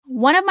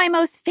One of my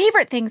most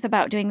favorite things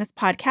about doing this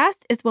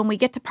podcast is when we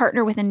get to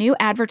partner with a new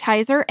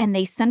advertiser and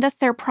they send us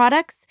their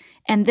products.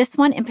 And this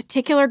one in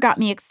particular got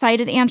me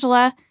excited,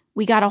 Angela.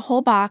 We got a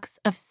whole box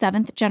of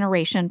 7th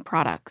Generation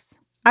products.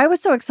 I was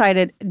so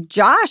excited.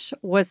 Josh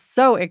was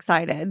so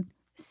excited.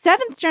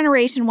 7th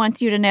Generation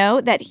wants you to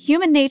know that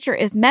human nature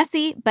is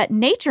messy, but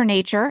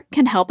nature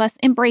can help us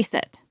embrace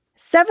it.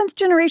 7th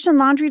Generation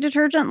laundry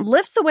detergent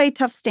lifts away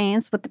tough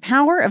stains with the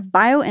power of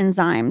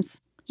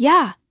bioenzymes.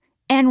 Yeah,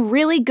 and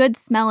really good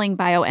smelling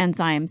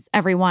bioenzymes,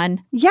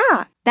 everyone.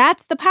 Yeah.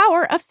 That's the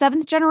power of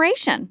 7th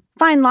Generation.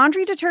 Find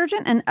laundry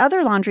detergent and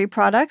other laundry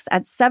products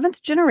at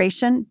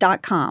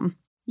 7thgeneration.com.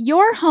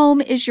 Your home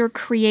is your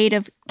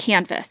creative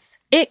canvas.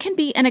 It can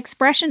be an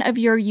expression of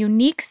your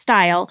unique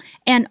style,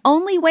 and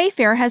only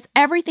Wayfair has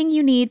everything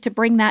you need to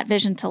bring that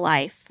vision to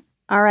life.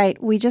 All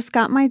right, we just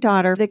got my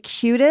daughter the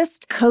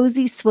cutest,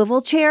 cozy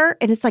swivel chair,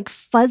 and it's like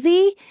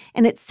fuzzy,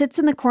 and it sits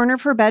in the corner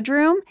of her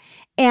bedroom,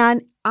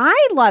 and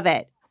I love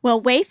it. Well,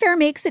 Wayfair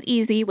makes it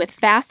easy with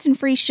fast and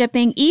free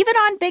shipping, even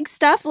on big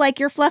stuff like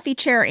your fluffy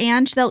chair,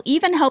 Ange. They'll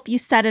even help you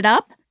set it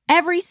up.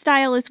 Every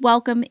style is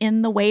welcome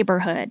in the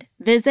Wayborhood.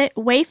 Visit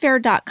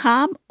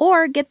wayfair.com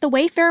or get the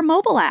Wayfair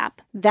mobile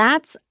app.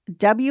 That's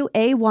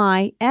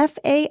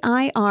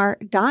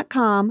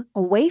WAYFAIR.com.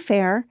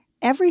 Wayfair,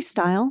 every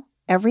style,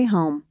 every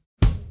home.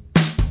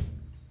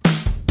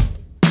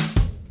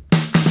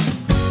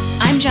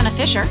 I'm Jenna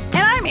Fisher. And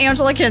I'm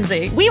Angela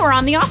Kinsey. We were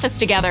on The Office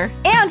together.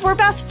 And we're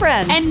best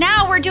friends. And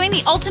now we're doing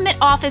the Ultimate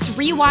Office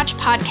Rewatch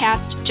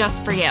podcast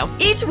just for you.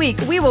 Each week,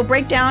 we will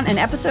break down an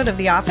episode of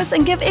The Office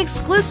and give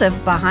exclusive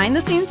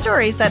behind-the-scenes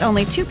stories that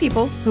only two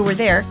people who were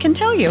there can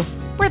tell you.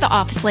 We're the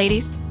Office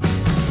Ladies.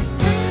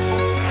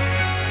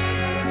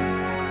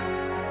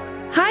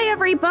 Hi,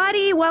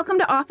 everybody. Welcome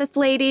to Office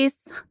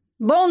Ladies.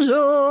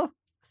 Bonjour.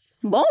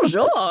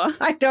 Bonjour.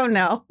 I don't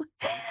know.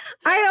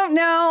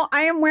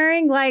 I am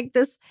wearing like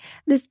this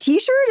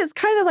t-shirt is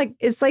kind of like,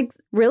 it's like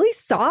really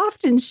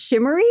soft and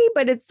shimmery,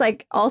 but it's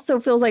like also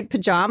feels like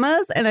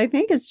pajamas. And I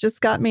think it's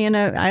just got me in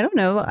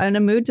a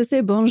mood to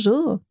say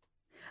bonjour.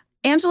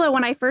 Angela,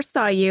 when I first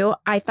saw you,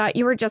 I thought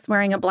you were just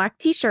wearing a black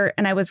t-shirt,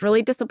 and I was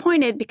really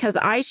disappointed because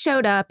I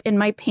showed up in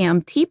my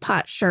Pam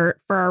Teapot shirt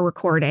for our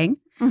recording.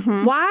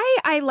 Mm-hmm. Why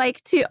I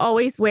like to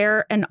always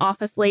wear an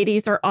Office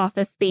Ladies or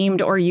Office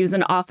themed or use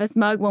an Office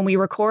mug when we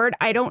record,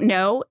 I don't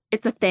know.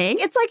 It's a thing.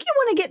 It's like you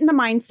want to get in the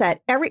mindset.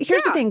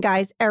 Here's the thing,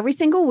 guys. Every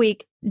single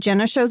week,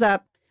 Jenna shows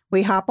up.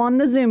 We hop on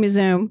the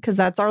Zoom because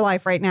that's our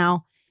life right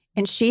now.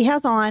 And she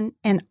has on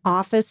an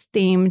Office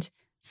themed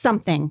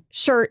something,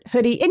 shirt,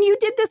 hoodie. And you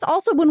did this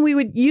also when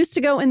we used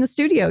to go in the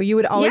studio. You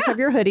would always have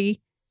your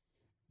hoodie.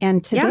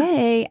 And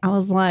today I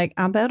was like,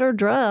 I better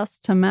dress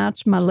to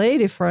match my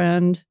lady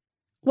friend.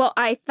 Well,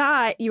 I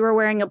thought you were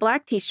wearing a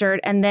black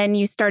t-shirt, and then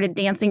you started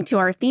dancing to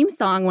our theme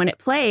song when it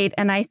played,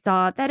 and I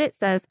saw that it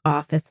says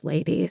Office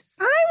Ladies.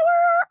 I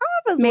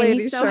wore Office Ladies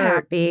made me so shirt.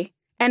 Happy.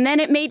 And then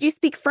it made you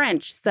speak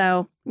French,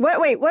 so... What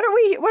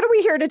are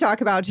we here to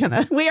talk about,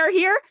 Jenna? We are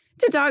here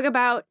to talk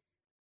about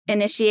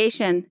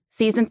Initiation,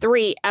 Season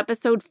 3,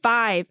 Episode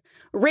 5,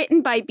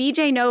 written by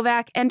BJ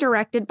Novak and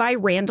directed by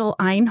Randall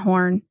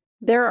Einhorn.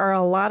 There are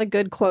a lot of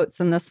good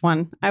quotes in this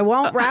one. I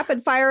won't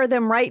rapid fire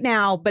them right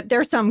now, but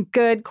there's some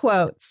good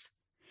quotes.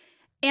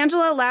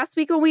 Angela, last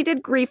week when we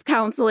did grief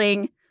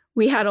counseling,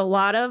 we had a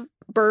lot of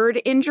bird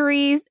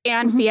injuries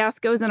and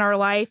fiascos in our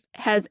life.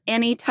 Has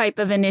any type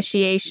of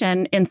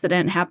initiation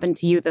incident happened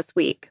to you this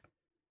week?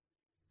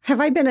 Have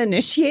I been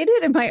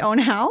initiated in my own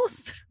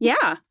house?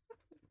 Yeah.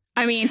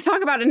 I mean,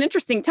 talk about an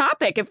interesting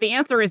topic if the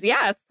answer is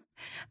yes.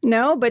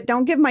 No, but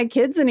don't give my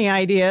kids any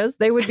ideas.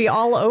 They would be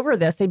all over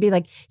this. They'd be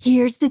like,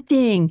 here's the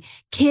thing.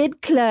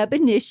 Kid club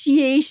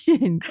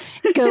initiation.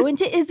 Go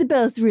into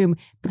Isabel's room.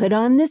 Put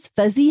on this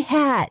fuzzy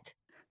hat.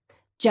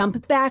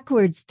 Jump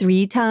backwards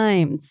 3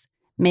 times.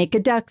 Make a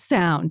duck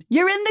sound.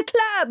 You're in the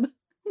club.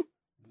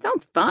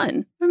 Sounds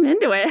fun. I'm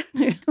into it.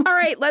 All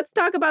right, let's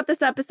talk about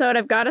this episode.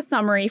 I've got a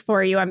summary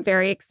for you. I'm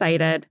very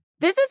excited.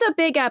 This is a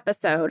big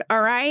episode,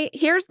 all right?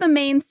 Here's the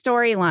main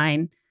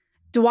storyline.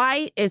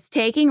 Dwight is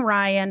taking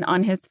Ryan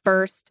on his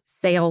first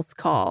sales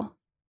call.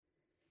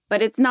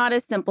 But it's not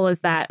as simple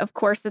as that. Of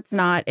course it's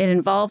not. It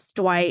involves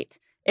Dwight.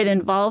 It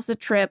involves a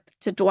trip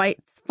to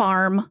Dwight's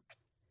farm.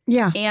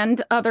 Yeah.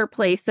 And other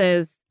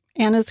places.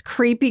 And his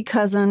creepy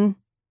cousin.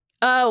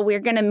 Oh, we're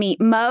going to meet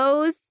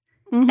Mose.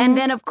 Mm-hmm. And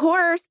then, of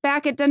course,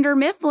 back at Dunder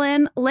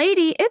Mifflin,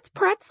 lady, it's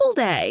pretzel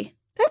day.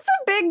 That's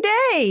a big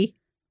day.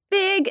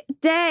 Big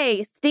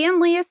day.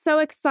 Stanley is so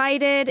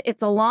excited.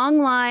 It's a long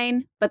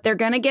line, but they're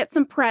going to get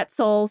some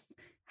pretzels.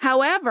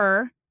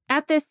 However,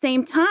 at this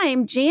same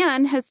time,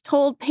 Jan has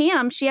told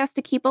Pam she has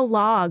to keep a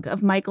log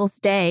of Michael's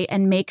day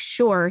and make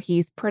sure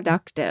he's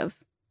productive.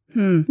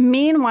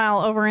 Meanwhile,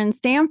 over in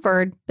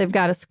Stamford, they've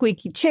got a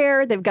squeaky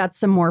chair. They've got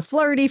some more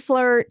flirty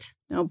flirt.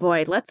 Oh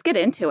boy, let's get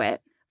into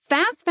it.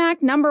 Fast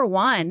fact number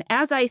 1.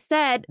 As I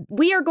said,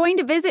 we are going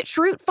to visit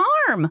Schrute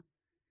Farm.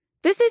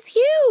 This is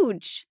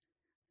huge.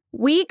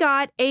 We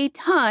got a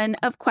ton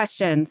of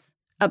questions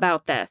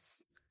about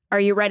this. Are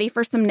you ready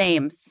for some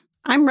names?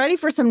 I'm ready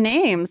for some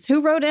names.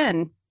 Who wrote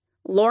in?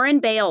 Lauren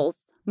Bales,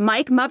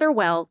 Mike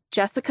Motherwell,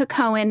 Jessica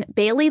Cohen,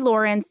 Bailey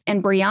Lawrence,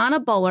 and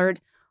Brianna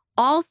Bullard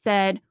all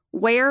said,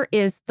 where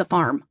is the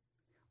farm?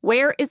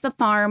 Where is the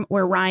farm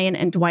where Ryan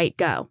and Dwight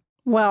go?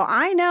 Well,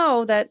 I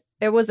know that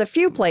it was a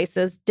few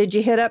places. Did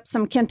you hit up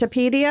some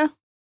Kentopedia?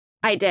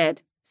 I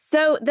did.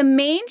 So the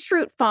main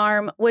Schrute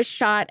farm was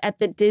shot at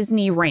the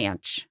Disney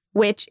Ranch,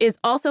 which is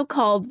also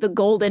called the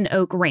Golden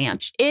Oak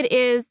Ranch. It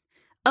is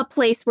a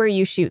place where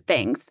you shoot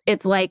things.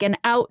 It's like an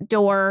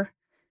outdoor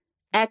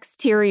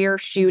exterior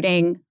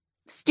shooting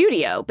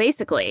studio,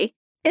 basically.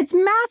 It's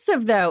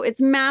massive, though.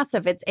 It's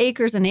massive. It's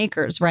acres and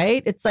acres,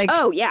 right? It's like,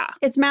 oh, yeah.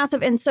 It's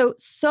massive. And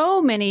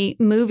so many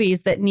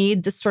movies that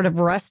need this sort of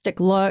rustic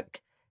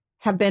look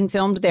have been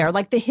filmed there.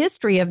 Like the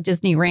history of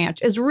Disney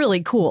Ranch is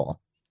really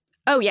cool.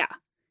 Oh, yeah.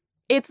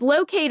 It's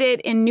located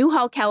in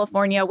Newhall,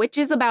 California, which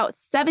is about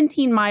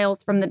 17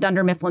 miles from the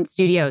Dunder Mifflin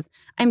Studios.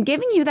 I'm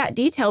giving you that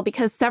detail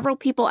because several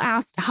people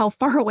asked how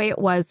far away it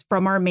was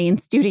from our main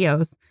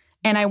studios,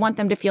 and I want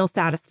them to feel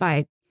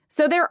satisfied.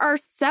 So there are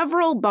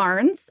several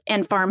barns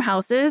and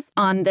farmhouses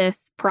on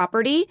this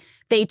property.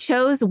 They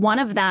chose one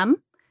of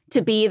them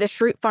to be the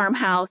Schrute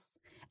farmhouse,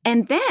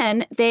 and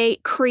then they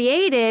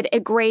created a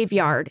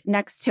graveyard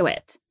next to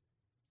it.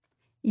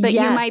 But you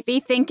might be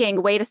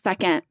thinking, wait a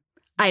second,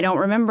 I don't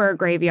remember a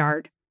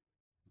graveyard.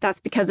 That's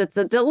because it's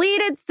a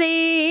deleted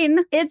scene.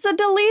 It's a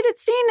deleted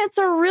scene. It's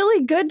a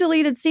really good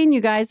deleted scene, you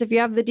guys. If you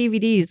have the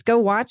DVDs, go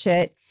watch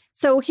it.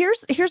 So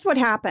here's what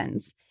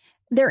happens.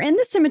 They're in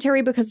the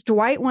cemetery because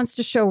Dwight wants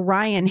to show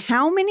Ryan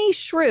how many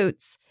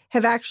Schrutes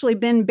have actually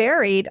been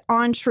buried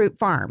on Schrute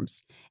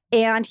farms.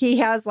 And he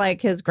has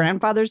like his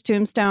grandfather's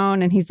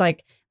tombstone. And he's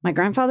like, my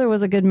grandfather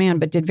was a good man,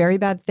 but did very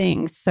bad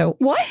things. So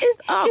what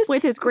is up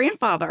with his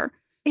grandfather?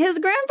 His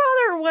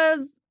grandfather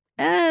was,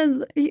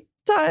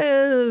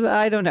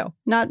 I don't know,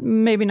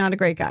 maybe not a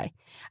great guy.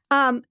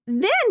 Then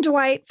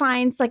Dwight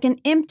finds like an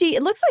empty,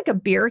 it looks like a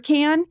beer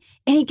can,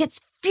 and he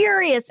gets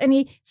furious and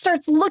he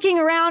starts looking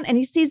around and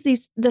he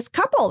sees this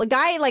couple. The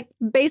guy like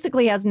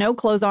basically has no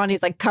clothes on.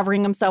 He's like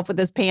covering himself with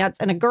his pants,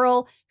 and a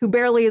girl who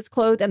barely is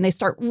clothed, and they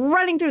start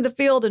running through the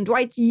field and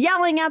Dwight's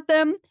yelling at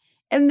them.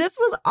 And this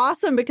was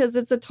awesome because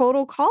it's a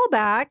total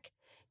callback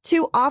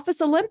to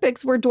Office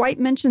Olympics, where Dwight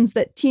mentions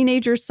that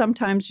teenagers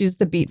sometimes use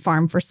the beet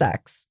farm for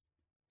sex.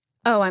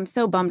 Oh, I'm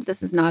so bummed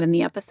this is not in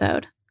the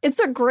episode. It's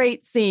a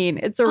great scene.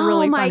 It's a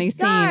really funny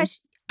scene. Oh my gosh.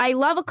 I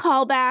love a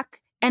callback.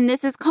 And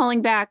this is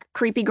calling back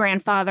creepy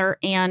grandfather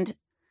and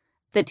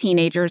the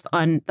teenagers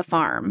on the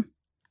farm.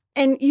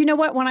 And you know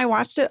what? When I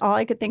watched it, all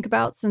I could think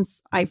about,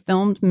 since I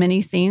filmed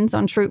many scenes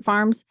on Schrute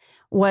farms,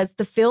 was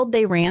the field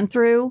they ran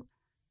through.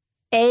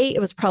 A, it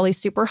was probably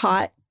super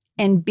hot.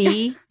 And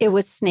B, it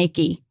was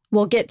snaky.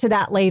 We'll get to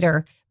that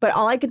later. But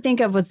all I could think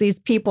of was these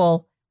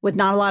people with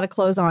not a lot of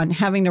clothes on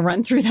having to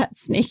run through that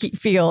snaky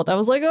field. I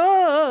was like,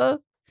 oh.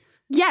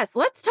 Yes,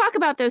 let's talk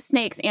about those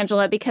snakes,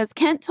 Angela, because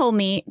Kent told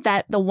me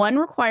that the one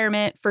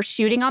requirement for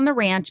shooting on the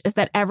ranch is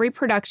that every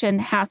production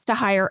has to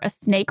hire a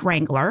snake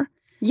wrangler.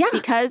 Yeah.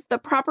 Because the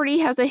property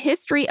has a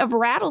history of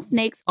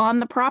rattlesnakes on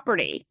the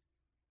property.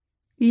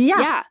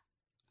 Yeah.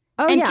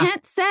 Oh, and yeah.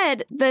 Kent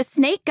said the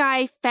snake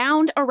guy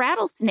found a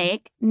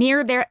rattlesnake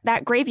near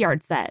that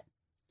graveyard set.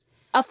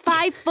 A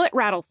 5-foot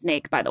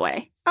rattlesnake, by the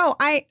way. Oh,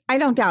 I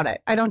don't doubt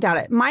it. I don't doubt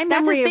it. My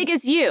memory That's as big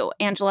as you,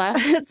 Angela.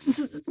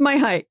 It's my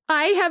height.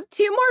 I have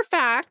 2 more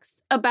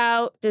facts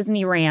about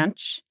Disney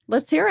Ranch.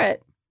 Let's hear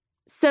it.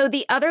 So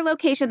the other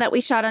location that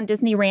we shot on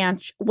Disney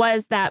Ranch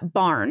was that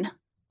barn.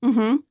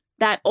 Mm-hmm.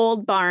 That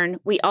old barn.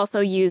 We also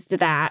used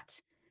that.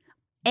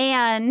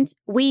 And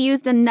we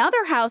used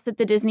another house at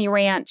the Disney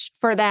Ranch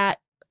for that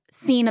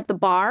scene at the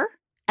bar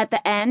at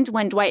the end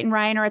when Dwight and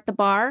Ryan are at the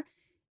bar.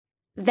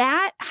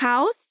 That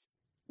house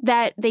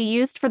that they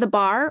used for the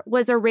bar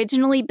was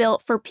originally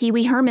built for Pee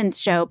Wee Herman's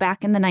show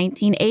back in the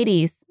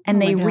 1980s.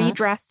 And they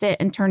redressed it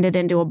and turned it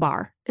into a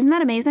bar. Isn't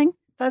that amazing?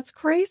 That's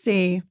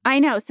crazy. I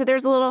know. So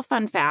there's a little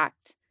fun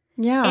fact.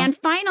 Yeah. And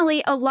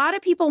finally, a lot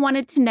of people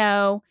wanted to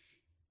know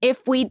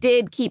if we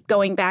did keep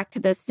going back to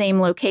the same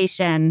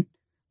location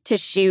to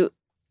shoot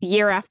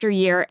year after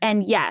year.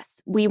 And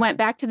yes, we went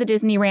back to the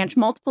Disney Ranch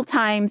multiple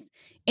times,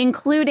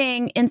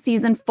 including in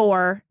season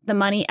 4, the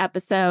Money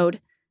episode.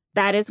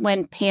 That is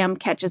when Pam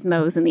catches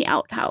Mose in the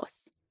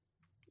outhouse.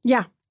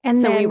 Yeah. And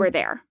so then we were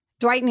there.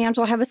 Dwight and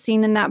Angela have a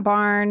scene in that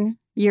barn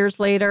years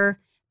later.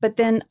 But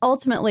then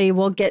ultimately,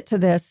 we'll get to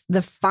this.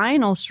 The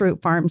final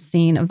Schrute Farm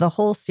scene of the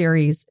whole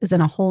series is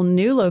in a whole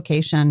new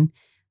location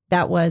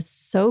that was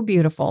so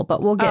beautiful.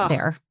 But we'll get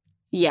there.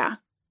 Yeah,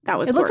 that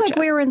was It looked gorgeous.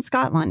 like we were in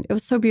Scotland. It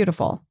was so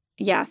beautiful.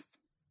 Yes,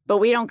 but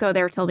we don't go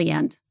there till the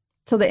end.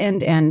 Till the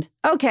end.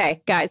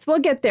 Okay, guys, we'll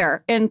get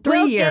there in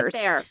 3 years.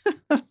 We'll get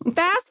there.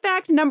 Fast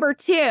fact number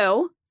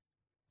 2,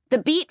 the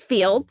beet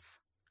fields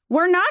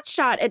were not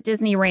shot at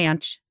Disney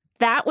Ranch.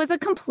 That was a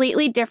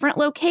completely different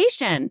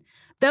location.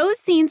 Those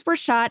scenes were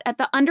shot at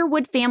the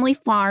Underwood family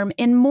farm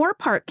in Moore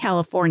Park,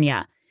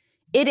 California.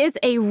 It is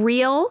a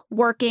real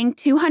working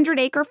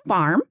 200-acre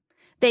farm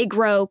They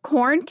grow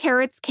corn,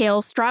 carrots,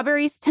 kale,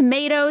 strawberries,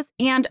 tomatoes,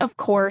 and of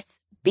course,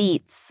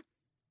 beets.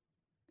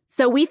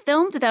 So we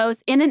filmed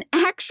those in an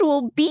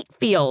actual beet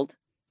field.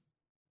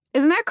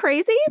 Isn't that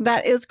crazy?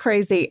 That is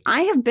crazy.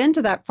 I have been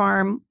to that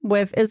farm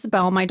with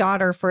Isabel, my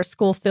daughter, for a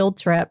school field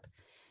trip.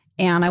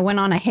 And I went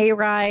on a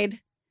hayride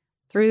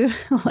through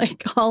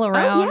like all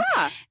around. Oh,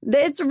 yeah.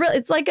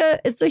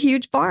 It's a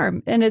huge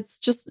farm, and it's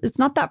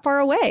not that far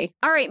away.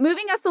 All right,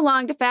 moving us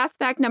along to fast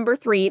fact number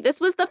 3. This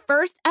was the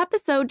first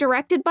episode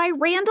directed by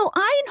Randall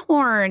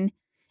Einhorn.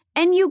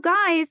 And you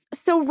guys,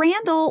 so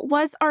Randall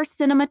was our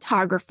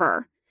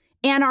cinematographer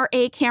and our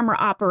camera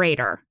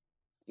operator.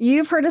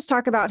 You've heard us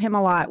talk about him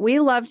a lot. We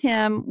loved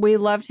him.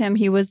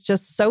 He was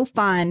just so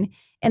fun.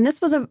 And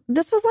this was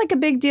like a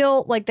big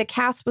deal. Like the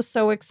cast was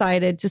so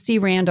excited to see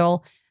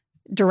Randall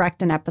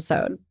direct an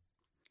episode.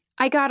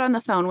 I got on the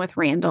phone with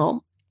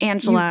Randall.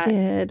 Angela. You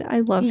did.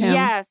 I love him.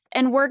 Yes.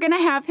 And we're going to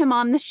have him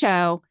on the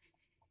show.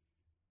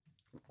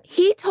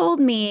 He told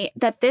me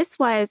that this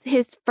was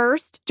his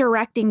first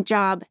directing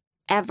job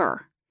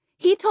ever.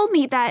 He told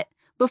me that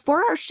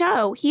before our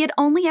show, he had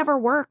only ever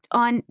worked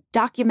on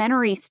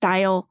documentary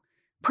style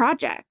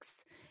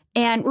projects.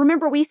 And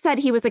remember, we said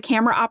he was a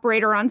camera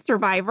operator on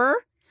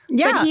Survivor?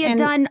 Yeah. But he had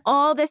done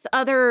all this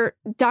other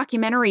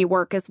documentary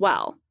work as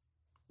well.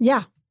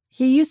 Yeah.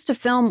 He used to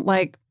film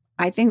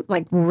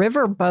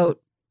riverboat,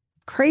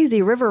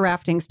 crazy river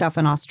rafting stuff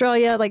in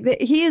Australia.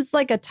 He is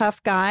like a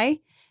tough guy.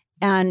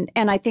 And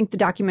I think the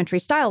documentary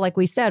style, like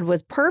we said,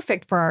 was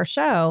perfect for our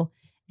show.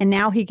 And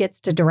now he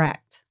gets to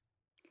direct.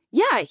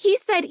 Yeah. He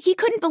said he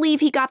couldn't believe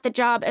he got the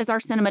job as our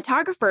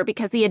cinematographer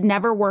because he had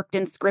never worked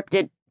in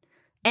scripted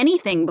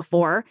anything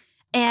before.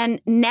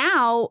 And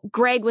now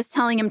Greg was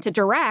telling him to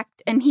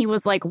direct and he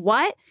was like,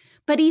 what?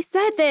 But he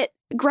said that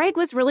Greg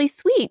was really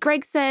sweet.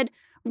 Greg said,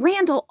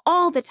 Randall,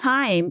 all the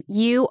time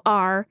you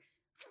are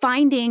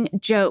finding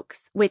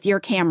jokes with your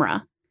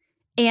camera.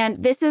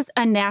 And this is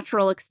a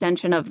natural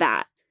extension of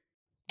that.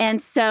 And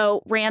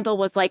so Randall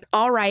was like,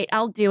 all right,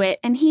 I'll do it.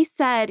 And he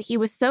said he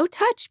was so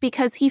touched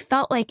because he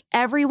felt like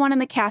everyone in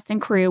the cast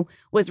and crew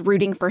was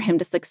rooting for him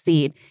to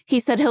succeed. He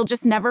said he'll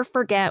just never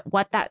forget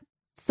what that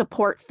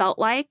support felt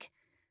like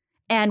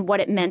and what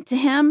it meant to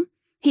him.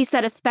 He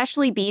said,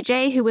 especially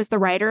BJ, who was the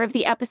writer of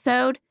the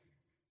episode,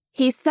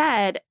 he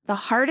said the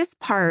hardest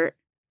part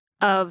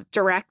of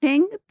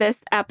directing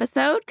this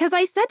episode, because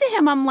I said to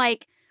him, I'm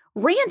like,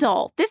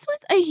 Randall, this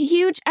was a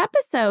huge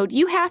episode.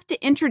 You have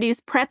to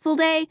introduce Pretzel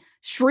Day,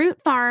 Schrute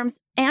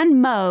Farms,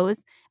 and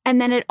Moe's, and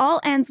then it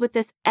all ends with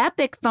this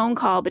epic phone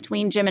call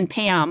between Jim and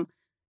Pam.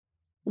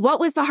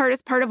 What was the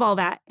hardest part of all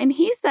that? And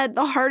he said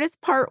the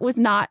hardest part was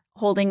not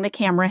holding the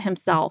camera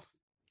himself.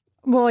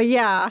 Well,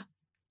 yeah.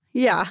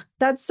 Yeah,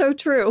 that's so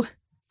true.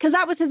 Because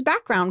that was his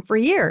background for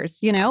years,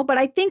 But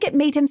I think it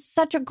made him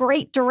such a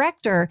great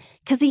director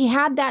because he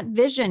had that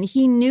vision.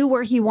 He knew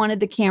where he wanted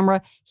the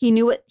camera. He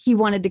knew what he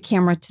wanted the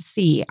camera to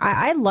see.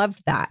 I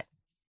loved that.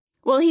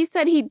 Well, he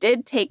said he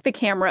did take the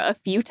camera a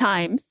few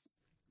times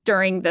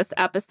during this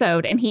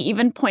episode, and he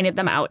even pointed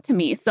them out to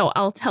me. So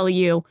I'll tell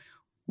you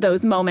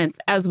those moments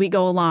as we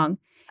go along.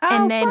 Oh,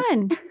 and then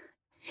fun.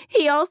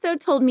 He also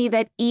told me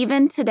that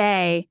even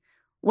today,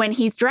 when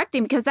he's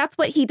directing, because that's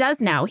what he does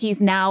now.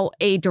 He's now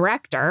a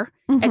director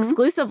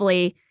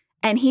exclusively.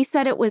 And he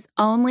said it was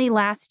only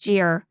last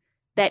year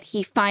that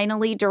he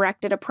finally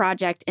directed a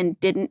project and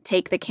didn't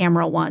take the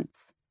camera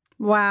once.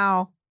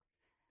 Wow.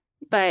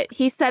 But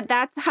he said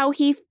that's how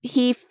he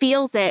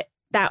feels it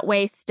that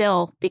way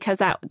still,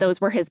 because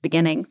those were his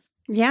beginnings.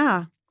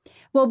 Yeah.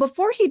 Well,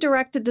 before he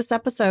directed this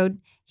episode,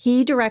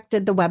 he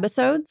directed the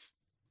webisodes.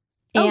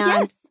 Oh,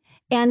 yes.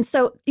 And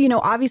so,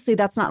 obviously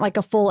that's not like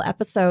a full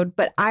episode,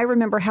 but I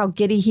remember how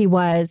giddy he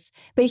was.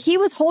 But he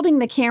was holding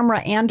the camera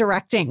and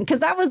directing because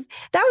that was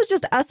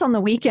just us on the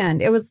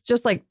weekend. It was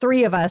just like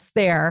 3 of us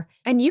there.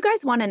 And you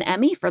guys won an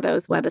Emmy for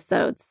those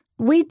webisodes.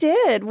 We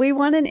did. We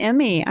won an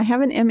Emmy. I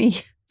have an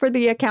Emmy for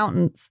the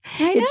accountants.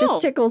 I know. It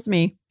just tickles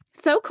me.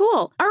 So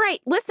cool. All right,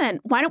 listen,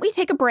 why don't we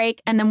take a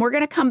break and then we're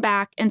going to come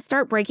back and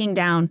start breaking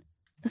down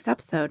this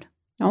episode.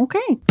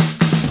 Okay.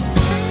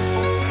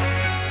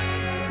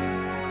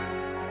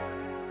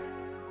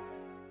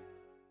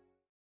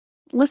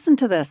 Listen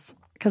to this,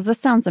 because this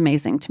sounds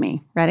amazing to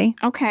me. Ready?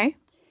 Okay.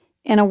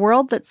 In a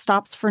world that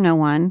stops for no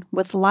one,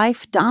 with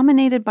life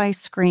dominated by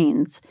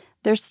screens,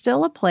 there's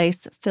still a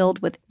place filled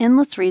with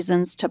endless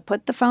reasons to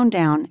put the phone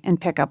down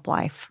and pick up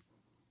life.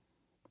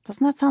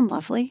 Doesn't that sound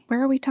lovely?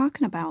 Where are we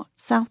talking about?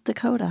 South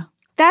Dakota.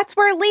 That's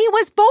where Lee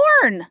was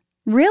born.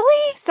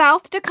 Really?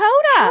 South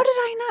Dakota. How did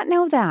I not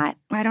know that?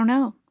 I don't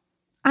know.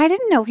 I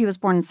didn't know he was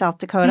born in South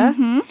Dakota.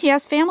 Mm-hmm. He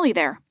has family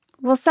there.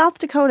 Well, South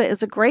Dakota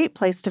is a great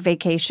place to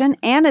vacation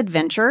and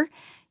adventure.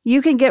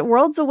 You can get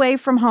worlds away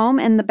from home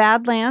in the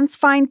Badlands,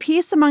 find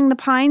peace among the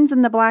pines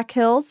in the Black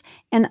Hills,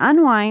 and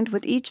unwind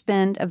with each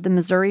bend of the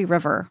Missouri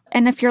River.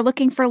 And if you're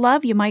looking for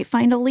love, you might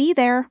find a Lee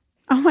there.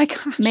 Oh my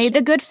gosh. Made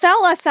a good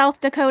fella, South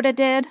Dakota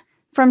did.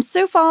 From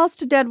Sioux Falls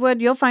to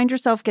Deadwood, you'll find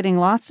yourself getting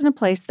lost in a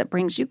place that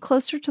brings you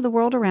closer to the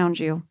world around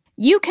you.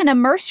 You can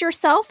immerse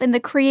yourself in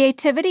the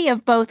creativity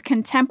of both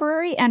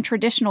contemporary and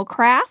traditional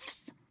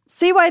crafts.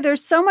 See why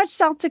there's so much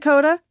South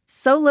Dakota,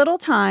 so little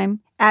time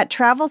at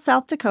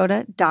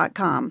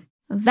TravelSouthDakota.com.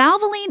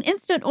 Valvoline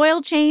Instant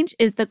Oil Change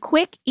is the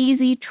quick,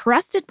 easy,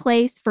 trusted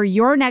place for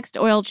your next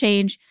oil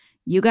change.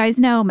 You guys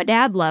know my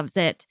dad loves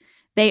it.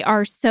 They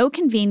are so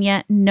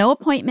convenient, no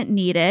appointment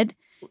needed.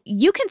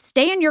 You can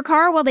stay in your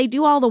car while they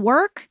do all the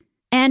work.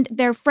 And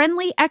their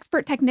friendly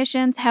expert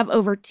technicians have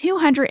over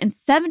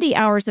 270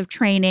 hours of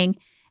training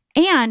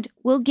and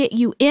will get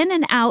you in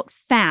and out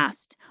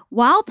fast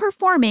while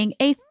performing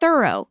a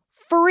thorough,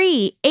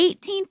 free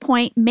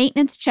 18-point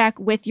maintenance check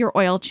with your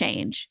oil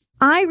change.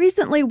 I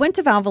recently went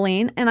to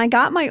Valvoline and I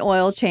got my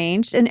oil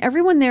changed, and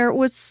everyone there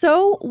was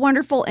so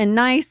wonderful and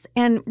nice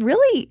and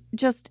really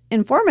just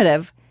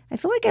informative. I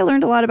feel like I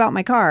learned a lot about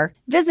my car.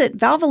 Visit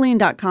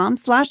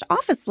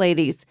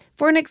valvoline.com/officeladies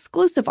for an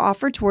exclusive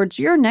offer towards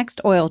your next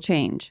oil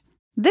change.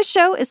 This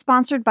show is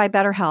sponsored by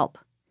BetterHelp.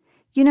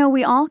 You know,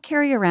 we all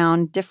carry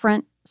around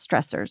different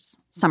stressors.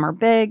 Some are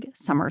big,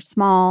 some are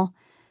small.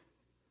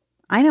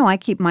 I know I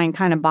keep mine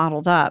kind of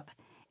bottled up,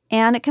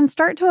 and it can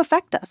start to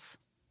affect us.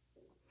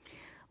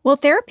 Well,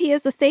 therapy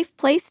is a safe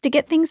place to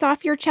get things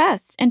off your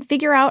chest and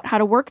figure out how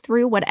to work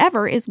through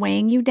whatever is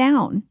weighing you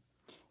down.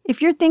 If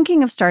you're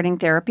thinking of starting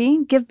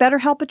therapy, give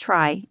BetterHelp a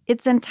try.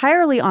 It's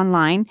entirely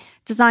online,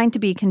 designed to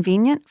be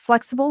convenient,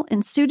 flexible,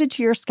 and suited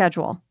to your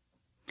schedule.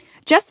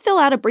 Just fill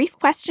out a brief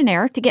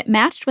questionnaire to get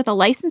matched with a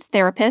licensed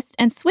therapist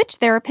and switch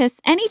therapists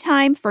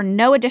anytime for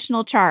no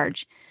additional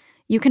charge.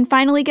 You can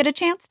finally get a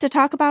chance to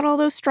talk about all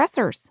those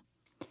stressors.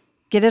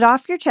 Get it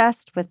off your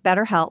chest with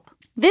BetterHelp.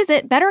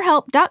 Visit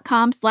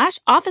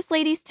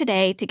betterhelp.com/officeladies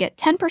today to get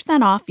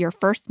 10% off your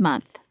first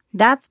month.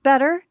 That's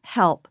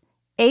BetterHelp,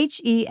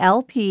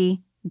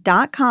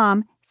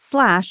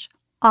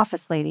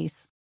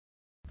 HELP.com/officeladies.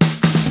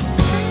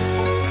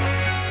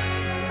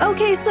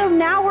 Okay, so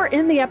now we're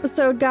in the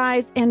episode,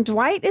 guys, and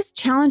Dwight is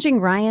challenging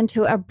Ryan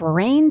to a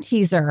brain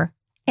teaser.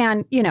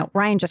 And, you know,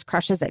 Ryan just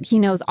crushes it. He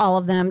knows all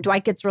of them.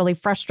 Dwight gets really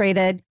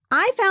frustrated.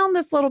 I found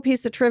this little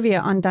piece of trivia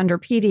on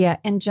Dunderpedia,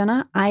 and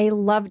Jenna, I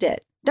loved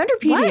it.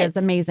 Dunderpedia is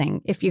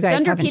amazing if you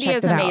guys haven't checked it out. Dunderpedia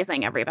is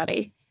amazing,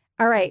 everybody.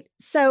 All right.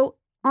 So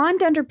on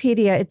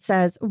Dunderpedia, it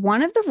says,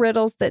 one of the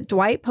riddles that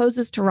Dwight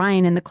poses to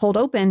Ryan in the cold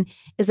open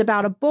is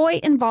about a boy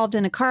involved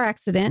in a car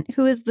accident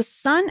who is the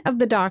son of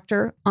the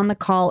doctor on the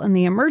call in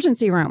the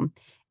emergency room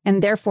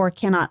and therefore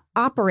cannot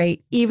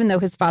operate even though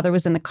his father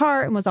was in the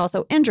car and was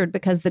also injured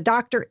because the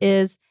doctor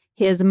is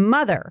his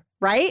mother,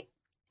 right?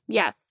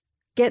 Yes.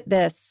 Get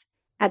this.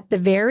 At the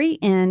very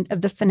end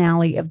of the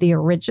finale of the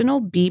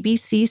original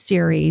BBC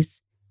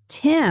series,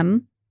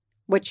 Tim,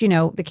 which, you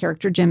know, the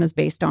character Jim is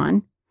based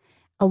on,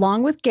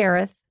 along with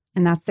Gareth,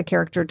 and that's the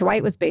character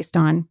Dwight was based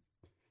on,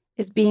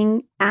 is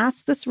being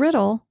asked this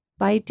riddle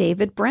by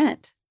David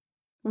Brent.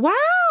 Wow.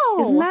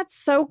 Isn't that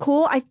so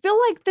cool? I feel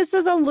like this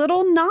is a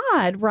little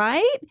nod,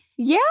 right?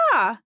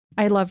 Yeah.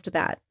 I loved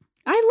that.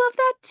 I love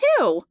that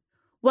too.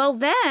 Well,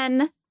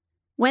 then,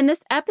 when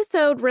this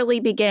episode really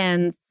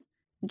begins,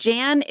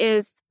 Jan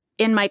is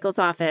in Michael's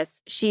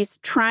office. She's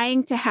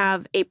trying to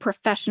have a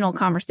professional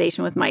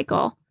conversation with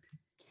Michael,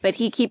 but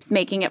he keeps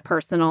making it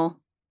personal.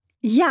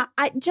 Yeah.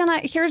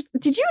 Jenna,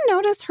 did you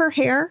notice her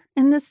hair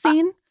in this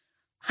scene?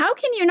 How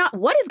can you not?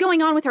 What is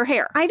going on with her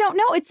hair? I don't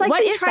know. It's like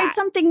they tried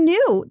something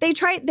new. They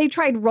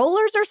tried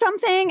rollers or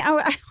something.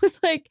 I was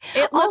like,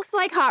 it looks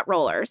like hot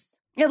rollers.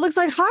 It looks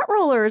like hot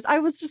rollers. I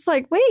was just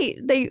like, wait,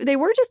 they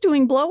were just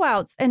doing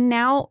blowouts. And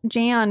now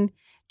Jan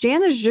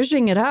is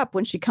zhuzhing it up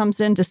when she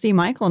comes in to see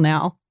Michael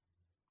now.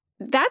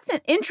 That's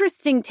an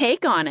interesting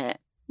take on it.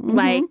 Mm-hmm.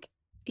 Like,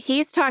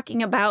 he's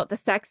talking about the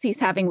sex he's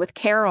having with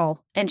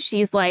Carol. And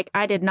she's like,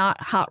 I did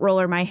not hot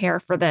roller my hair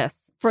for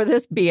this. For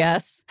this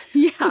BS.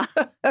 Yeah.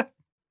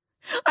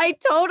 I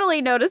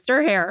totally noticed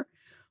her hair.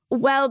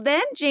 Well,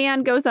 then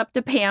Jan goes up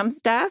to Pam's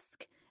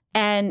desk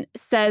and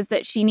says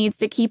that she needs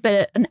to keep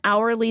an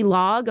hourly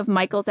log of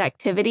Michael's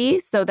activity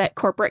so that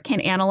corporate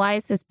can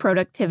analyze his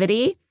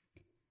productivity.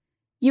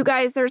 You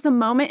guys, there's a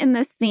moment in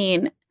this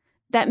scene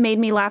that made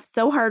me laugh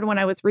so hard when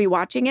I was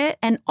rewatching it.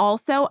 And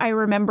also, I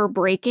remember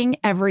breaking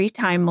every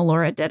time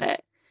Melora did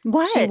it.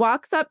 What? She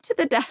walks up to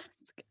the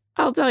desk.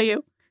 I'll tell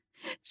you.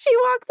 She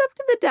walks up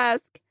to the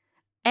desk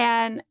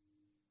and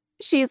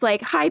she's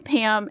like, hi,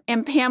 Pam.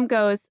 And Pam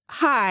goes,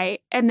 hi.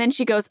 And then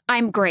she goes,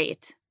 I'm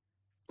great.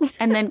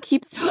 And then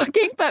keeps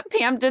talking. But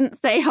Pam didn't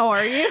say, how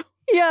are you?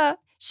 Yeah.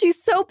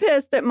 She's so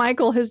pissed that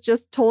Michael has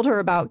just told her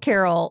about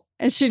Carol.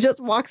 And she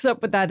just walks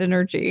up with that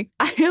energy.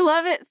 I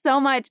love it so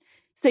much.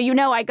 So, you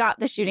know, I got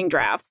the shooting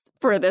drafts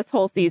for this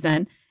whole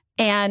season.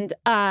 And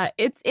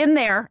it's in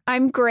there.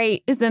 I'm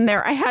great is in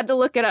there. I had to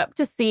look it up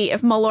to see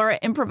if Melora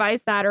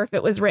improvised that or if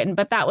it was written.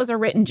 But that was a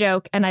written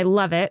joke. And I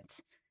love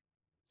it.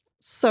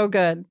 So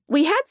good.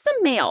 We had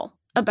some mail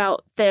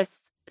about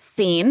this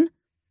scene.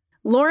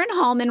 Lauren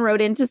Hallman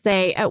wrote in to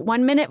say, at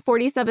 1 minute,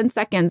 47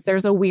 seconds,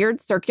 there's a weird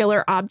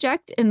circular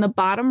object in the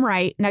bottom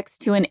right next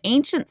to an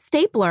ancient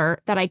stapler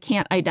that I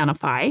can't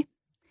identify.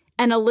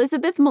 And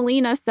Elizabeth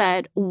Molina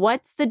said,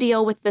 what's the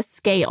deal with the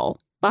scale?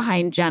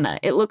 behind Jenna.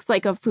 It looks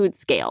like a food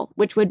scale,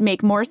 which would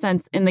make more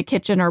sense in the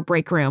kitchen or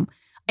break room.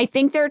 I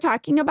think they're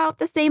talking about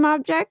the same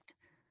object.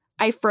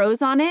 I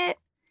froze on it.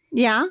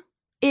 Yeah.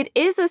 It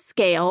is a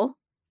scale.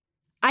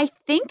 I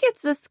think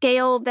it's a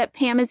scale that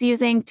Pam is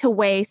using to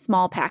weigh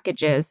small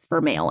packages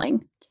for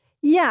mailing.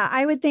 Yeah,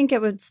 I would think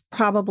it was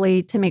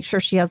probably to make sure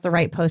she has the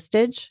right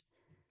postage.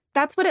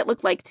 That's what it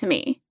looked like to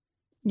me.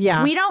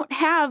 Yeah. We don't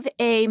have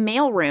a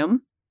mail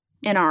room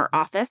in our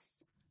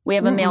office. We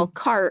have a mail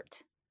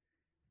cart.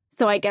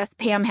 So I guess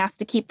Pam has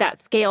to keep that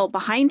scale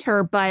behind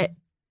her, but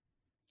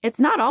it's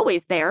not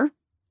always there.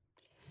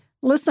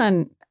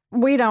 Listen,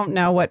 we don't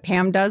know what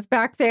Pam does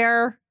back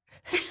there.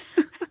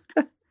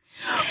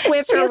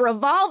 With her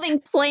revolving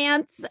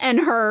plants and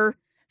her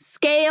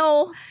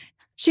scale.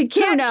 She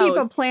can't keep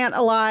a plant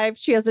alive.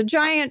 She has a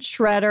giant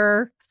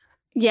shredder.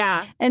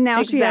 Yeah. And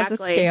now she has a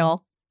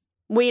scale.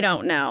 We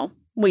don't know.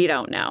 We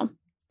don't know.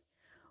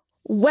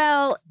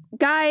 Well,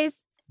 guys,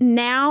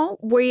 now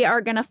we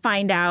are going to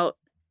find out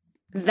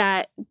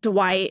that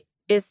Dwight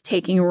is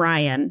taking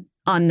Ryan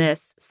on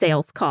this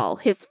sales call,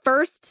 his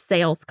first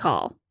sales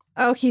call.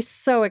 Oh, he's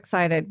so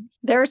excited.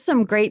 There are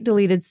some great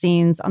deleted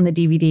scenes on the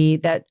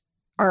DVD that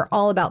are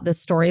all about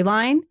this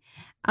storyline.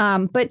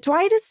 But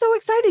Dwight is so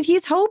excited.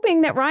 He's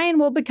hoping that Ryan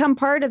will become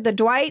part of the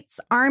Dwight's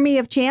Army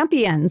of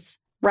Champions,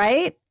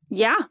 right?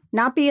 Yeah.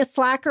 Not be a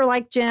slacker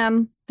like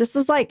Jim. This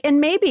is like, and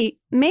maybe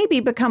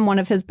become one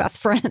of his best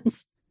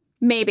friends.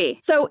 Maybe.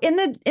 So in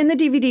the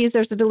DVDs,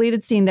 there's a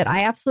deleted scene that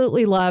I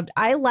absolutely loved.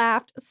 I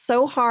laughed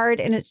so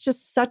hard, and it's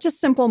just such a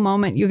simple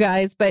moment, you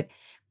guys. But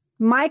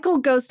Michael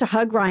goes to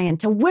hug Ryan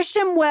to wish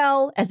him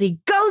well as he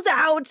goes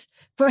out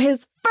for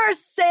his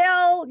first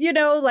sale. You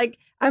know, like,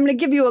 I'm going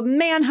to give you a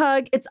man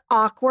hug. It's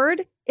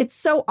awkward. It's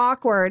so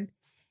awkward.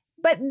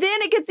 But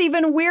then it gets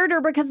even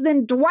weirder because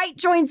then Dwight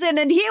joins in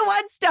and he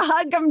wants to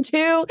hug him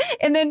too.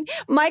 And then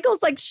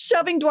Michael's like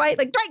shoving Dwight,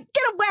 like, Dwight,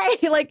 get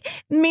away. Like,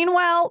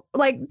 meanwhile,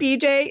 like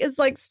BJ is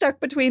like stuck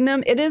between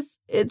them.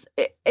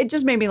 It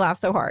just made me laugh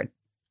so hard.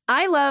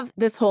 I love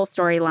this whole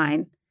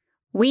storyline.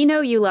 We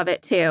know you love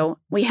it too.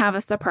 We have a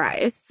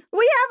surprise.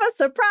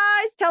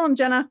 Tell him,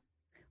 Jenna.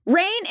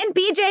 Rain and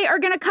BJ are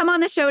going to come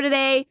on the show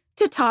today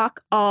to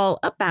talk all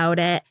about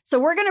it. So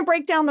we're going to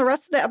break down the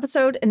rest of the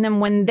episode. And then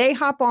when they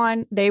hop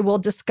on, they will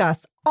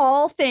discuss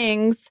all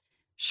things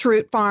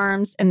Schrute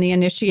Farms and the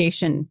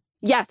initiation.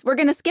 Yes, we're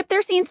going to skip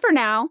their scenes for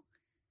now.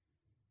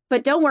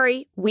 But don't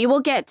worry, we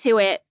will get to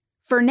it.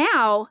 For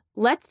now,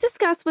 let's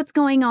discuss what's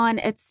going on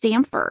at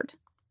Stamford.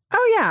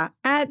 Oh, yeah.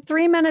 At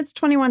 3 minutes,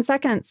 21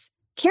 seconds,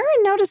 Karen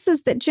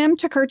notices that Jim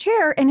took her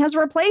chair and has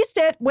replaced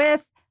it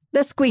with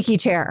the squeaky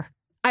chair.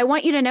 I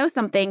want you to know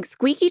something.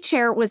 Squeaky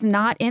chair was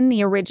not in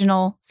the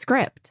original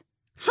script.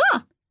 Huh.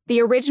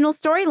 The original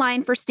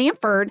storyline for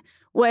Stamford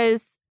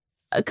was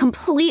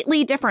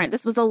completely different.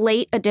 This was a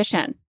late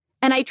addition.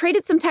 And I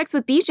traded some texts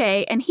with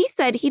BJ, and he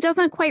said he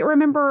doesn't quite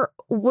remember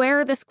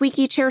where the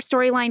squeaky chair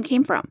storyline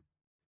came from.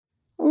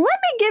 Let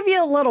me give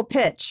you a little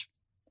pitch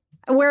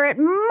where it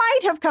might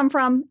have come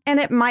from and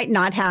it might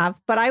not have.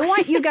 But I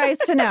want you guys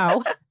to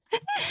know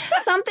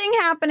something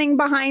happening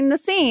behind the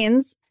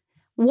scenes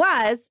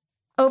was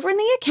over in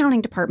the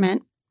accounting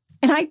department.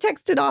 And I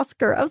texted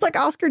Oscar. I was like,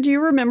 Oscar, do you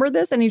remember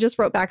this? And he just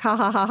wrote back, ha,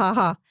 ha, ha, ha,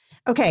 ha.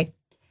 Okay.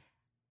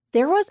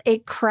 There was a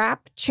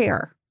crap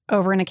chair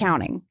over in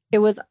accounting. It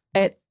was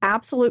an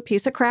absolute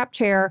piece of crap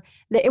chair.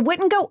 It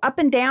wouldn't go up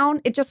and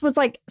down. It just was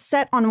like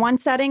set on one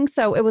setting.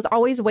 So it was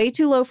always way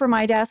too low for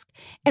my desk.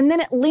 And then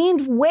it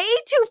leaned way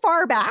too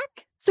far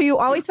back. So you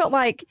always felt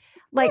like,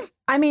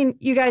 I mean,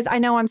 you guys, I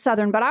know I'm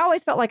Southern, but I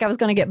always felt like I was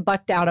going to get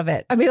bucked out of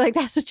it. I'd be like,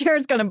 that's a chair.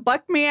 It's going to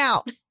buck me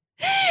out.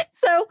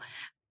 So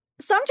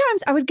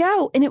sometimes I would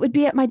go and it would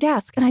be at my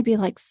desk and I'd be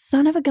like,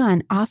 son of a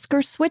gun,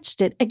 Oscar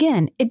switched it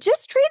again. It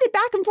just traded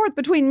back and forth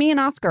between me and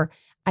Oscar.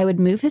 I would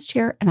move his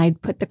chair and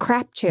I'd put the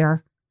crap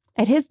chair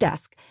at his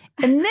desk.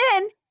 And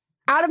then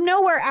out of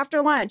nowhere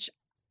after lunch,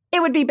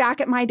 it would be back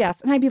at my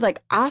desk. And I'd be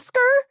like, Oscar,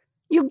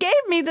 you gave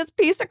me this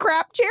piece of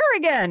crap chair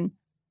again.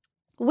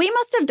 We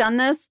must have done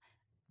this,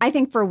 I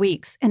think, for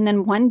weeks. And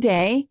then one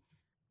day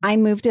I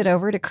moved it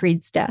over to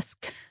Creed's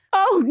desk.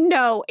 Oh,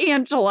 no,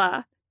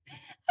 Angela.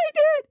 I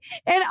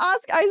did. And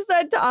I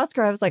said to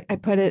Oscar, I was like, I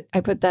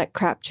put that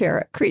crap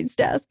chair at Creed's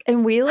desk.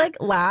 And we like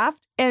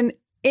laughed. And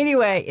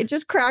anyway, it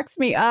just cracks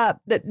me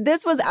up that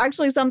this was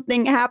actually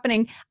something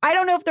happening. I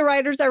don't know if the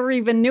writers ever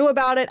even knew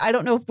about it. I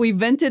don't know if we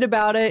vented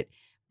about it,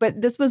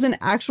 but this was an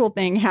actual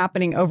thing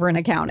happening over in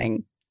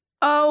accounting.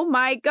 Oh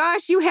my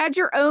gosh, you had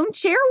your own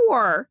chair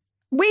war.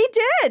 We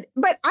did,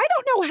 but I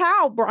don't know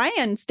how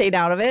Brian stayed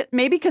out of it.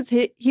 Maybe because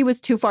he was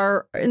too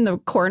far in the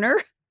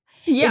corner.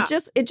 Yeah.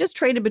 It just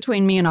traded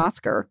between me and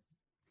Oscar.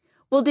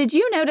 Well, did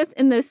you notice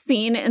in this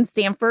scene in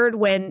Stamford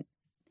when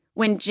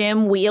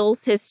Jim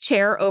wheels his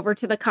chair over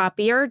to the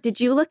copier,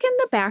 did you look in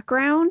the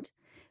background?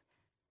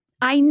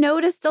 I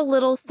noticed a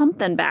little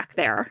something back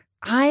there.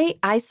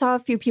 I saw a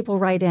few people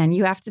write in.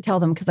 You have to tell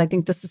them because I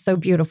think this is so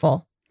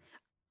beautiful.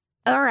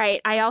 All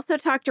right. I also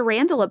talked to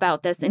Randall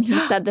about this, and he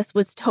said this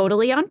was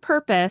totally on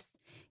purpose.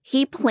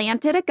 He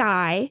planted a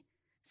guy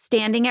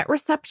standing at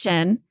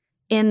reception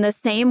in the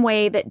same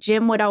way that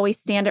Jim would always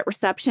stand at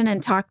reception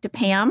and talk to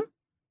Pam.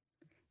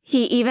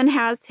 He even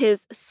has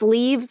his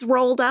sleeves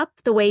rolled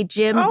up the way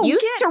Jim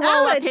used to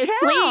roll up his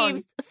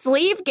sleeves,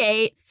 sleeve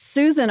gate.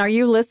 Susan, are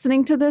you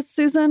listening to this,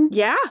 Susan?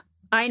 Yeah,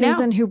 I know.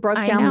 Susan, who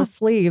broke down the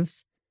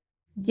sleeves.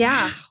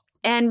 Yeah. Wow.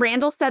 And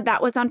Randall said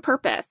that was on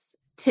purpose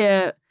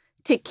to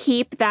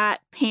keep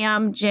that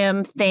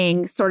Pam-Jim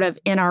thing sort of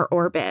in our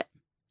orbit.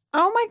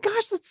 Oh my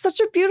gosh, that's such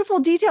a beautiful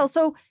detail.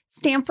 So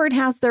Stanford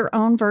has their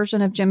own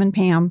version of Jim and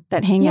Pam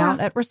that hang out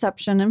at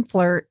reception and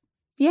flirt.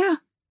 Yeah.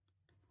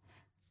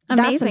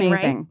 That's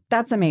amazing. Right?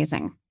 That's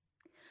amazing.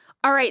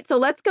 All right, so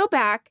let's go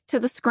back to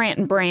the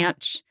Scranton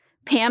branch.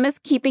 Pam is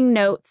keeping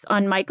notes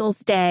on Michael's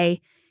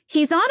day.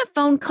 He's on a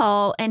phone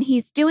call and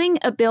he's doing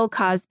a Bill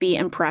Cosby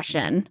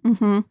impression.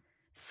 Mm-hmm.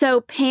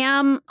 So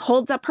Pam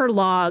holds up her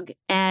log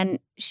and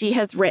she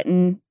has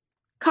written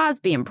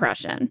Cosby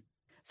impression.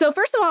 So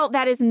first of all,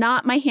 that is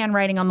not my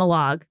handwriting on the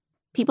log.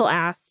 People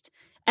asked.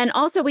 And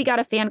also we got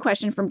a fan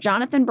question from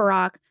Jonathan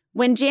Barak.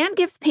 When Jan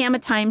gives Pam a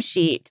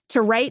timesheet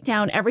to write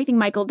down everything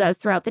Michael does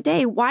throughout the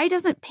day, why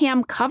doesn't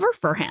Pam cover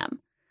for him?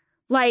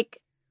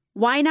 Like,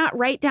 why not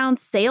write down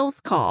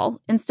sales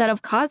call instead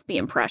of Cosby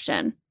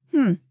impression?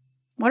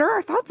 What are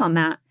our thoughts on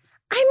that?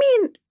 I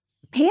mean,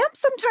 Pam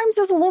sometimes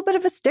is a little bit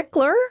of a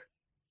stickler.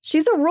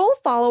 She's a rule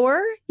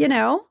follower, you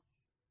know?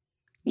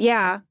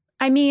 Yeah.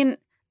 I mean,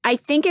 I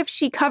think if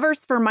she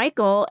covers for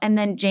Michael and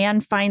then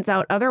Jan finds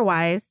out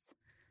otherwise,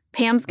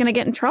 Pam's going to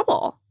get in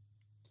trouble.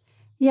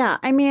 Yeah.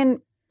 I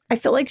mean, I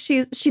feel like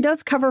she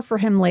does cover for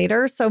him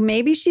later. So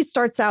maybe she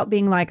starts out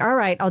being like, all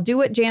right, I'll do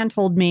what Jan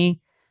told me.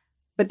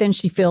 But then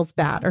she feels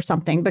bad or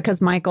something because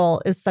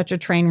Michael is such a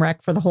train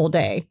wreck for the whole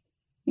day.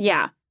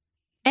 Yeah.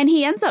 And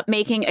he ends up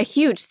making a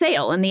huge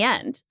sale in the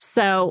end.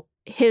 So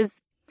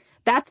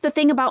that's the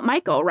thing about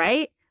Michael,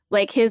 right?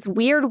 Like his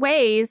weird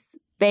ways,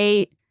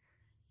 they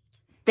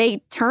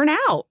turn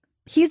out.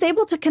 He's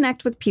able to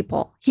connect with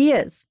people. He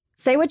is.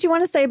 Say what you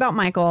want to say about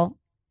Michael.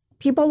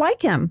 People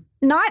like him.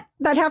 Not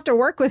that have to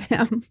work with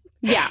him.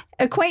 Yeah.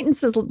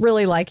 Acquaintances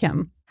really like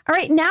him. All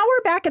right. Now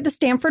we're back at the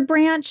Stanford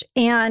branch.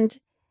 And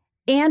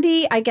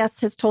Andy, I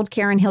guess, has told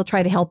Karen he'll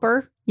try to help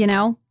her,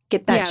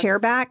 get that chair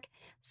back.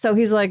 So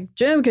he's like,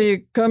 Jim, can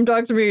you come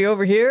talk to me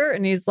over here?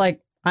 And he's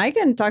like, I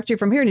can talk to you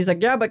from here. And he's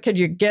like, yeah, but could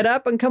you get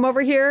up and come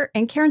over here?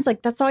 And Karen's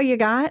like, that's all you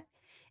got?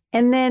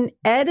 And then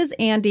Ed as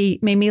Andy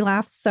made me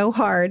laugh so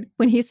hard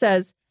when he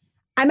says,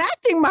 I'm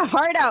acting my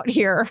heart out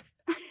here.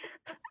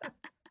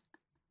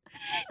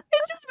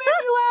 It just made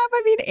me laugh.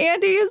 I mean,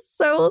 Andy is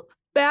so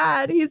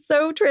bad. He's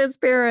so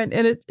transparent.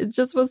 And it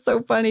just was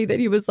so funny that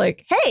he was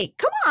like, hey,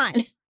 come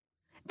on.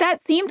 That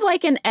seemed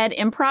like an Ed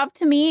improv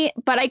to me,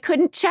 but I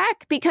couldn't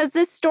check because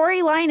this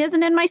storyline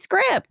isn't in my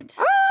script.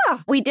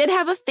 We did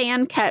have a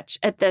fan catch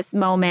at this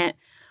moment.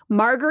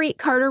 Marguerite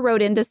Carter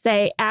wrote in to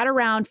say, at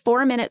around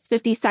 4 minutes,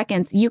 50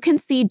 seconds, you can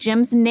see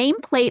Jim's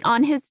nameplate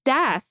on his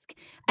desk.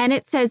 And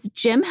it says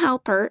Jim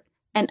Halpert.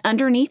 And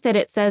underneath it,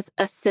 it says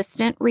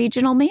Assistant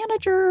Regional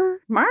Manager.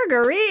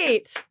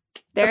 Marguerite.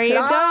 There you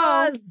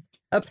go.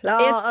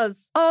 Applause.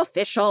 It's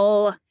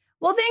official.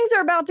 Well, things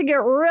are about to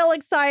get real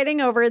exciting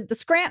over at the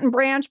Scranton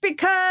branch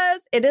because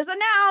it is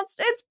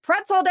announced it's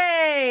Pretzel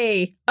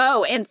Day.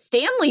 Oh, and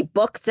Stanley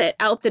books it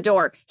out the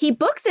door. He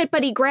books it,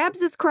 but he grabs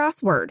his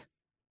crossword.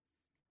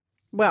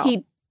 Well,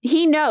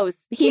 he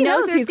knows. He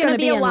knows there's going to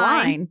be a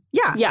line.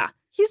 Yeah. Yeah.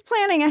 He's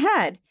planning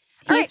ahead.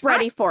 He's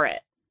ready for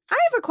it. I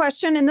have a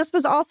question, and this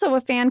was also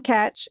a fan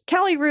catch.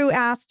 Kelly Rue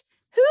asked,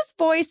 whose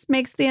voice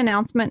makes the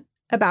announcement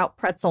about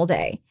Pretzel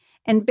Day?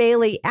 And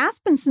Bailey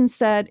Aspenson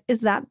said,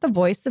 is that the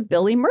voice of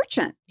Billy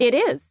Merchant? It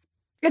is.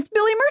 It's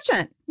Billy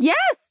Merchant.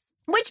 Yes.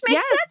 Which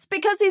makes sense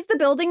because he's the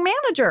building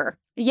manager.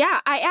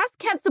 Yeah. I asked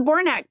Kent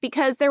Zabornak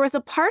because there was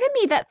a part of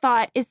me that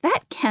thought, is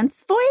that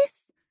Kent's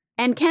voice?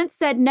 And Kent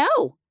said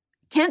no.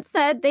 Kent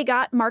said they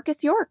got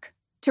Marcus York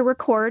to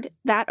record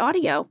that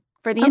audio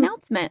for the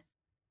announcement.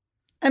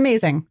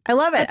 Amazing. I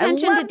love it.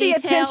 Attention I love to the detail.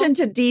 attention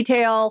to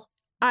detail.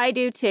 I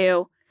do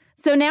too.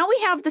 So now we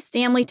have the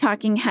Stanley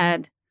talking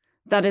head.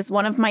 That is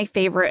one of my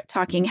favorite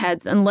talking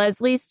heads. And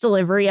Leslie's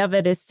delivery of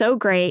it is so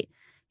great.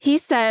 He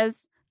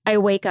says, I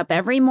wake up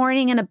every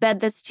morning in a bed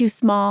that's too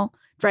small,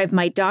 drive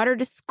my daughter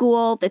to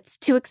school that's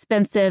too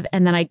expensive,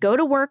 and then I go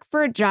to work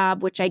for a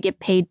job which I get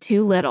paid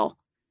too little.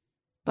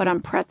 But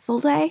on Pretzel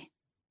Day?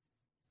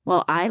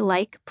 Well, I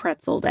like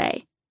Pretzel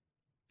Day.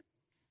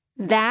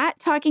 That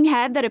talking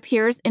head that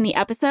appears in the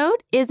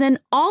episode is an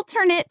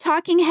alternate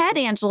talking head,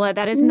 Angela.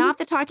 That is not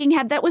the talking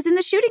head that was in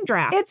the shooting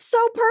draft. It's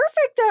so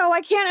perfect, though. I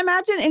can't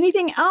imagine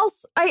anything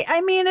else. I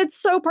mean, it's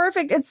so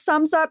perfect. It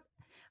sums up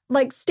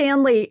like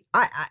Stanley.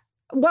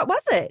 What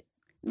was it?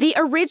 The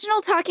original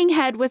talking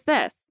head was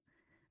this.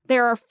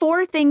 There are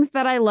 4 things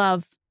that I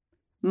love.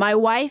 My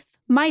wife,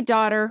 my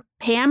daughter,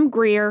 Pam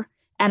Grier,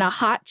 and a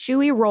hot,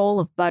 chewy roll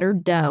of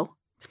buttered dough.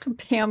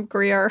 Pam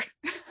Grier.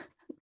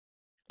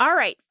 All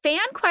right, fan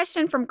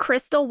question from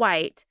Crystal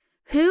White.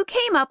 Who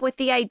came up with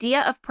the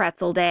idea of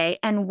Pretzel Day,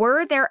 and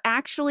were there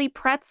actually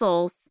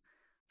pretzels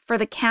for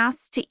the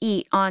cast to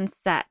eat on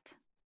set?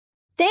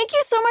 Thank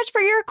you so much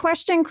for your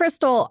question,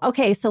 Crystal.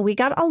 Okay, so we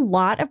got a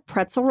lot of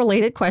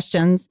pretzel-related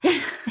questions.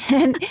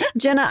 And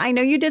Jenna, I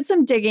know you did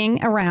some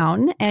digging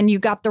around and you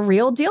got the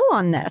real deal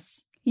on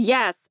this.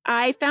 Yes,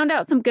 I found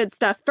out some good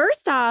stuff.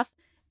 First off,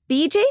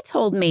 BJ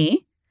told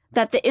me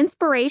that the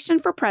inspiration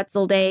for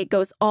Pretzel Day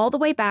goes all the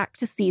way back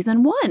to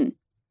season 1.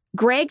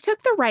 Greg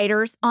took the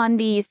writers on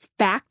these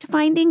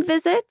fact-finding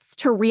visits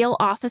to real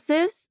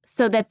offices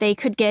so that they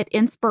could get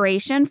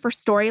inspiration for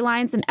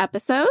storylines and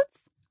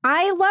episodes.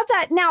 I love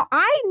that. Now,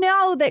 I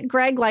know that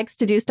Greg likes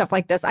to do stuff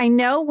like this. I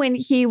know when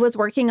he was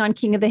working on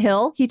King of the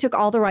Hill, he took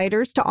all the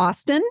writers to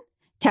Austin,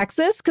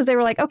 Texas, because they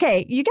were like,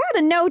 okay, you got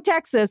to know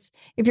Texas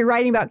if you're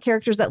writing about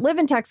characters that live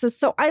in Texas.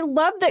 So I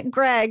love that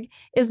Greg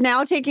is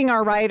now taking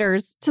our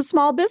writers to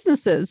small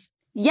businesses.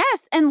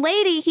 Yes, and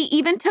lady, he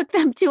even took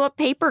them to a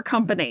paper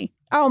company.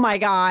 Oh my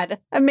God.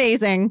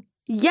 Amazing.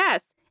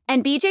 Yes.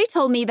 And BJ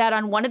told me that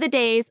on one of the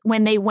days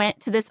when they went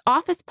to this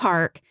office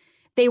park,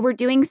 they were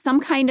doing some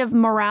kind of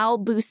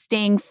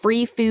morale-boosting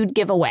free food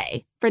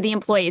giveaway for the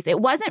employees. It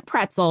wasn't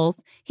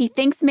pretzels. He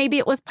thinks maybe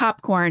it was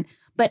popcorn,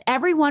 but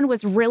everyone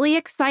was really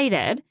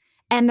excited.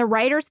 And the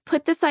writers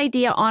put this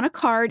idea on a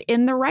card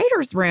in the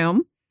writer's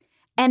room.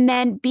 And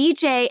then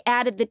BJ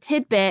added the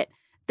tidbit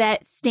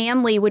that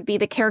Stanley would be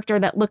the character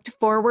that looked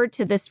forward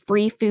to this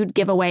free food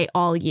giveaway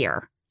all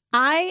year.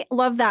 I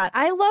love that.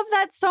 I love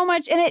that so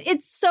much. And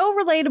it's so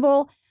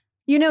relatable.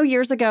 You know,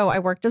 years ago, I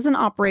worked as an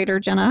operator,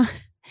 Jenna.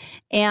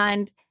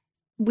 And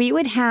we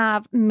would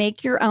have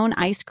make your own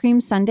ice cream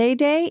sundae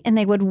day, and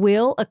they would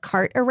wheel a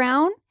cart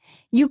around.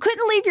 You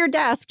couldn't leave your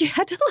desk. You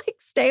had to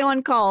stay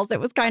on calls. It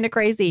was kind of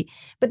crazy.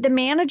 But the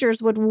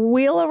managers would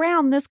wheel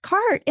around this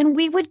cart and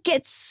we would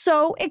get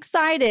so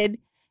excited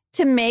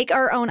to make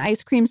our own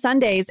ice cream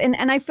sundaes. And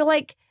I feel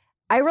like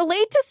I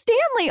relate to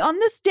Stanley on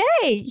this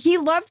day. He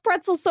loved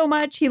pretzels so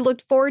much. He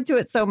looked forward to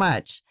it so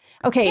much.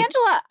 Okay.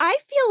 Angela, I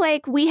feel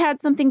like we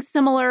had something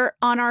similar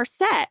on our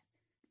set.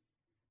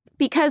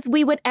 Because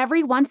we would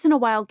every once in a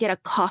while get a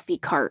coffee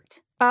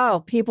cart.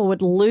 Oh, people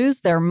would lose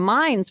their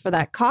minds for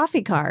that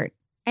coffee cart.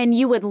 And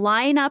you would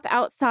line up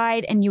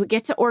outside and you would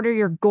get to order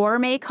your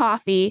gourmet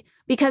coffee.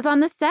 Because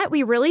on the set,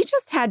 we really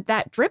just had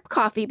that drip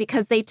coffee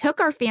because they took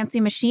our fancy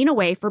machine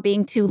away for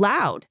being too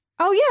loud.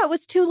 Oh, yeah, it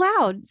was too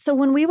loud. So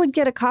when we would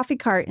get a coffee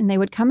cart and they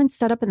would come and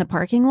set up in the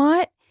parking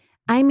lot,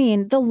 I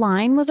mean, the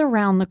line was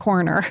around the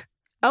corner.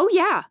 Oh,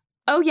 yeah.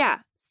 Oh, yeah.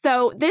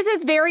 So this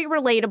is very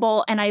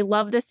relatable and I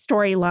love this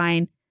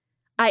storyline.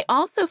 I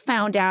also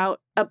found out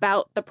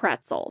about the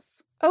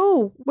pretzels.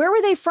 Oh, where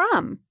were they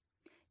from?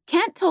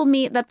 Kent told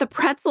me that the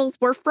pretzels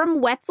were from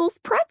Wetzel's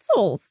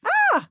Pretzels.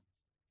 Ah!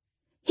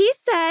 He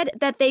said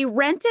that they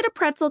rented a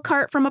pretzel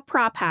cart from a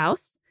prop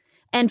house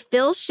and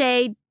Phil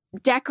Shea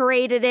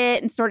decorated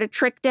it and sort of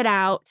tricked it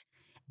out.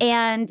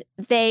 And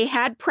they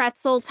had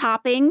pretzel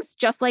toppings,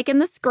 just like in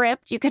the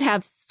script. You could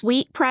have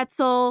sweet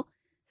pretzel,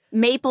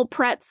 maple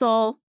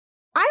pretzel.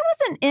 I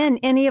wasn't in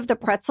any of the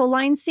pretzel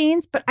line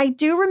scenes, but I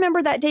do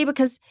remember that day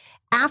because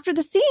after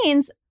the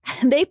scenes,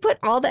 they put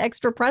all the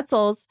extra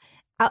pretzels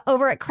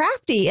over at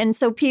Crafty. And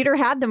so Peter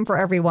had them for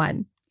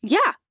everyone.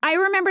 Yeah, I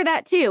remember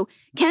that too.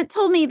 Kent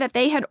told me that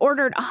they had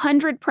ordered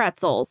 100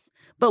 pretzels,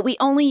 but we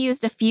only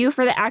used a few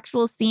for the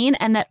actual scene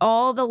and that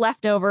all the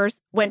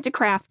leftovers went to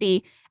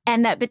Crafty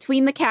and that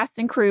between the cast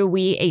and crew,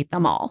 we ate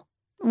them all.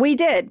 We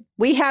did.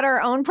 We had our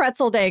own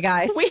pretzel day,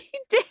 guys. We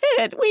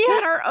did. We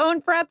had our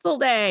own pretzel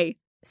day.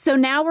 So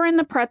now we're in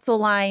the pretzel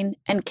line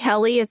and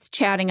Kelly is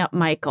chatting up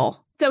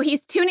Michael. So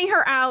he's tuning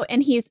her out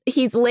and he's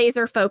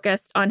laser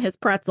focused on his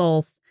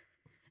pretzels.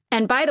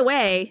 And by the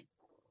way,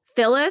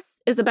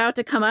 Phyllis is about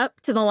to come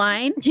up to the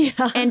line.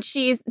 Yeah. And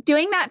she's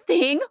doing that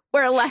thing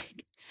where oh,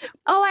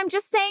 I'm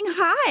just saying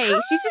hi.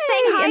 She's just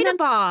saying hi to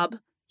Bob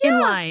in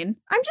line.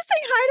 I'm just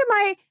saying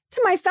hi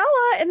to my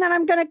fella and then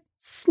I'm going to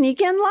sneak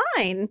in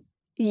line.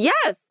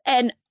 Yes.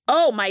 And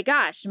oh my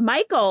gosh,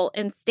 Michael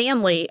and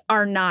Stanley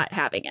are not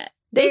having it.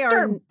 They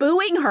start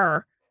booing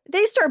her.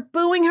 They start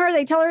booing her.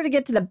 They tell her to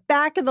get to the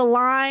back of the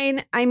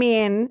line. I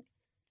mean.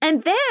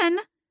 And then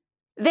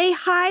they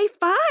high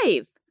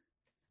five.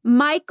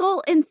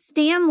 Michael and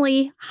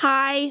Stanley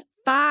high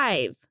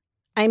five.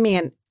 I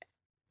mean,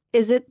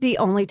 is it the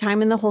only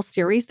time in the whole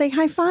series they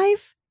high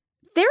five?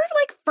 They're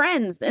like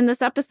friends in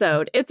this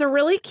episode. It's a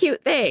really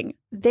cute thing.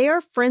 They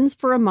are friends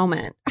for a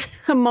moment.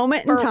 A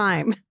moment in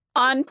time.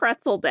 On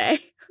Pretzel Day.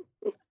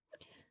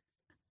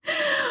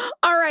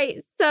 All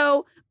right.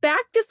 So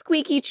back to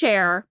Squeaky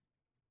Chair.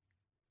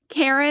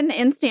 Karen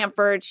in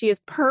Stamford, she is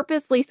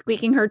purposely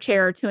squeaking her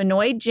chair to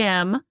annoy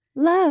Jim.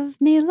 Love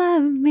me,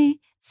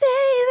 say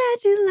that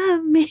you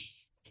love me.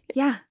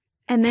 Yeah.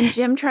 And then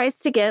Jim tries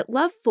to get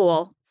Love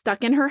Fool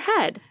stuck in her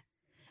head.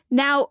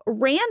 Now,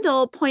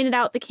 Randall pointed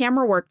out the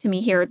camera work to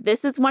me here.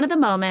 This is one of the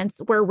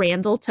moments where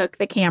Randall took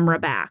the camera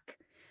back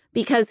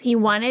because he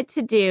wanted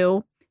to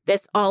do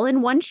this all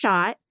in one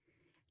shot,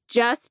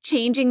 just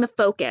changing the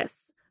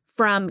focus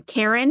from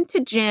Karen to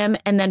Jim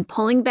and then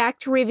pulling back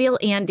to reveal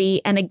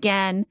Andy and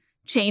again,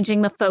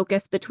 changing the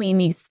focus between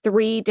these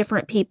three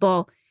different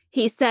people.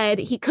 He said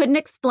he couldn't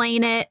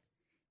explain it.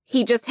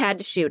 He just had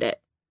to shoot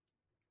it.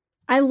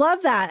 I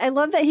love that. I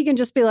love that he can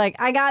just be like,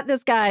 I got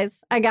this,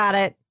 guys. I got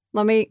it.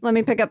 Let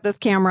me pick up this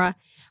camera.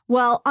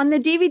 Well, on the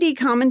DVD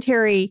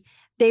commentary,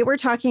 they were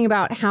talking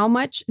about how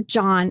much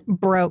John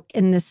broke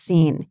in this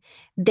scene.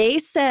 They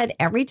said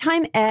every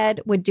time Ed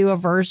would do a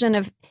version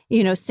of,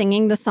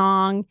 singing the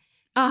song,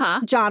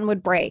 John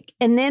would break.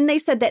 And then they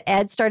said that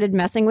Ed started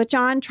messing with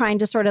John, trying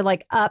to sort of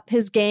like up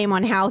his game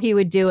on how he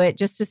would do it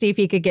just to see if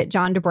he could get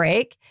John to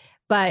break.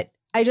 But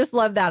I just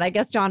love that. I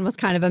guess John was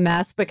kind of a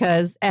mess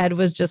because Ed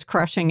was just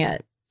crushing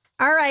it.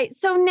 All right.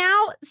 So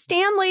now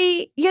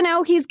Stanley,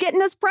 he's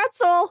getting his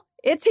pretzel.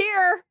 It's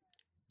here.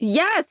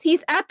 Yes,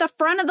 he's at the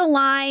front of the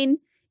line.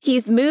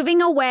 He's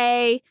moving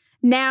away.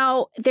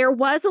 Now, there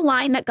was a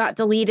line that got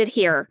deleted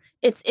here.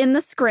 It's in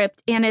the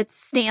script, and it's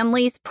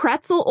Stanley's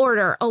pretzel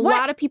order. A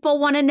lot of people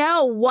want to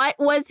know, what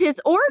was his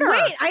order?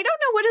 Wait, I don't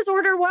know what his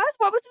order was.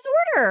 What was his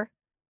order?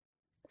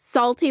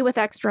 Salty with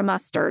extra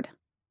mustard.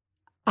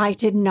 I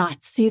did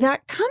not see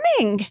that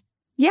coming.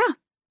 Yeah.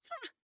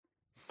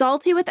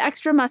 Salty with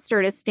extra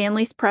mustard is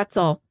Stanley's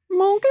pretzel.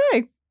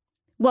 Okay.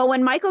 Well,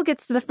 when Michael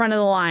gets to the front of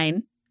the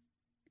line,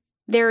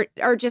 there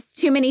are just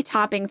too many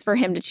toppings for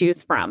him to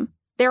choose from.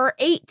 There are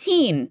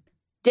 18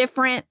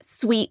 different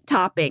sweet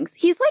toppings.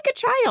 He's like a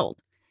child.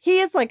 He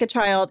is like a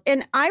child.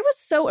 And I was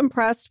so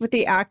impressed with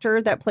the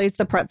actor that plays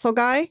the pretzel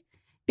guy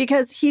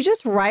because he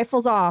just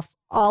rifles off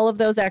all of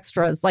those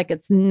extras like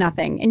it's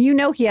nothing. And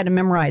he had to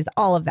memorize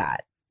all of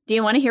that. Do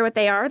you want to hear what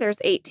they are?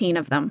 There's 18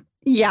 of them.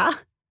 Yeah.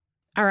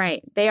 All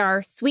right. They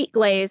are sweet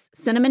glaze,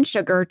 cinnamon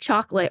sugar,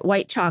 chocolate,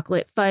 white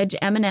chocolate, fudge,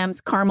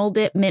 M&Ms, caramel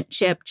dip, mint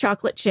chip,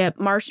 chocolate chip,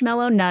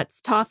 marshmallow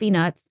nuts, toffee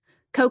nuts,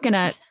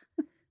 coconuts,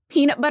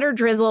 peanut butter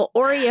drizzle,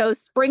 Oreos,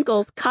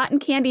 sprinkles, cotton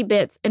candy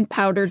bits, and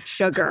powdered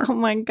sugar. Oh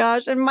my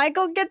gosh. And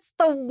Michael gets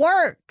the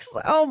works.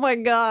 Oh my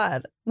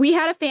God. We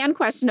had a fan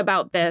question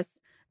about this.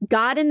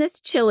 God in this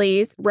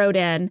Chili's wrote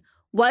in,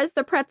 was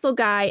the pretzel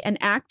guy an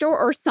actor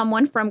or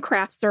someone from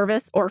craft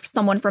service or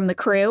someone from the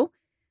crew?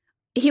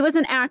 He was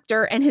an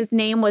actor, and his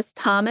name was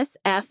Thomas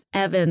F.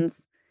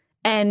 Evans.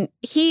 And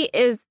he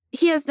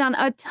has done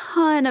a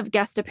ton of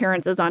guest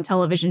appearances on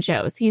television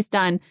shows. He's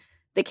done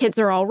The Kids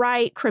Are All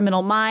Right,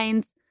 Criminal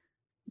Minds,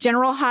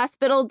 General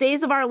Hospital,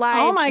 Days of Our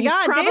Lives. Oh my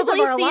God, You've probably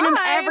Days of Our seen him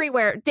Lives.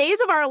 everywhere.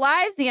 Days of Our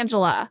Lives,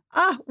 Angela.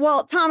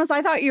 Well, Thomas,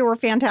 I thought you were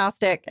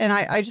fantastic. And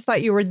I just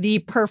thought you were the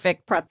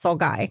perfect pretzel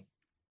guy.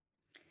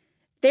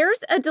 There's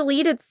a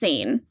deleted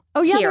scene.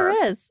 Oh, yeah, here.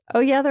 there is. Oh,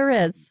 yeah, there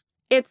is.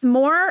 It's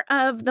more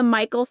of the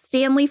Michael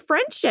Stanley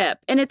friendship.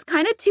 And it's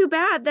kind of too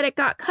bad that it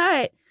got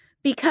cut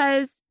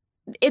because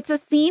it's a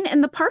scene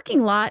in the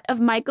parking lot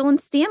of Michael and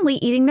Stanley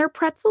eating their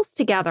pretzels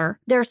together.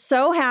 They're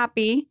so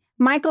happy.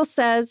 Michael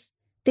says,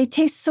 they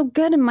taste so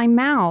good in my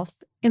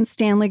mouth. And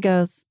Stanley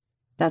goes,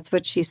 that's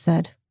what she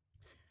said.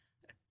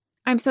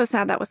 I'm so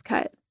sad that was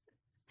cut.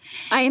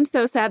 I am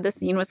so sad the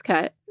scene was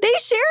cut. They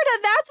shared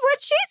a that's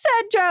what she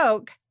said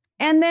joke.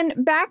 And then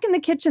back in the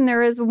kitchen,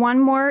 there is one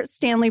more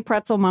Stanley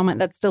pretzel moment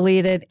that's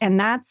deleted. And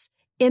that's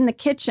in the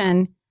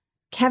kitchen.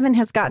 Kevin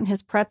has gotten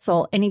his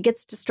pretzel and he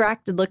gets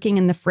distracted looking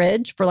in the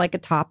fridge for like a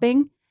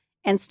topping.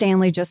 And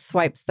Stanley just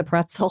swipes the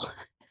pretzel.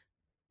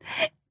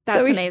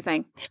 That's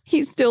amazing.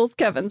 He steals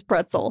Kevin's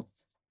pretzel.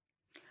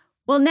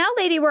 Well, now,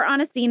 lady, we're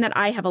on a scene that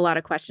I have a lot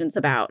of questions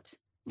about.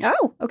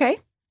 Oh, okay.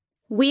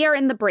 We are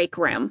in the break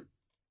room.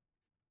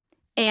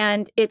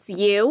 And it's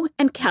you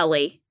and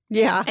Kelly.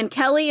 Yeah. And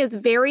Kelly is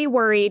very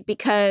worried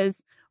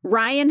because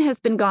Ryan has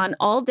been gone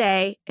all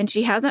day and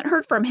she hasn't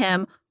heard from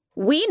him.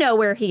 We know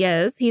where he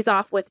is. He's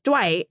off with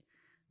Dwight.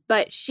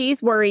 But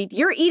she's worried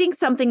you're eating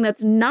something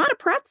that's not a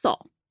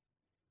pretzel.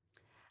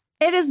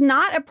 It is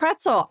not a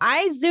pretzel.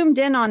 I zoomed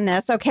in on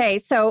this. Okay,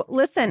 so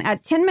listen,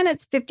 at 10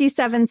 minutes,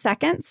 57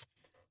 seconds,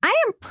 I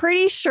am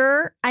pretty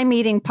sure I'm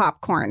eating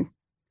popcorn.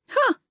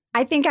 Huh.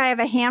 I think I have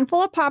a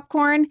handful of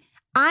popcorn.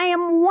 I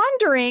am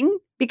wondering,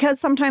 because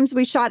sometimes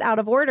we shot out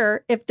of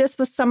order, if this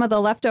was some of the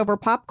leftover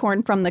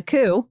popcorn from the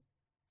coup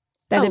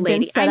that had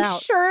been set I'm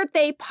out. sure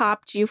they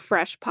popped you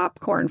fresh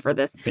popcorn for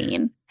this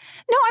scene.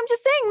 No, I'm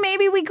just saying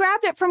maybe we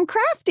grabbed it from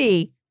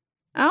Crafty.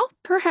 Oh,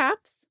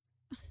 perhaps.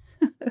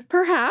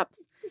 Perhaps.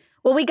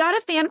 Well, we got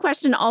a fan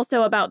question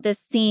also about this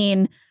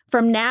scene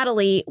from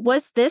Natalie.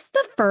 Was this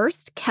the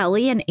first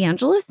Kelly and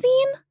Angela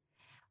scene?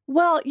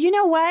 Well, you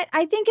know what?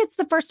 I think it's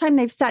the first time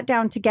they've sat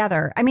down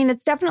together. I mean,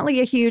 it's definitely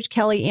a huge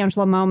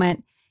Kelly-Angela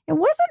moment. It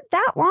wasn't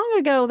that long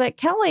ago that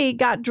Kelly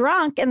got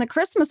drunk in the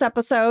Christmas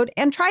episode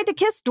and tried to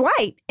kiss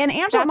Dwight. And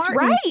Angela That's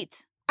Martin.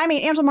 right. I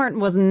mean, Angela Martin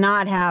was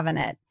not having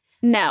it.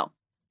 No.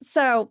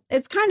 So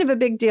it's kind of a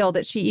big deal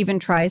that she even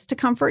tries to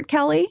comfort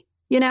Kelly,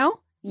 you know?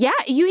 Yeah,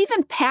 you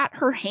even pat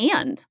her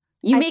hand.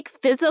 You make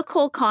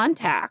physical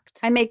contact.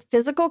 I make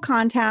physical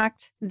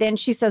contact. Then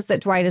she says that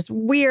Dwight is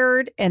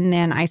weird. And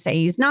then I say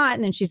he's not.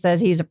 And then she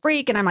says he's a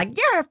freak. And I'm like,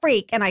 you're a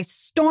freak. And I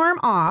storm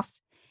off.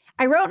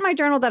 I wrote in my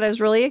journal that I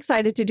was really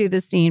excited to do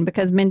this scene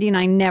because Mindy and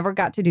I never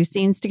got to do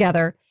scenes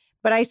together.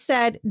 But I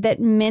said that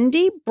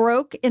Mindy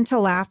broke into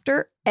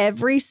laughter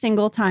every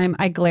single time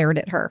I glared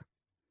at her.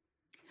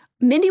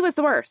 Mindy was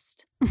the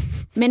worst.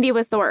 Mindy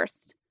was the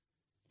worst.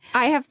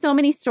 I have so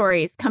many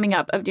stories coming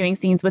up of doing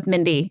scenes with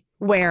Mindy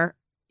where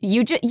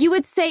you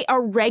would say a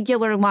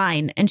regular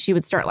line and she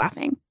would start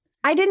laughing.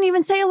 I didn't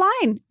even say a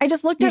line. I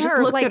just looked at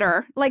her. Looked at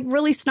her. Like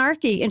really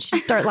snarky, and she'd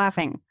start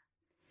laughing.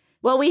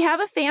 Well, we have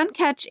a fan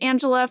catch,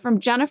 Angela, from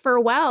Jennifer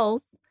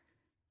Wells.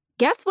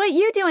 Guess what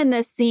you do in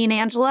this scene,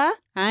 Angela?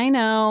 I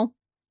know.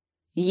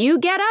 You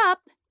get up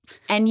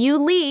and you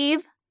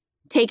leave,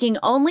 taking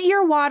only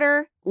your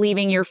water,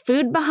 leaving your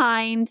food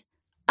behind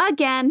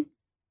again.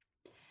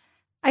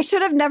 I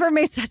should have never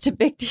made such a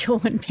big deal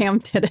when Pam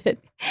did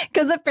it,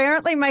 because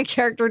apparently my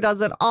character does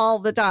it all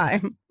the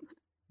time.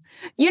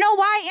 You know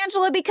why,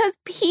 Angela? Because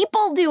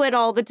people do it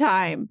all the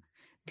time.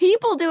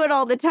 People do it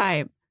all the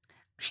time.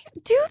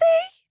 Do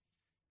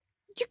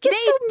they? You get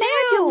so mad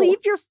you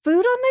leave your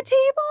food on the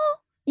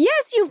table?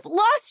 Yes, you've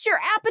lost your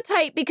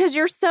appetite because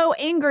you're so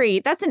angry.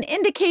 That's an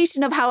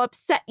indication of how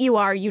upset you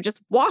are. You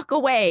just walk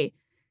away.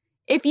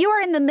 If you are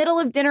in the middle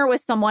of dinner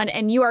with someone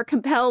and you are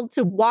compelled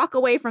to walk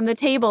away from the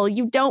table,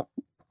 you don't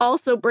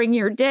also bring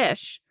your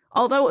dish.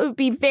 Although it would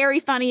be very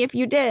funny if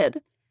you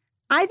did.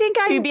 I think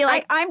you'd be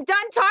like, I'm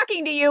done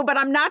talking to you, but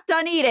I'm not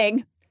done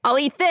eating. I'll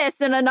eat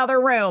this in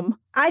another room.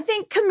 I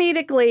think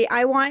comedically,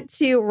 I want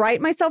to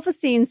write myself a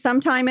scene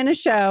sometime in a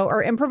show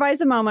or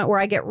improvise a moment where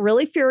I get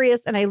really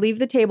furious and I leave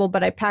the table,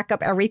 but I pack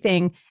up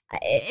everything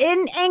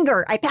in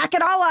anger. I pack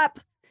it all up,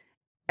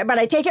 but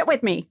I take it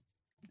with me.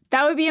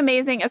 That would be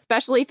amazing,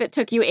 especially if it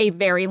took you a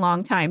very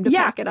long time to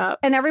pack it up.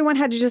 And everyone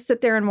had to just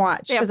sit there and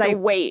watch. They have to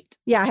wait.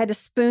 Yeah, I had to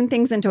spoon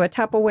things into a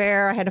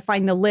Tupperware. I had to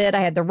find the lid.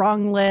 I had the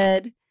wrong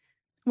lid.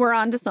 We're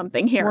on to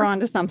something here. We're on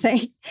to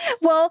something.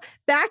 Well,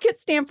 back at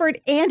Stanford,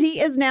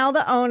 Andy is now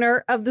the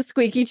owner of the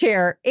squeaky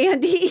chair.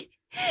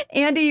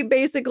 Andy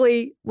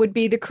basically would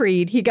be the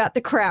Creed. He got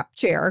the crap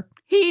chair.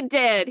 He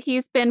did.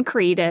 He's been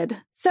creeded.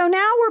 So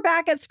now we're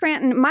back at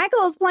Scranton.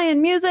 Michael is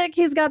playing music.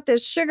 He's got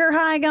this sugar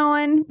high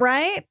going,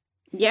 right?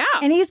 Yeah.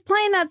 And he's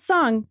playing that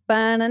song,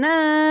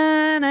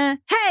 ba-na-na-na,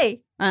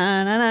 hey,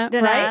 ba-na-na,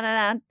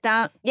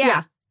 right?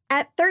 Yeah.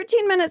 At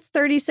 13 minutes,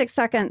 36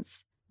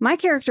 seconds, my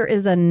character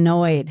is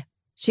annoyed.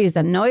 She's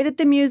annoyed at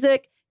the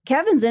music.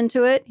 Kevin's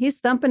into it. He's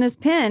thumping his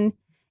pen.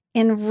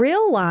 In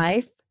real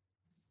life,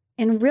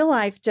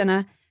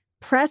 Jenna,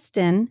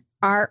 Preston,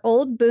 our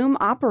old boom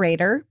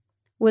operator,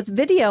 was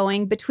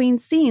videoing between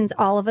scenes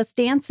all of us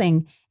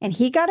dancing. And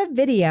he got a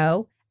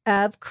video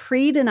of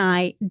Creed and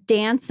I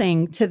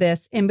dancing to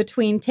this in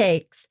between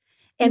takes.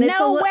 And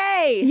no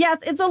way. Yes,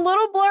 it's a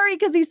little blurry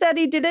because he said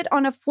he did it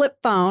on a flip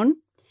phone.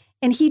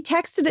 And he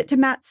texted it to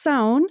Matt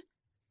Sohn,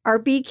 our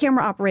B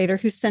camera operator,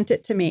 who sent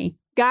it to me.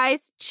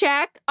 Guys,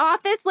 check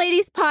Office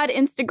Ladies Pod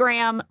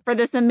Instagram for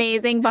this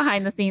amazing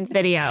behind the scenes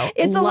video.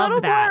 It's a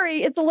little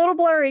blurry. It's a little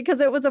blurry because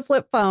it was a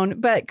flip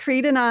phone, but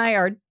Creed and I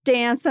are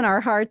dancing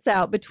our hearts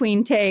out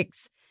between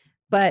takes.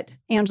 But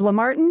Angela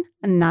Martin,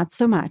 not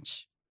so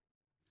much.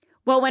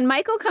 Well, when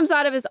Michael comes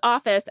out of his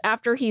office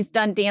after he's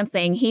done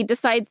dancing, he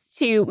decides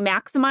to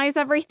maximize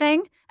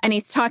everything, and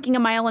he's talking a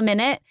mile a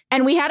minute.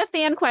 And we had a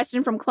fan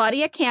question from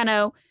Claudia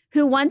Cano,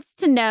 who wants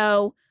to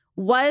know,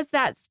 was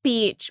that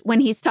speech when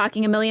he's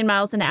talking a million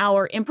miles an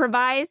hour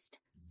improvised?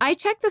 I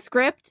checked the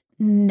script.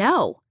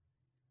 No.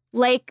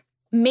 Like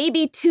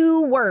maybe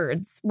 2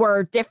 words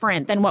were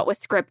different than what was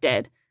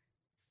scripted.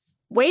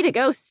 Way to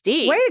go,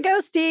 Steve. Way to go,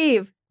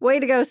 Steve. Way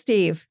to go,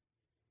 Steve.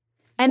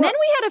 And then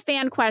we had a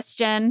fan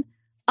question.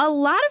 A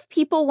lot of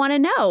people want to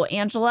know,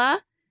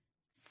 Angela.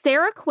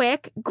 Sarah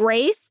Quick,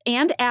 Grace,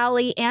 and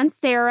Allie, and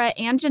Sarah,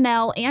 and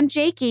Janelle, and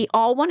Jakey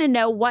all want to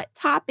know what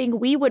topping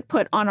we would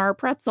put on our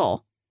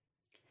pretzel.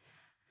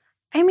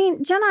 I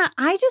mean, Jenna,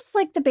 I just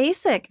like the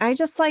basic. I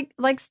just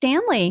like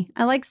Stanley.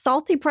 I like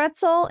salty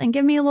pretzel and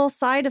give me a little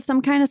side of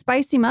some kind of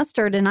spicy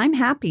mustard and I'm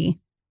happy.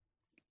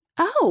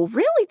 Oh,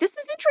 really? This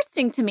is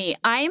interesting to me.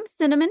 I'm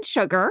cinnamon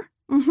sugar.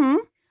 Mm-hmm.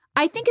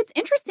 I think it's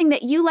interesting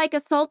that you like a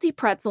salty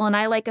pretzel and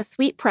I like a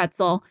sweet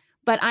pretzel,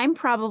 but I'm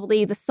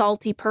probably the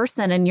salty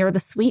person and you're the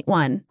sweet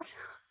one.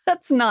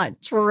 That's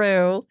not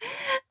true.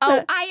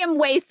 Oh, I am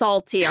way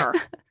saltier.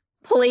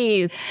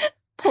 Please.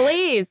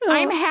 Please.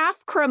 I'm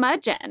half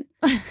curmudgeon.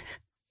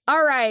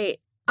 All right.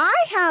 I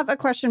have a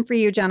question for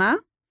you, Jenna.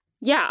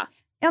 Yeah.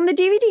 On the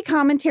DVD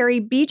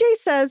commentary, BJ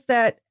says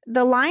that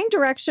the line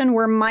direction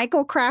where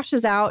Michael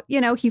crashes out,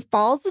 he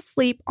falls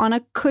asleep on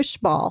a cush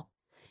ball.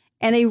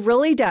 And he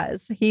really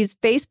does. He's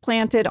face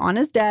planted on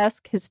his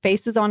desk. His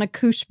face is on a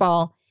cush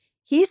ball.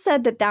 He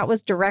said that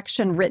was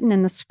direction written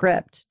in the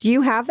script. Do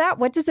you have that?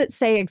 What does it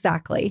say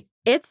exactly?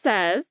 It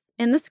says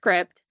in the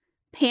script,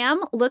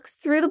 Pam looks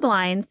through the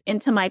blinds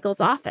into Michael's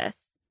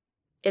office.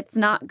 It's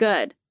not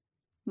good.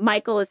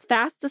 Michael is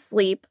fast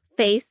asleep,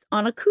 face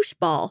on a cush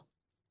ball.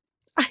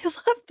 I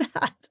love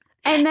that.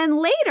 And then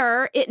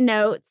later it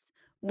notes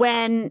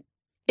when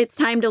it's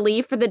time to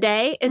leave for the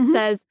day, it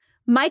says,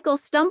 Michael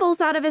stumbles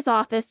out of his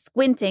office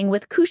squinting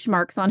with cush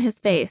marks on his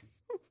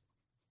face.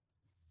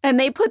 And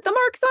they put the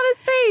marks on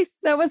his face.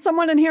 That was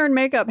someone in hair and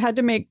makeup had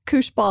to make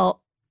cush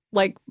ball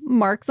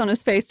marks on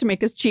his face to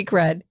make his cheek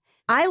red.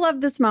 I love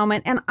this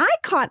moment. And I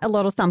caught a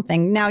little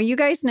something. Now, you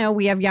guys know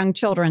we have young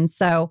children.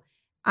 So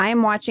I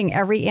am watching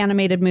every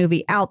animated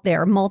movie out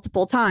there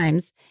multiple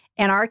times.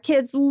 And our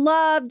kids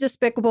love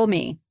Despicable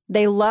Me.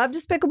 They love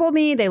Despicable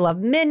Me. They love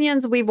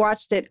Minions. We've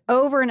watched it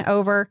over and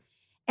over.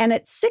 And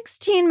at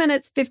 16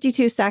 minutes,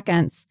 52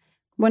 seconds,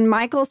 when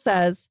Michael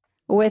says,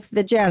 with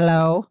the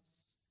Jell-O,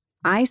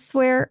 I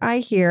swear I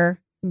hear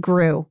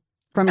Gru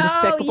from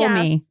Despicable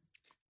Me.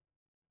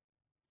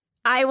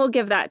 I will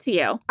give that to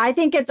you. I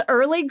think it's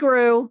early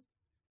Gru.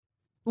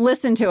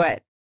 Listen to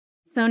it.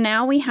 So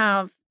now we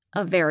have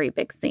a very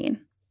big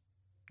scene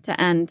to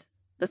end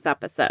this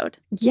episode.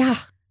 Yeah.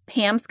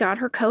 Pam's got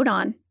her coat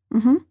on.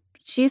 Mm-hmm.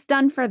 She's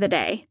done for the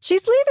day.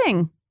 She's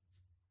leaving.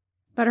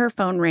 But her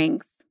phone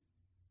rings.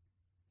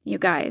 You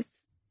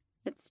guys,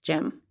 it's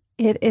Jim.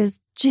 It is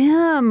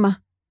Jim.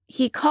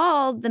 He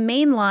called the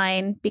main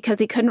line because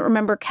he couldn't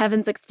remember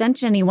Kevin's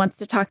extension. He wants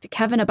to talk to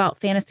Kevin about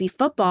fantasy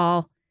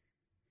football.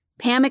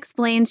 Pam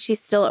explains she's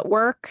still at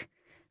work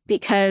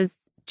because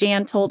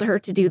Jan told her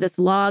to do this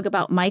log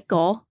about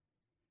Michael.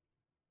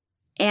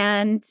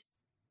 And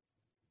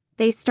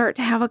they start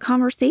to have a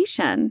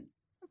conversation.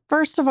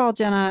 First of all,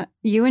 Jenna,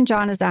 you and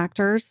John as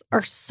actors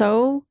are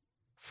so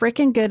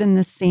freaking good in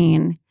this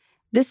scene.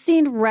 This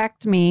scene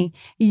wrecked me.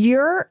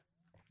 Your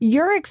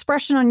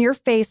expression on your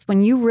face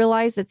when you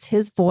realize it's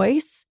his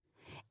voice,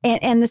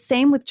 and the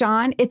same with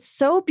John, it's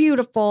so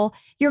beautiful.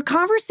 Your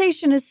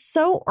conversation is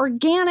so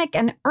organic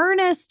and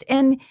earnest,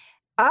 and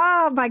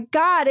oh my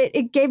God,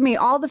 it gave me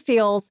all the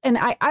feels. And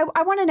I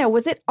want to know,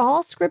 was it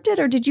all scripted,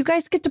 or did you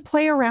guys get to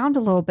play around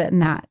a little bit in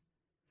that?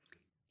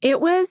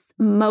 It was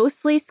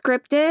mostly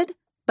scripted,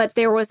 but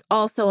there was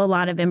also a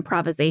lot of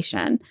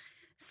improvisation.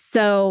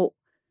 So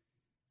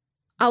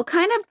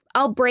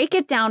I'll break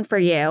it down for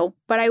you,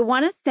 but I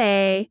want to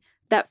say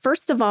that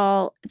first of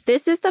all,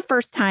 this is the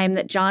first time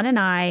that John and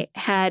I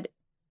had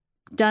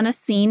done a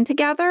scene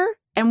together,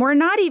 and we're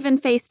not even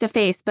face to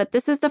face, but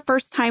this is the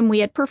first time we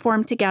had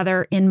performed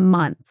together in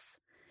months,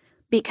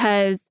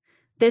 because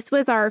this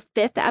was our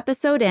 5th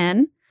episode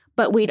in,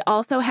 but we'd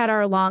also had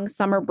our long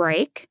summer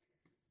break.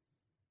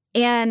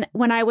 And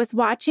when I was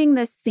watching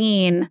this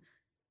scene,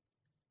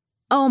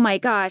 oh my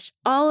gosh,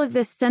 all of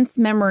this sense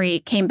memory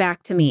came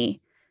back to me.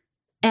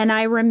 And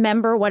I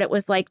remember what it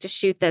was like to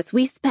shoot this.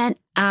 We spent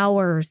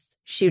hours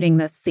shooting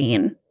this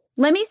scene.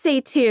 Let me say,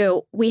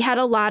 too, we had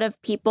a lot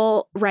of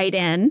people write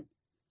in.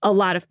 A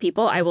lot of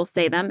people, I will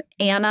say them.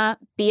 Anna,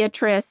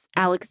 Beatrice,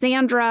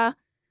 Alexandra,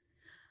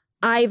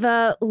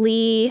 Iva,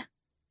 Lee,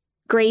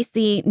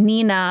 Gracie,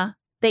 Nina.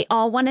 They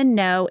all want to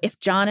know if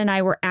John and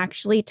I were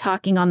actually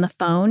talking on the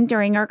phone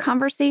during our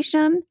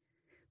conversation.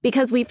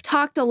 Because we've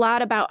talked a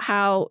lot about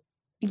how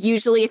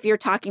usually if you're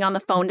talking on the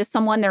phone to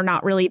someone, they're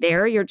not really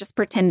there. You're just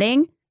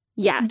pretending.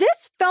 Yes.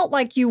 This felt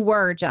like you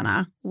were,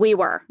 Jenna. We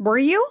were. Were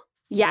you?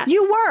 Yes.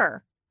 You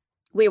were.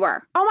 We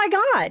were. Oh my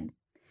God.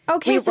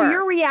 Okay, so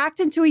you're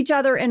reacting to each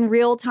other in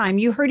real time.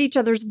 You heard each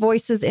other's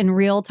voices in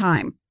real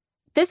time.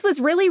 This was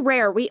really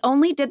rare. We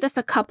only did this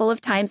a couple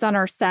of times on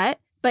our set,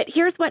 but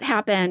here's what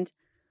happened.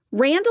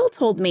 Randall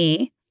told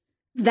me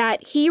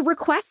that he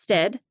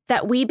requested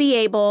that we be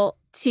able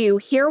to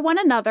hear one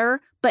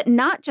another, but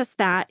not just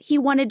that. He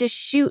wanted to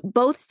shoot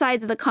both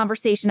sides of the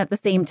conversation at the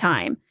same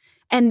time.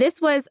 And this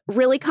was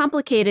really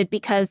complicated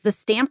because the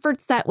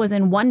Stanford set was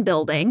in one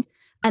building,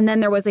 and then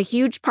there was a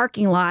huge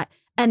parking lot,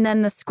 and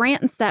then the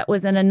Scranton set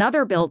was in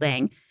another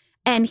building.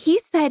 And he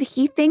said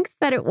he thinks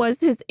that it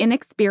was his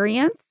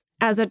inexperience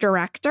as a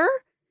director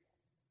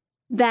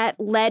that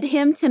led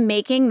him to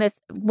making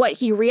this, what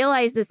he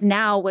realizes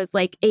now was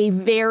like a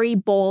very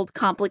bold,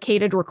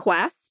 complicated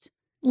request.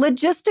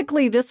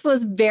 Logistically, this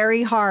was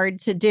very hard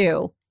to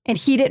do, and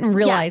he didn't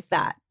realize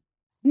that.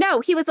 No,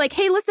 he was like,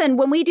 hey, listen,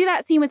 when we do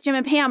that scene with Jim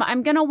and Pam,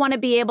 I'm going to want to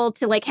be able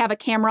to like have a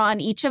camera on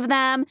each of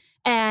them,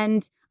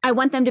 and I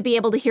want them to be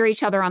able to hear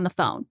each other on the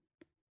phone.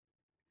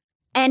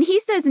 And he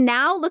says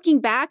now, looking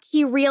back,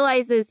 he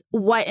realizes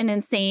what an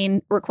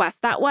insane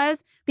request that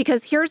was,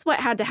 because here's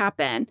what had to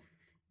happen.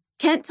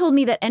 Kent told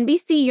me that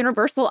NBC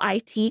Universal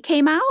IT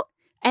came out,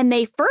 and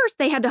they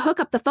had to hook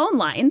up the phone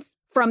lines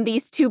from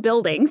these two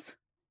buildings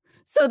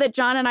so that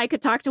John and I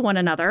could talk to one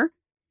another.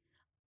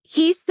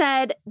 He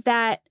said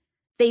that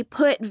they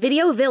put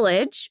Video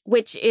Village,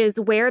 which is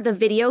where the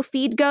video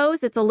feed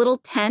goes. It's a little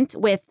tent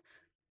with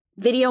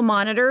video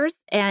monitors,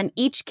 and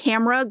each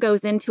camera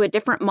goes into a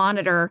different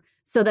monitor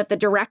so that the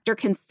director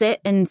can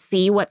sit and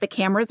see what the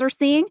cameras are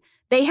seeing.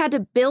 They had to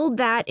build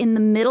that in the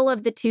middle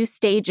of the two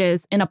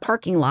stages in a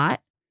parking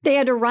lot. They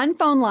had to run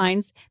phone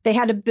lines. They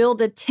had to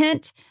build a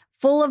tent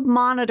full of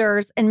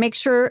monitors and make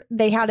sure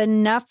they had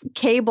enough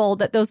cable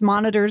that those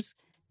monitors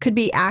could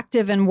be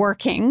active and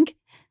working.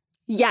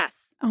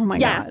 Yes. Oh my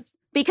God.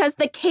 Because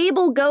the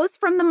cable goes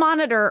from the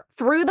monitor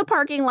through the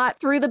parking lot,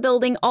 through the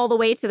building, all the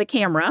way to the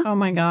camera. Oh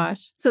my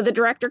gosh. So the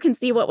director can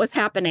see what was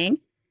happening.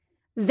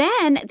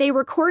 Then they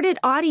recorded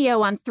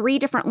audio on 3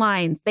 different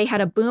lines. They had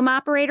a boom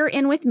operator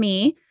in with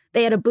me.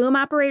 They had a boom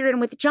operator in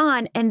with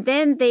John. And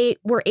then they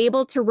were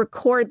able to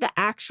record the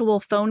actual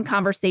phone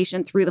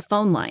conversation through the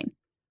phone line.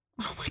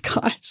 Oh my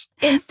gosh.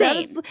 Insane, that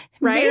is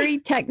right? Very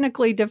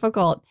technically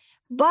difficult.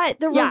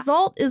 but the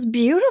result is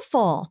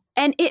beautiful.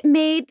 And it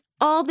made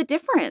all the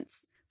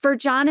difference for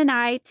John and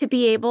I to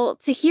be able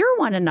to hear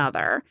one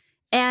another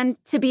and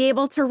to be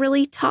able to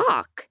really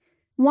talk.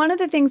 One of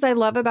the things I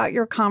love about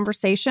your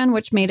conversation,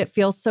 which made it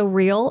feel so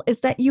real,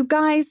 is that you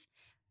guys,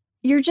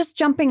 you're just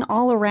jumping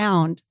all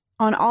around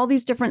on all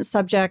these different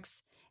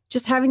subjects,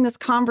 just having this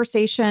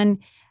conversation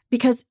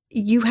because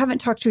you haven't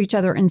talked to each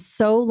other in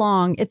so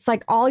long. It's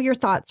like all your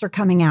thoughts are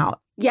coming out.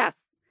 Yes.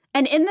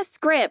 And in the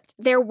script,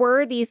 there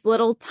were these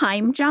little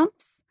time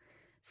jumps.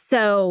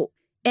 So,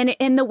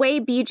 and the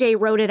way BJ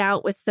wrote it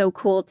out was so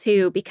cool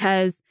too,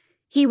 because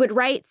he would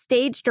write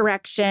stage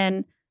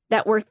direction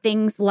that were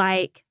things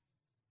like,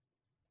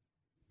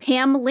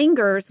 Pam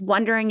lingers,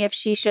 wondering if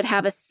she should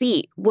have a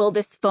seat. Will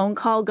this phone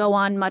call go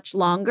on much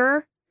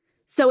longer?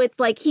 So it's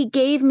like he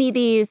gave me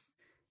these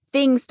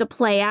things to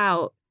play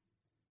out,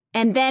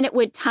 and then it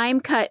would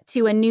time cut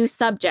to a new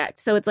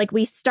subject. So it's like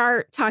we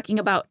start talking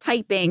about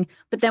typing,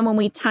 but then when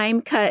we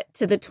time cut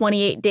to the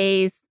 28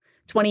 days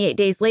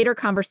later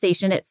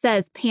conversation, it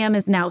says Pam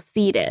is now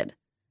seated.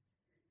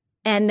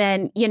 And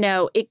then,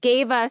 it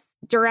gave us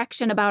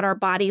direction about our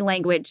body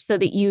language so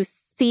that you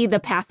see the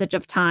passage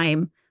of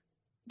time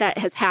that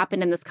has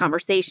happened in this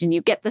conversation. You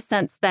get the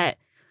sense that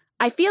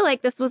I feel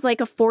like this was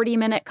like a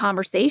 40-minute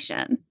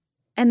conversation.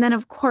 And then,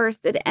 of course,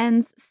 it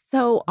ends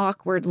so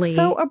awkwardly.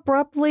 So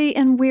abruptly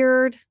and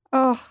weird.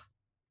 Oh,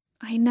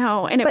 I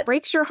know. And it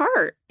breaks your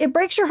heart. It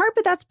breaks your heart,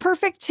 but that's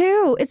perfect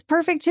too. It's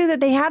perfect too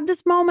that they had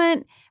this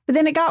moment, but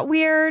then it got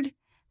weird.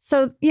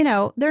 So,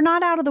 they're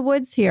not out of the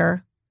woods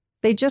here.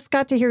 They just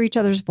got to hear each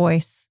other's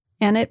voice.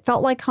 And it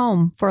felt like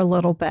home for a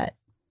little bit.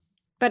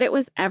 But it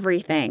was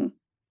everything.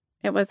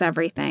 It was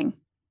everything.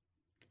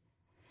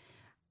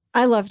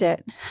 I loved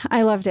it.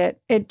 I loved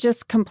it. It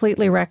just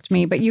completely wrecked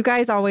me. But you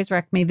guys always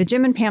wreck me. The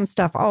Jim and Pam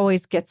stuff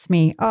always gets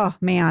me. Oh,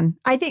 man.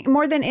 I think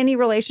more than any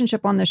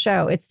relationship on the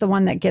show, it's the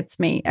one that gets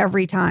me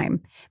every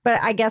time.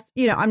 But I guess,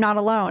 I'm not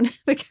alone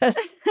because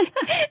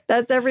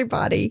that's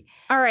everybody.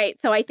 All right.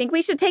 So I think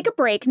we should take a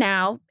break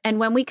now. And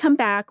when we come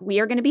back,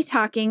 we are going to be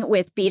talking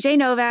with BJ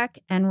Novak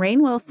and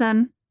Rainn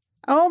Wilson.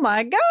 Oh,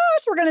 my gosh.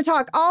 We're going to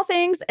talk all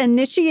things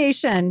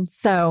initiation.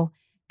 So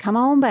come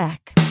on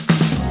back.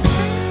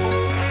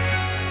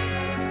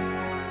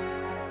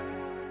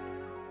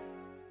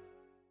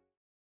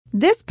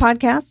 This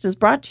podcast is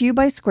brought to you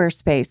by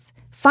Squarespace.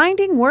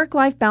 Finding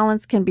work-life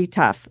balance can be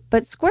tough,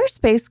 but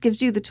Squarespace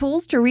gives you the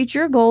tools to reach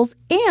your goals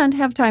and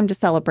have time to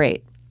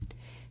celebrate.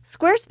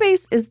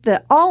 Squarespace is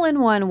the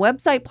all-in-one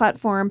website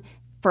platform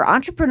for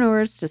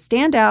entrepreneurs to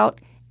stand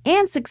out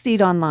and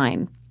succeed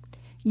online.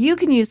 You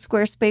can use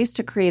Squarespace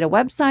to create a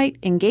website,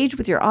 engage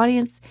with your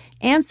audience,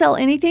 and sell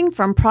anything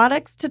from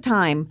products to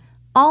time,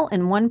 all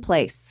in one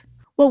place.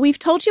 Well, we've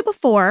told you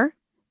before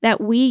that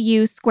we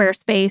use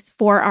Squarespace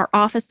for our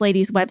Office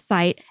Ladies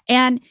website,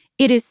 and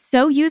it is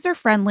so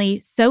user-friendly,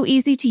 so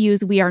easy to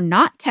use. We are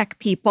not tech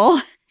people,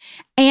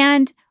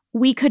 and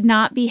we could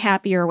not be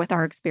happier with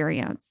our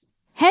experience.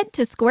 Head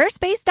to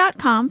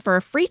squarespace.com for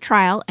a free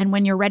trial, and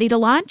when you're ready to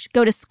launch,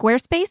 go to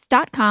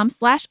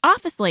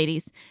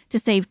squarespace.com/officeladies to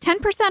save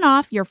 10%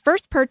 off your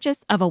first purchase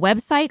of a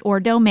website or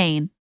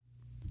domain.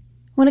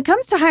 When it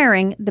comes to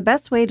hiring, the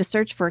best way to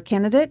search for a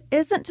candidate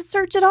isn't to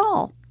search at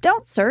all.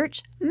 Don't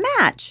search,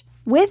 match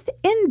with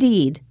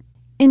Indeed.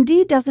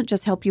 Indeed doesn't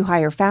just help you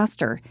hire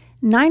faster.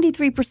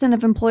 93%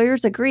 of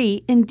employers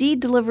agree Indeed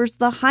delivers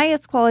the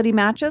highest quality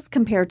matches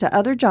compared to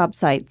other job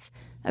sites,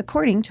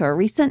 according to a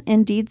recent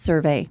Indeed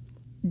survey.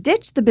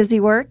 Ditch the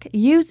busy work.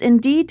 Use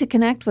Indeed to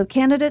connect with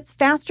candidates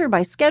faster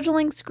by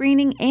scheduling,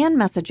 screening, and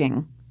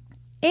messaging.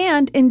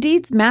 And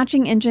Indeed's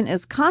matching engine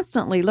is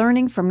constantly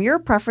learning from your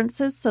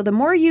preferences, so the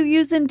more you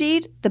use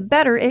Indeed, the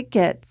better it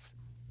gets.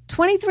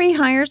 23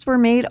 hires were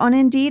made on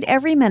Indeed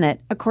every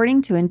minute,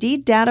 according to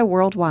Indeed data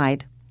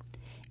worldwide.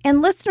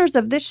 And listeners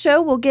of this show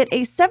will get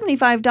a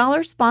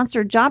 $75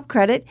 sponsored job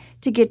credit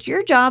to get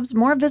your jobs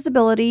more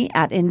visibility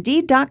at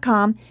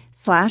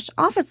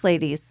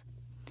Indeed.com/OfficeLadies.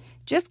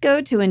 Just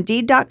go to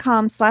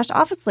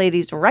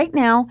Indeed.com/OfficeLadies right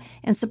now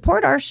and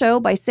support our show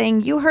by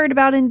saying you heard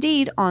about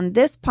Indeed on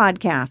this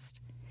podcast.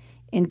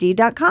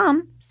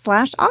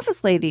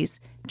 Indeed.com/OfficeLadies.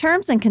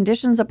 Terms and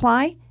conditions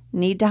apply.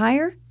 Need to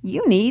hire?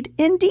 You need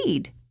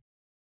Indeed.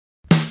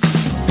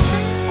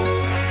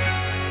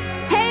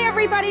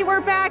 Everybody, we're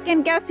back,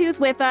 and guess who's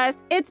with us?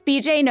 It's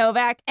BJ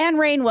Novak and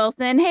Rainn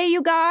Wilson. Hey,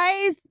 you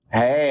guys.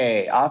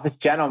 Hey, office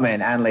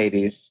gentlemen and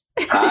ladies.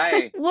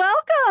 Hi.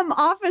 Welcome,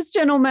 office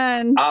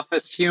gentlemen.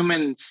 Office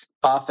humans.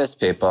 Office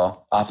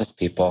people. Office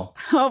people.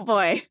 Oh,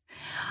 boy.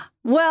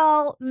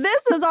 Well,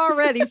 this is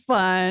already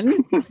fun.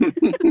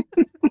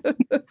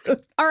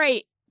 All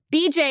right,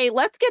 BJ,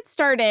 let's get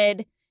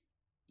started.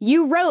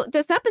 You wrote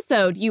this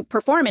episode. You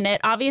perform in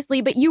it,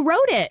 obviously, but you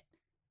wrote it.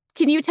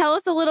 Can you tell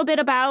us a little bit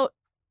about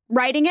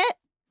writing it?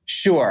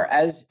 Sure.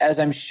 As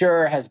I'm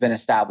sure has been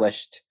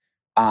established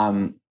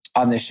on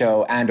the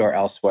show and or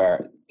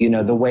elsewhere,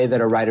 the way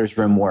that a writer's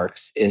room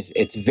works is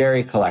it's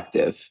very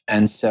collective.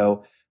 And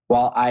so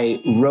while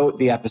I wrote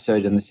the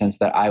episode in the sense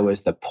that I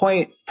was the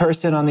point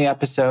person on the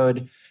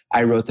episode,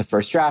 I wrote the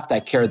first draft. I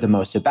cared the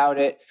most about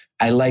it.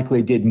 I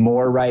likely did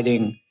more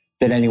writing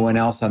than anyone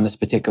else on this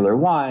particular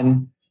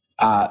one.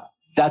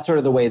 That's sort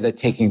of the way the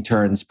taking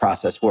turns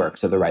process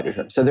works of the writer's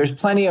room. So there's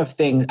plenty of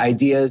things,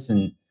 ideas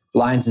and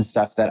lines and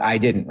stuff that I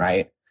didn't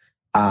write.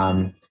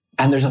 And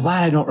there's a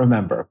lot I don't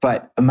remember,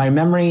 but my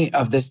memory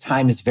of this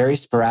time is very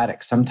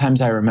sporadic.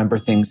 Sometimes I remember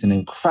things in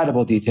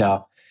incredible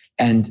detail,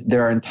 and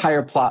there are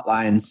entire plot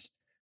lines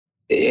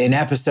in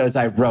episodes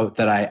I wrote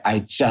that I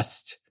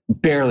just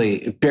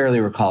barely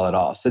recall at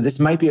all. So this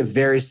might be a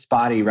very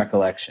spotty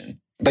recollection.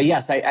 But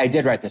yes, I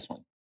did write this one.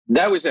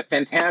 That was a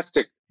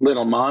fantastic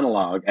little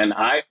monologue. And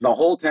the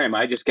whole time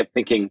I just kept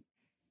thinking,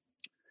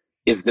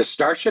 is the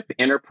Starship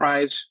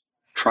Enterprise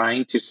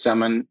trying to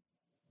summon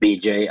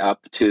BJ up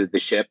to the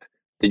ship?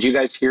 Did you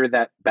guys hear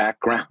that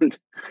background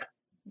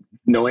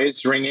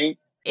noise ringing?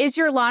 Is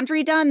your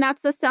laundry done?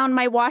 That's the sound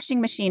my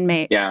washing machine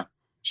makes. Yeah.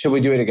 Should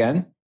we do it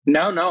again?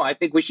 No, I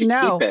think we should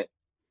keep it.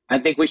 I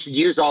think we should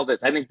use all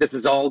this. I think this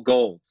is all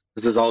gold.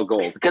 This is all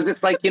gold. Because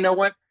it's like, you know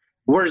what?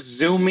 We're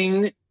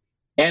zooming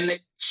and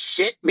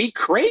shit be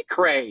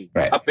cray-cray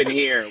up in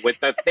here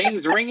with the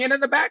things ringing in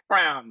the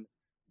background.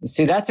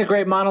 See, that's a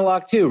great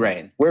monologue too,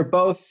 Rain. We're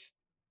both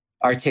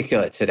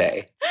articulate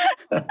today.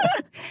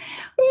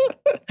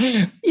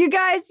 You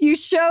guys, you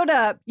showed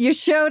up. You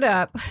showed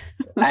up.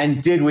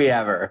 And did we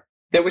ever?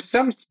 There was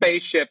some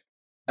spaceship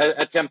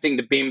attempting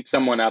to beam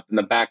someone up in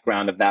the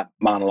background of that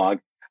monologue.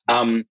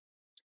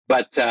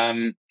 But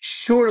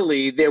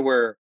surely there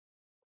were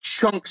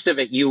chunks of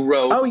it you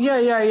wrote. Oh,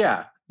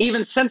 yeah.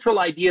 Even central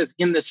ideas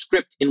in the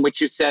script in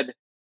which you said,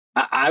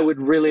 I would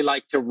really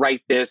like to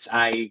write this.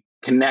 I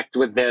connect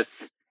with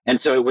this. And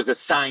so it was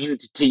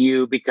assigned to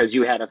you because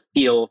you had a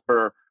feel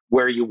for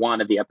where you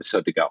wanted the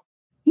episode to go.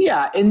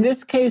 Yeah, in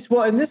this case,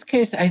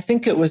 I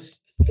think it was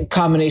a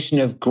combination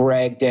of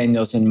Greg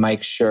Daniels and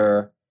Mike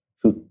Schur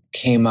who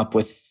came up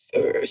with,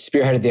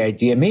 spearheaded the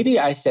idea. Maybe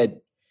I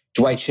said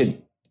Dwight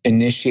should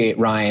initiate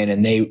Ryan,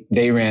 and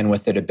they ran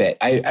with it a bit.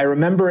 I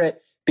remember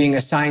it being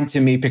assigned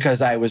to me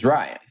because I was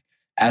Ryan,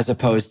 as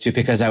opposed to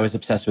because I was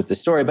obsessed with the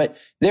story. But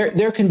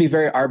there can be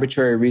very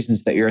arbitrary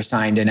reasons that you're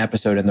assigned an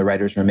episode in the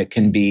writer's room. It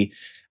can be,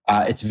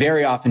 it's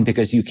very often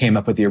because you came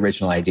up with the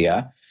original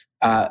idea.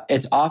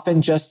 It's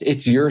often just,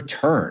 it's your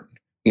turn.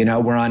 You know,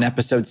 we're on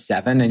episode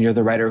 7 and you're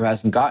the writer who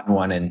hasn't gotten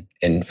one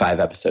in 5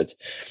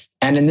 episodes.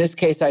 And in this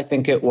case, I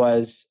think it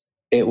was,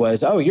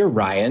 oh, you're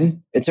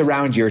Ryan. It's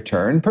around your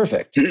turn.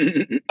 Perfect.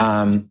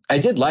 I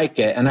did like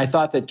it. And I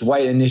thought that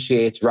Dwight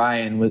initiates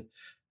Ryan with,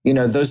 you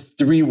know, those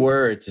 3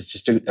 words is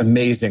just an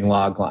amazing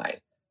log line.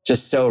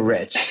 Just so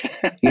rich.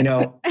 You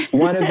know,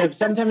 one of them,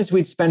 sometimes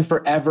we'd spend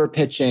forever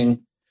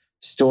pitching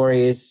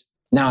stories.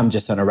 Now I'm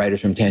just on a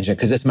writer's room tangent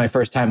because it's my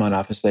first time on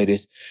Office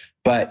Ladies,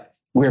 but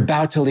we're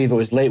about to leave. It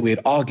was late. We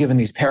had all given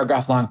these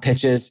paragraph long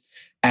pitches.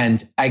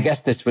 And I guess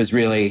this was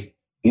really,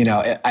 you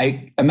know,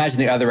 I imagine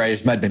the other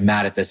writers might have been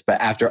mad at this,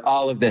 but after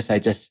all of this,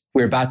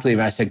 we were about to leave.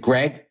 And I said,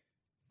 Greg,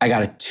 I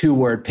got a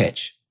 2-word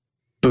pitch,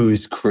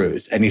 Booze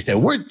Cruise. And he said,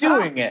 we're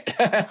doing it.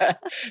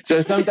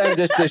 So sometimes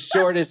it's the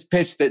shortest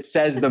pitch that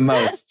says the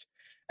most.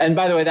 And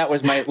by the way, that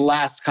was my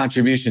last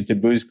contribution to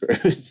Booze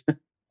Cruise.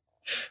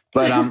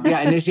 But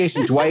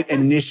initiation, Dwight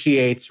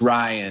initiates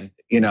Ryan.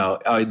 You know,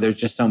 there's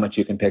just so much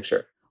you can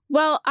picture.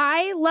 Well,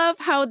 I love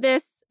how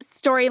this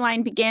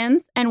storyline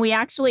begins, and we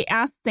actually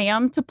asked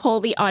Sam to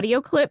pull the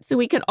audio clip so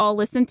we could all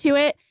listen to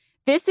it.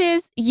 This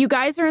is, you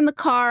guys are in the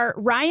car.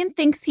 Ryan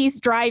thinks he's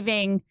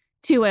driving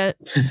to a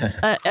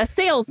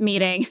sales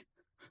meeting,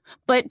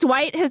 but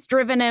Dwight has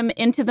driven him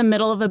into the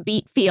middle of a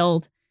beet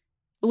field.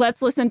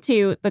 Let's listen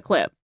to the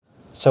clip.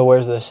 So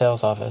where's the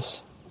sales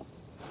office?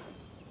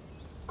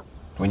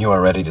 When you are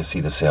ready to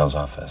see the sales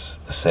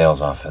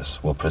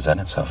office will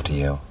present itself to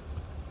you.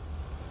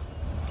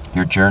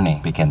 Your journey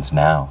begins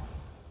now.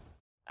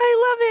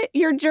 I love it.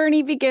 Your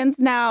journey begins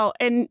now.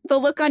 And the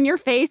look on your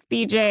face,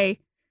 BJ,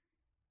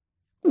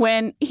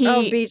 when he...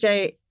 Oh,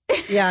 BJ.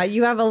 Yeah,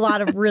 you have a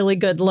lot of really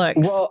good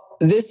looks. Well,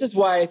 this is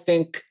why I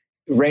think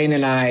Rain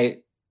and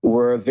I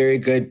were a very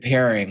good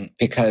pairing,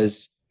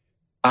 because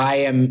I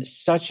am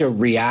such a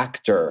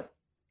reactor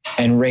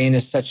and Rain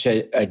is such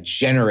a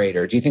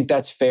generator. Do you think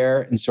that's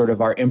fair in sort of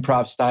our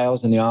improv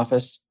styles in the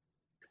office?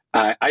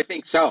 I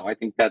think so. I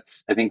think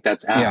that's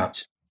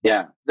apt.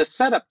 Yeah. The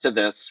setup to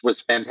this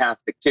was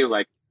fantastic too.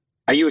 Like,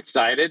 are you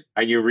excited?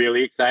 Are you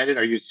really excited?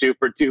 Are you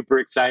super duper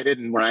excited?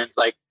 And Ryan's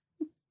like,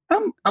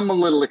 I'm a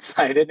little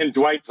excited. And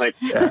Dwight's like,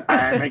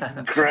 I'm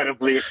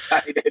incredibly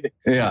excited.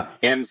 Yeah.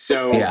 And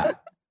so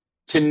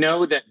to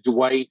know that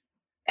Dwight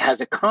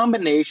has a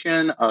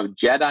combination of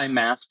Jedi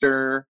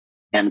Master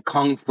and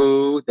Kung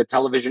Fu, the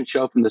television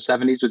show from the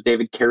 70s with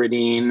David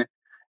Carradine,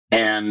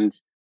 and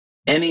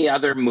any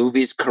other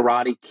movies,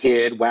 Karate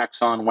Kid,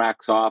 Wax On,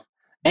 Wax Off,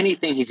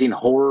 anything he's seen,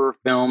 horror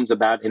films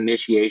about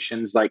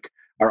initiations, like,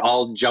 are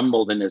all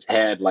jumbled in his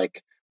head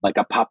like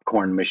a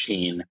popcorn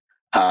machine.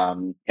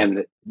 And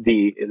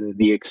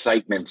the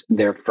excitement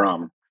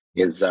therefrom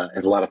is a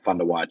lot of fun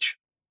to watch.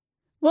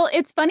 Well,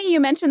 it's funny you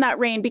mentioned that,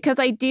 Rain, because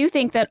I do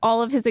think that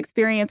all of his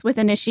experience with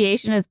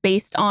initiation is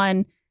based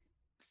on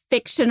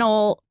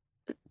fictional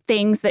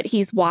things that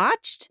he's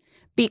watched,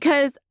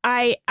 because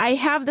I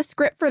have the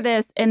script for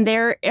this, and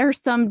there are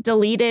some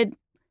deleted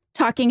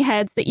talking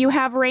heads that you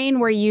have, Rain,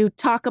 where you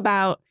talk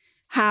about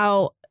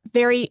how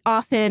very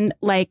often,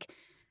 like,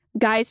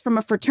 guys from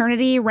a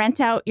fraternity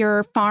rent out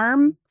your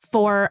farm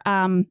for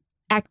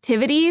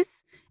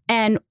activities,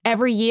 and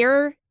every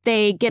year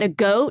they get a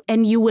goat,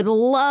 and you would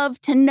love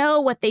to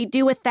know what they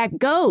do with that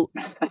goat.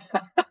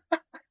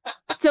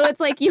 So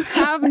it's like you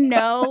have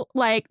no,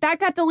 like, that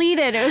got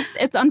deleted.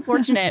 It's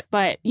unfortunate,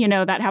 but, you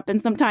know, that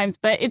happens sometimes.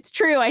 But it's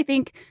true. I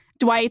think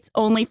Dwight's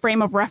only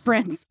frame of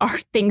reference are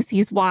things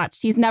he's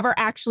watched. He's never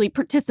actually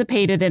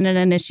participated in an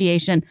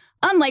initiation,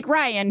 unlike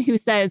Ryan, who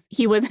says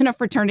he was in a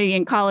fraternity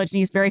in college and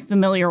he's very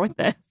familiar with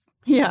this.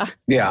 Yeah.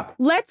 Yeah.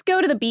 Let's go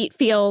to the beet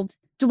field.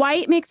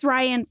 Dwight makes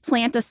Ryan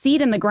plant a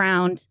seed in the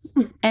ground.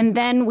 And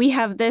then we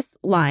have this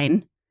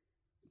line.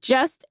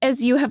 Just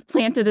as you have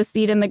planted a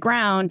seed in the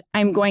ground,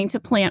 I'm going to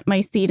plant my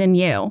seed in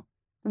you.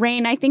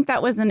 Rain, I think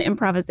that was an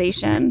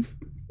improvisation.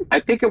 I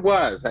think it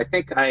was. I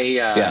think I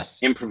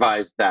Yes.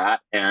 improvised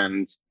that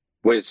and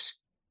was,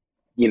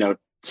 you know,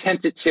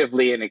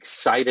 tentatively and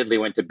excitedly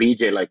went to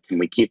BJ, like, can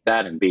we keep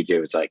that? And BJ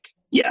was like,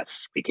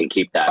 yes, we can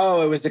keep that.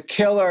 Oh, it was a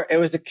killer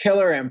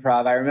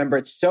improv. I remember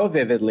it so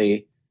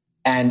vividly.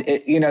 And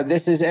it, you know,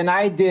 this is, and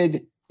I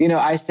did, you know,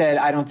 I said,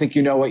 I don't think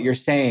you know what you're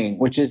saying,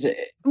 which was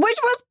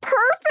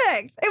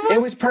perfect.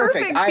 It was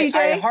perfect. BJ.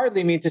 I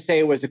hardly mean to say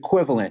it was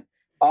equivalent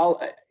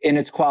all in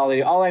its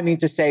quality. All I mean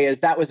to say is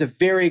that was a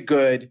very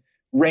good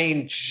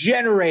Rain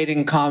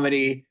generating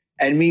comedy,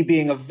 and me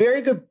being a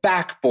very good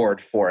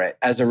backboard for it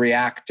as a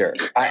reactor.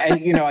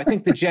 I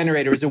think the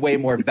generator is a way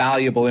more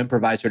valuable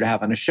improviser to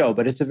have on a show,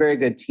 but it's a very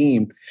good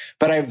team.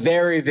 But I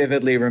very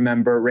vividly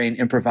remember Rain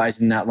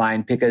improvising that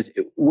line because,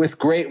 with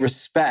great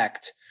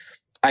respect,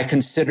 I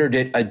considered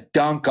it a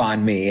dunk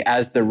on me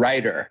as the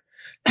writer,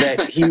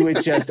 that he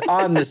would just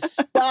on the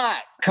spot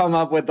come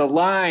up with a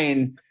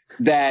line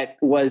that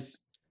was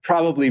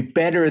probably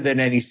better than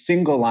any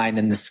single line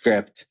in the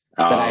script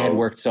that I had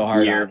worked so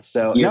hard on.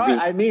 So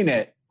I mean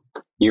it.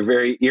 You're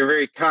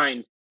very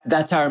kind.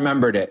 That's how I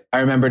remembered it.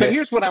 But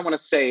here's what I want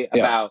to say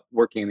about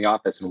working in the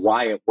office and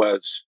why it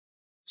was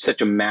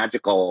such a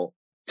magical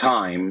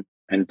time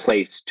and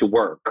place to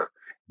work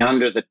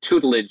under the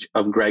tutelage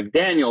of Greg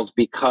Daniels,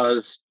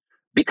 because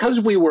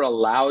we were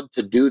allowed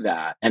to do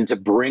that and to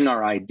bring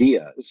our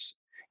ideas.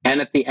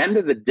 And at the end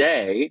of the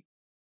day,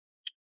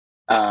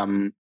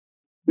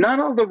 not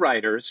all the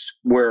writers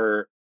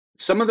were,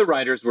 some of the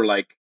writers were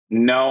like,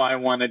 no, I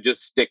want to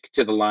just stick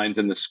to the lines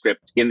in the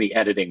script in the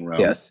editing room.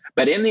 Yes.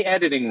 But in the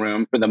editing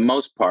room, for the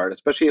most part,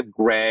 especially if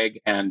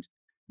Greg and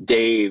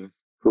Dave,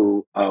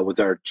 who was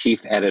our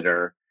chief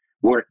editor,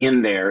 were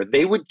in there,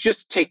 they would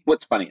just take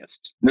what's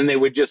funniest. Then they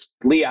would just,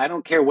 Lee, I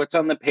don't care what's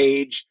on the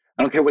page.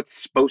 I don't care what's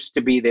supposed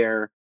to be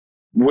there.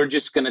 We're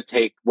just going to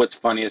take what's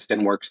funniest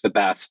and works the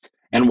best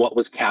and what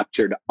was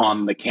captured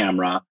on the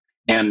camera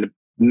and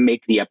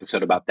make the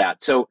episode about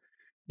that. So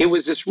it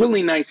was this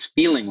really nice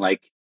feeling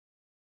like,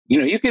 you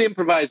know, you could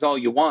improvise all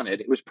you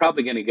wanted. It was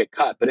probably going to get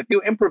cut. But if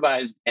you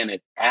improvised and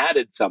it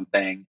added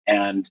something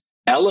and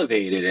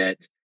elevated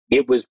it,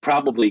 it was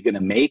probably going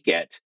to make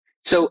it.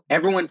 So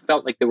everyone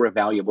felt like they were a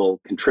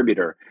valuable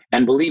contributor.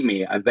 And believe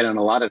me, I've been on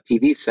a lot of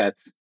TV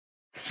sets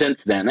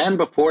since then and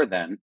before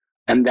then,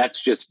 and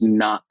that's just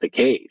not the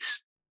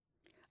case.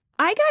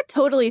 I got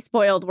totally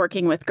spoiled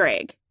working with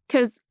Greg,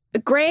 because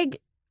Greg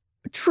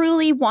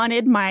truly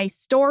wanted my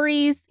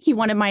stories. He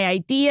wanted my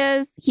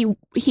ideas.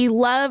 He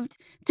loved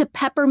to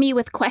pepper me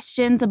with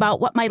questions about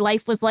what my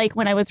life was like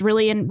when I was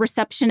really a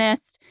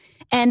receptionist.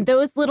 And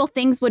those little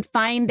things would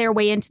find their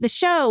way into the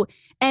show.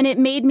 And it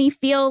made me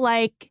feel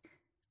like,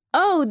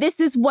 oh, this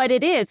is what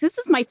it is. This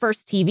is my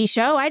first TV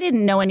show. I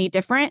didn't know any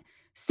different.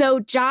 So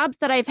jobs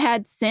that I've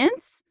had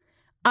since,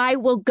 I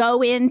will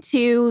go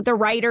into the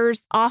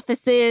writers'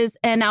 offices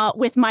and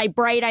with my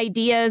bright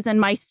ideas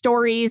and my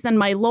stories and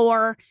my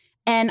lore.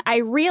 And I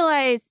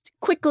realized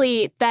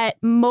quickly that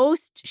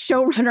most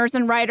showrunners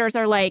and writers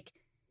are like,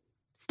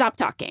 stop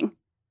talking.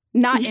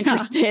 Not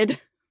interested.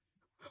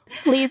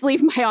 Please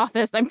leave my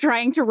office. I'm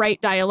trying to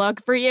write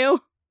dialogue for you.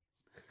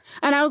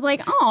 And I was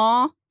like,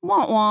 aw,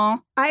 wah, wah.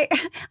 I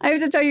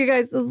have to tell you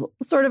guys, this is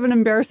sort of an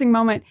embarrassing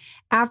moment.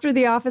 After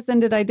The Office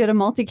ended, I did a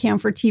multicam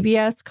for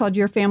TBS called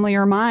Your Family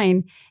or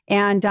Mine.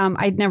 And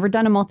I'd never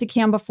done a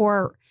multicam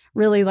before,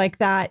 really like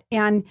that.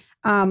 And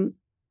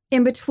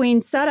in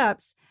between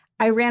setups,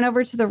 I ran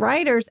over to the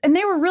writers and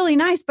they were really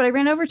nice, but I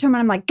ran over to them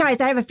and I'm like,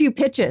 guys, I have a few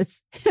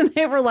pitches. And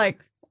they were like,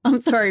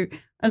 I'm sorry,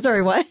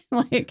 what?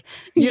 Like,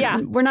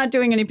 we're not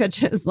doing any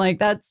pitches.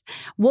 Like,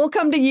 we'll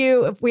come to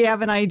you if we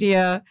have an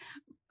idea.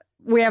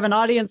 We have an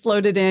audience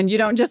loaded in. You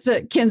don't just,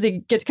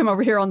 Kinsey, get to come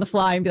over here on the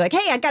fly and be like,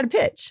 hey, I got a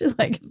pitch.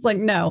 Like, it's like,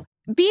 no.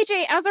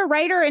 BJ, as a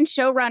writer and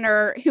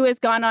showrunner who has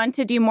gone on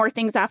to do more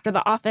things after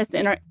The Office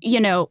and,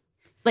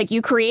 like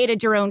you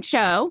created your own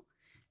show,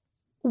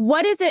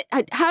 what is it?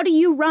 How do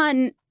you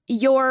run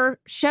your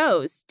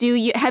shows?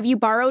 Have you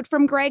borrowed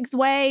from Greg's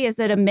way? Is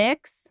it a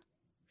mix?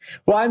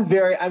 Well, I'm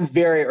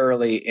very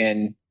early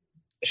in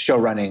show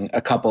running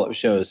a couple of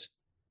shows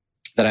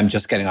that I'm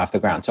just getting off the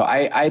ground. So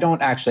I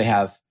don't actually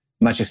have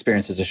much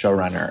experience as a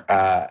showrunner,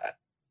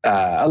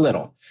 a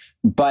little.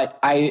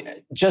 But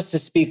just to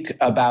speak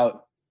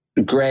about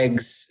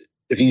Greg's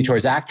view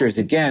towards actors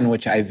again,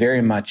 which I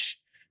very much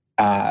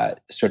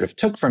sort of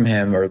took from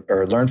him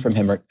or learned from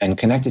him and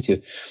connected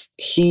to,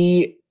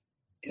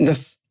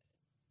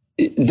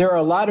 there are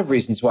a lot of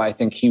reasons why I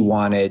think he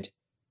wanted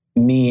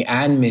me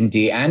and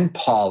Mindy and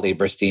Paul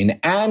Lieberstein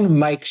and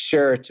Mike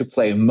Schur to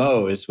play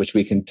Mose, which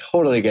we can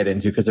totally get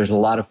into because there's a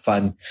lot of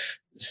fun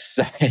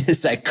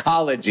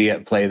psychology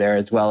at play there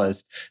as well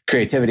as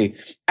creativity.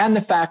 And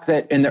the fact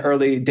that in the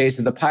early days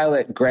of the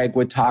pilot, Greg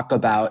would talk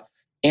about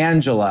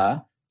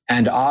Angela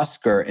and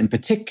Oscar in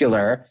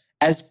particular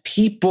as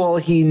people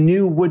he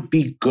knew would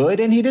be good,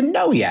 and he didn't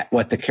know yet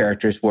what the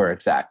characters were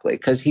exactly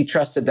because he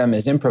trusted them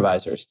as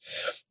improvisers.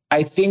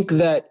 I think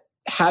that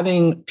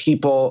having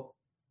people,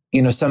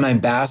 some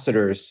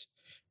ambassadors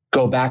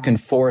go back and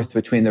forth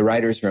between the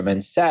writer's room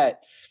and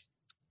set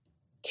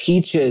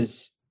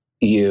teaches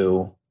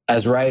you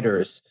as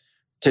writers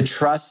to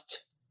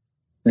trust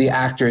the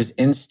actor's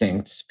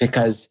instincts,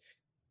 because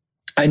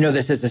I know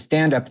this as a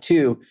stand-up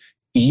too.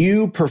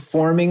 You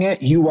performing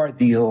it, you are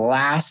the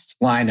last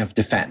line of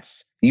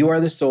defense. You are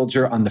the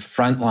soldier on the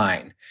front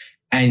line.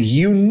 And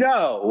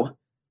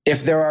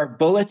if there are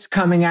bullets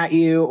coming at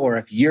you or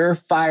if you're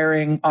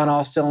firing on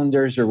all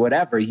cylinders or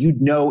whatever,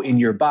 in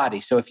your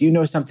body. So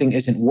if something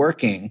isn't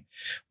working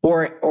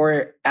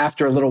or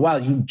after a little while,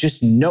 you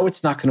just know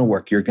it's not going to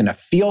work. You're going to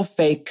feel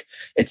fake.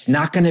 It's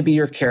not going to be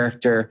your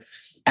character.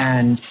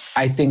 And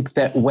I think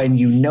that when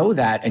you know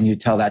that and you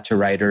tell that to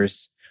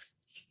writers,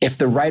 if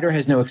the writer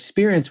has no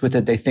experience with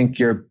it, they think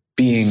you're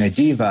being a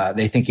diva.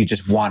 They think you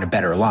just want a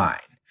better line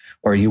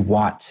or you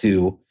want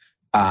to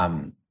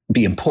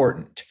be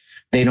important.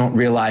 They don't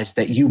realize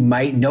that you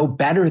might know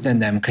better than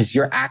them because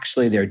you're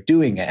actually there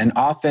doing it. And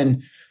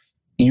often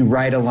you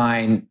write a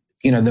line,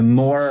 the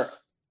more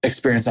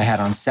experience I had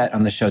on set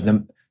on the show,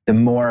 the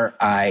more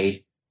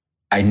I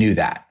knew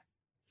that,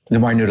 the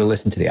more I knew to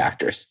listen to the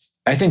actors.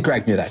 I think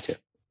Greg knew that too.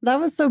 That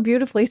was so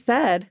beautifully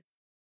said.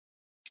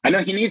 I know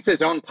he needs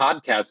his own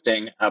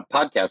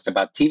podcast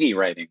about TV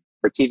writing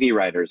for TV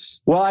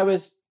writers. Well, I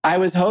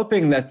was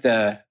hoping that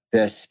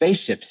the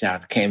spaceship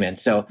sound came in.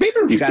 So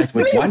you guys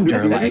would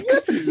wonder,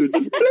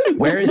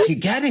 where is he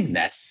getting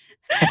this?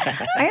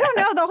 I don't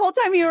know. The whole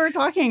time you were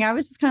talking, I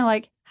was just kind of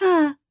like,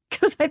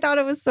 because I thought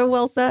it was so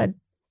well said.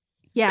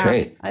 Yeah.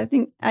 Great. I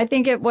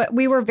think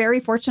we were very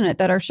fortunate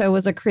that our show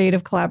was a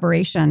creative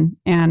collaboration,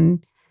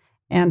 and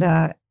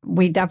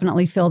we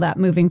definitely feel that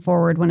moving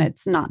forward when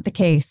it's not the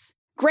case.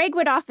 Greg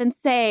would often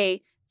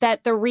say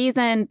that the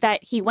reason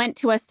that he went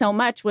to us so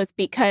much was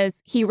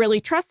because he really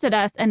trusted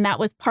us. And that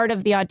was part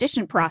of the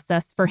audition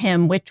process for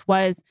him, which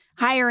was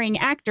hiring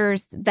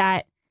actors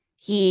that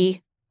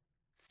he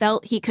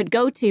felt he could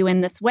go to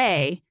in this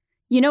way.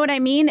 You know what I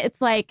mean?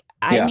 It's like,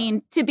 I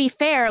mean, to be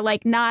fair,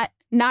 like not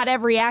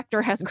every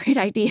actor has great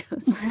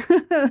ideas.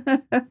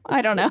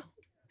 I don't know.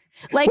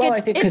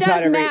 It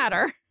does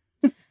matter.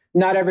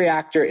 Not every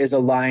actor is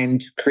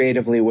aligned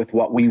creatively with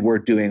what we were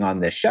doing on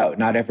this show.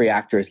 Not every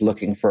actor is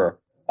looking for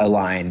a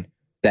line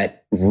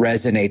that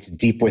resonates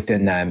deep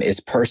within them,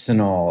 is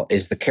personal,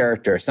 is the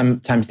character.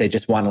 Sometimes they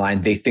just want a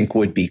line they think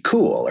would be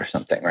cool or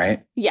something,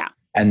 right? Yeah.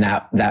 And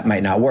that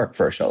might not work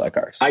for a show like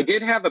ours. I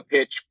did have a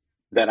pitch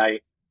that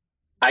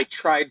I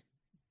tried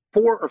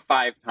 4 or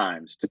 5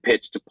 times to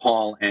pitch to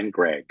Paul and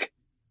Greg,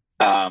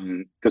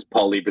 because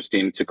Paul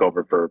Lieberstein took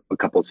over for a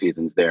couple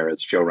seasons there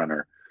as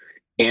showrunner.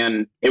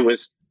 And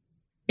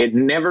it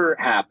never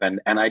happened.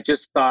 And I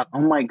just thought,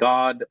 oh my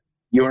God,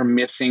 you're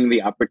missing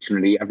the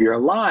opportunity of your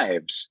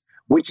lives,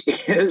 which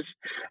is,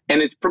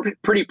 and it's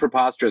pretty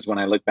preposterous when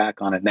I look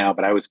back on it now,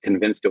 but I was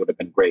convinced it would have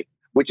been great,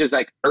 which is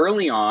like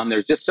early on,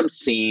 there's just some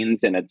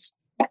scenes and it's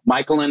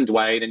Michael and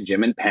Dwight and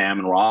Jim and Pam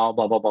and we're all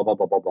blah, blah, blah, blah,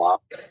 blah, blah, blah.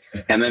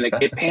 And then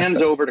it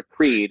pans over to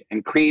Creed,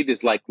 and Creed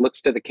is like,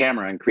 looks to the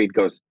camera, and Creed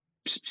goes,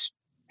 psst, psst,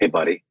 hey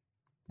buddy.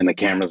 And the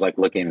camera's like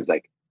looking, and is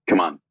like,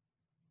 come on,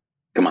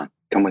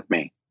 come with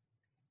me.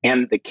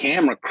 And the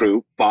camera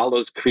crew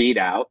follows Creed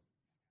out,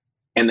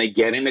 and they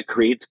get into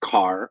Creed's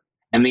car.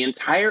 And the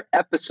entire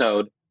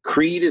episode,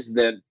 Creed is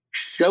then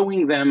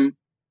showing them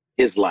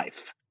his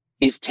life.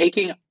 He's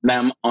taking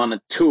them on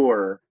a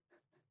tour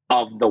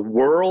of the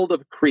world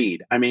of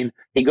Creed. I mean,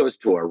 he goes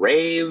to a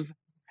rave,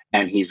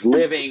 and he's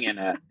living in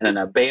an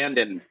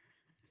abandoned,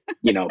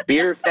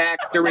 beer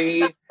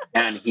factory,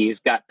 and he's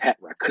got pet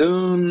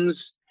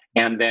raccoons.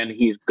 And then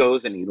he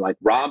goes and he like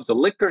robs a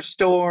liquor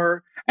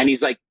store, and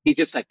he's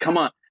just like, come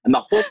on. And the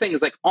whole thing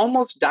is like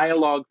almost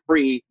dialogue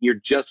free. You're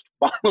just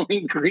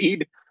following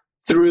Creed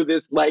through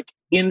this like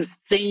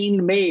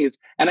insane maze.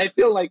 And I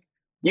feel like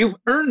you've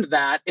earned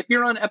that. If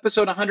you're on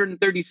episode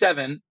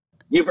 137,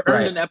 you've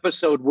earned an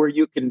episode where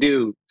you can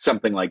do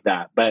something like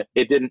that. But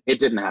it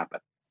didn't happen.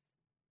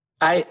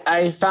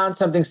 I found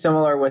something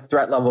similar with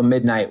Threat Level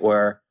Midnight,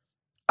 where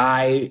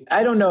I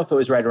don't know if it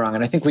was right or wrong.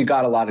 And I think we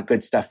got a lot of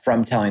good stuff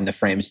from telling the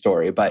frame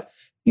story. But,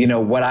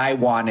 what I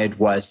wanted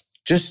was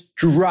just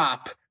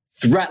drop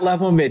threat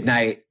level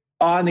midnight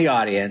on the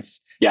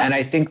audience. Yeah. And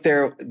I think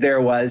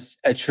there was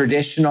a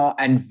traditional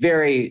and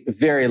very,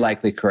 very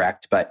likely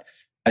correct, but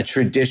a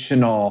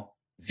traditional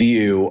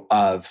view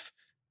of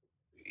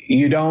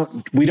we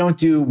don't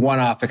do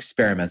one-off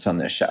experiments on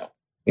this show.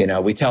 You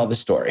know, we tell the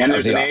story. And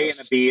there's the an office. A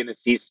and a B and a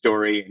C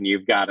story, and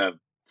you've got to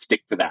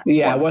stick to that.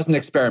 Yeah, it wasn't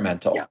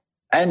experimental. Yeah.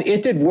 And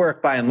it did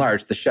work by and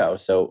large, the show.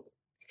 So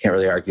can't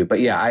really argue. But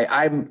yeah,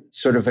 I'm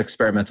sort of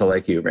experimental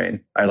like you,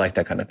 Rain. I like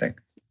that kind of thing.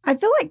 I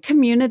feel like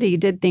Community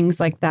did things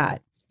like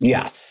that.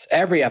 Yes,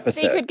 every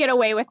episode. They could get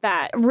away with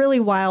that. Really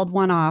wild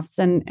one-offs.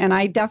 And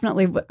I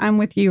definitely, I'm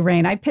with you,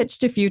 Rain. I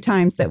pitched a few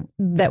times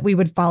that we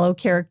would follow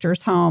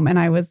characters home. And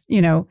I was,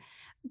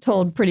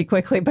 told pretty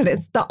quickly, but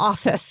it's The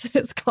Office.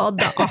 It's called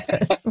The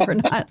Office. We're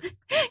not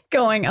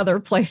going other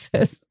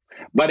places.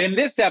 But in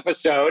this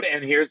episode,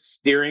 and here's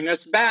steering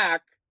us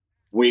back,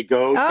 we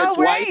go to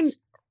Dwight's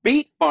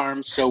beet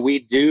farm. So we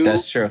do.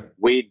 That's true.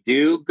 We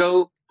do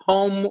go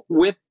home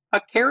with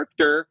a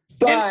character.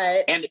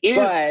 But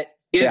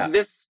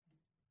this?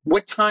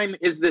 What time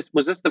is this?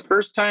 Was this the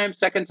first time,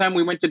 second time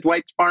we went to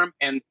Dwight's farm?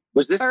 And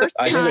was this First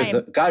the? I think it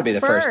was got to be the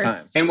first time.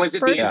 And was it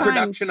First the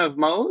introduction of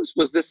Mose?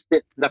 Was this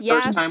the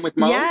first time with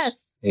Mose?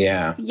 Yes.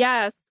 Yeah.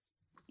 Yes.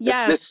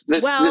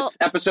 This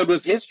episode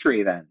was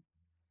history then.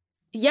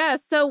 Yeah.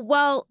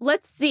 So,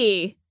 let's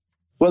see.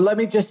 Well, let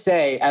me just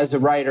say, as a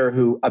writer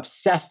who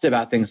obsessed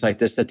about things like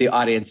this, that the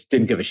audience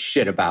didn't give a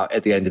shit about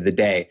at the end of the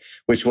day,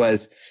 which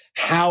was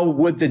how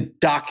would the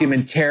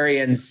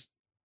documentarians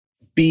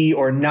be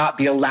or not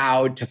be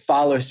allowed to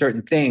follow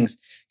certain things?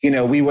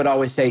 We would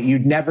always say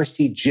you'd never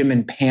see Jim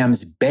and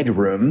Pam's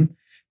bedroom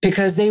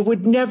because they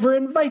would never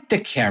invite the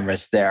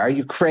cameras there. Are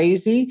you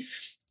crazy?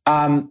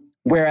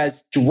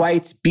 Whereas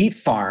Dwight's beet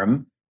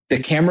farm, the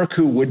camera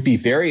crew would be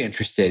very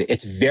interested.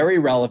 It's very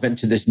relevant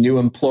to this new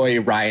employee,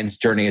 Ryan's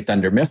journey at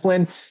Dunder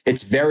Mifflin.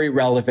 It's very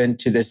relevant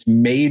to this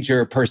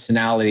major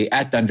personality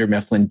at Dunder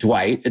Mifflin,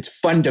 Dwight. It's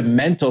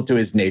fundamental to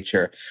his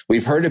nature.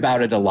 We've heard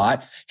about it a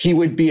lot. He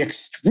would be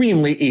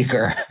extremely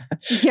eager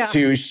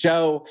to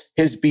show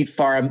his beet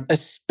farm,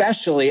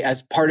 especially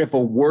as part of a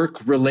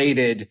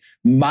work-related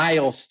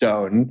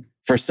milestone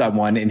for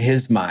someone in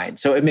his mind.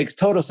 So it makes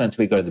total sense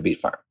we go to the beet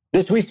farm.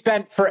 We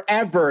spent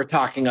forever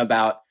talking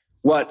about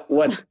what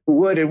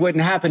would and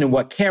wouldn't happen and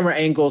what camera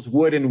angles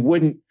would and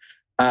wouldn't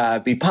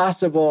be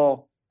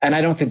possible. And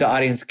I don't think the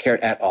audience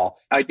cared at all.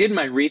 I did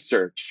my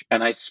research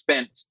and I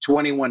spent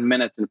 21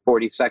 minutes and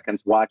 40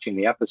 seconds watching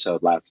the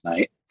episode last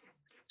night.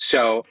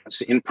 So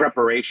in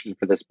preparation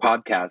for this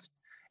podcast.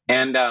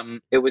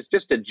 And it was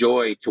just a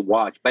joy to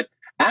watch. But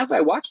as I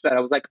watched that, I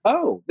was like,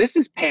 oh, this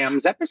is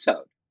Pam's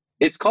episode.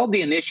 It's called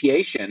The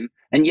Initiation.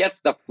 And yes,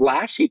 the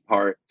flashy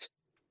part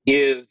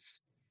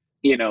is,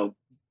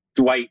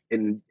 Dwight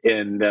in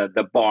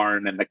the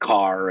barn and the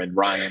car and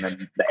Ryan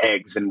and the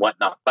eggs and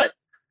whatnot. But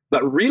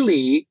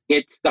really,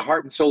 it's the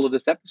heart and soul of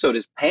this episode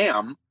is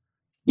Pam,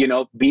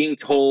 being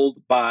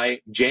told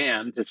by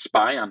Jan to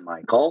spy on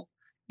Michael,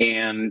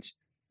 and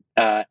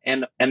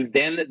then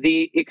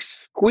the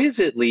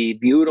exquisitely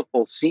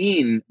beautiful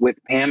scene with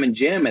Pam and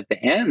Jim at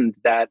the end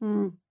that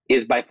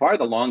is by far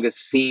the longest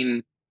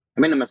scene.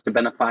 I mean, it must have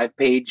been a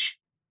 5-page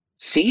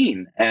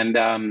scene,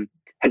 and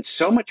had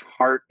so much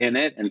heart in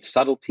it and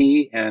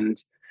subtlety,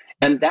 and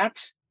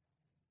that's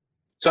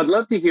so. I'd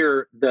love to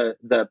hear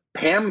the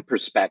Pam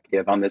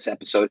perspective on this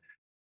episode.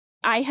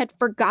 I had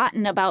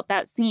forgotten about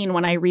that scene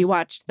when I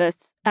rewatched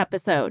this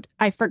episode.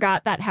 I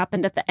forgot that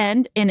happened at the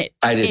end, and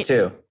I did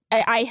too.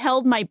 I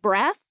held my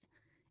breath,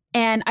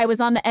 and I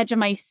was on the edge of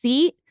my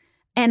seat,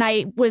 and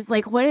I was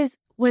like, "What is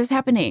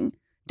happening?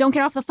 Don't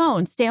get off the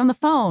phone. Stay on the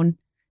phone.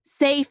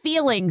 Say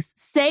feelings.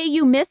 Say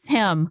you miss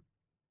him."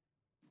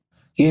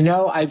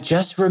 I'm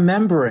just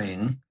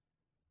remembering,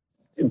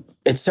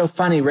 it's so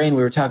funny, Rain,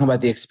 we were talking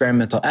about the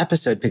experimental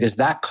episode because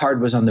that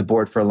card was on the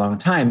board for a long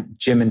time,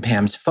 Jim and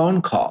Pam's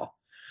phone call.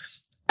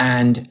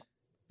 And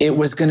it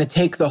was going to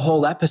take the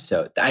whole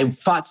episode. I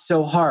fought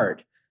so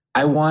hard.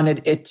 I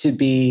wanted it to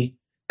be,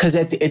 because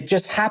it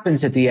just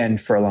happens at the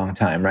end for a long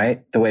time,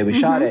 right? The way we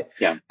shot it.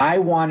 Yeah. I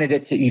wanted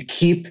it to, you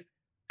keep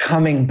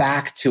coming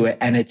back to it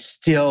and it's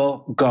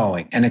still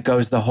going. And it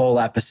goes the whole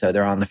episode.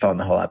 They're on the phone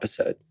the whole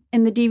episode.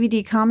 In the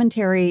DVD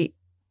commentary,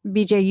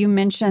 BJ, you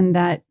mentioned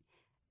that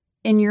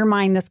in your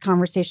mind, this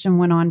conversation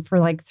went on for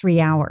like 3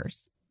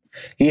 hours.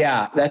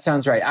 Yeah, that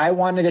sounds right. I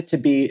wanted it to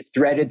be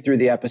threaded through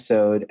the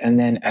episode. And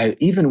then I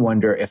even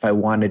wonder if I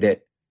wanted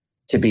it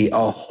to be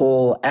a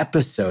whole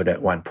episode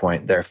at one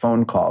point, their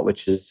phone call,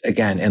 which is,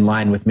 again, in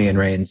line with me and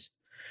Rain's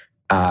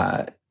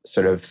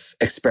sort of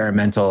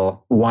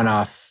experimental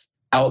one-off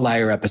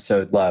outlier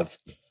episode love.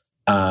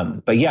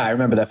 But yeah, I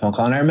remember that phone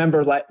call. And I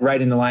remember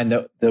writing the line,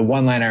 the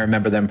one line I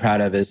remember them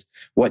proud of is,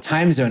 what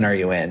time zone are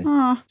you in?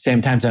 Aww.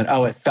 Same time zone.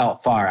 Oh, it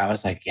felt far. I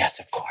was like, yes,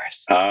 of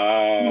course.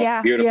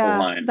 Beautiful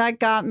line. That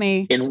got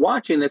me. In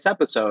watching this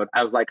episode,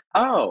 I was like,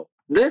 oh,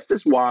 this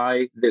is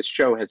why this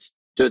show has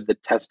stood the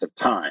test of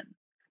time.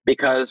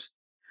 Because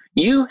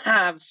you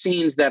have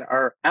scenes that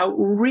are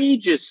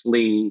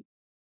outrageously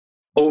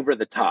over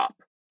the top.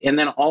 And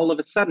then all of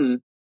a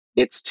sudden,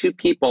 It's two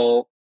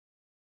people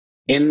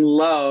in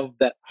love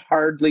that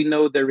hardly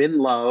know they're in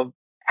love,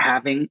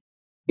 having,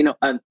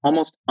 an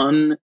almost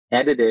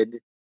unedited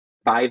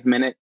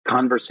 5-minute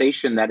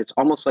conversation that it's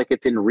almost like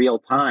it's in real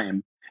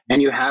time.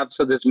 And you have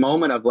this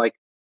moment of like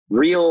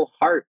real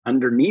heart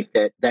underneath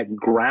it that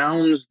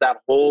grounds that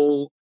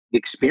whole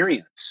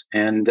experience.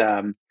 And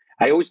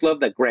I always love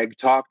that Greg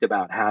talked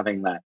about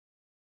having that,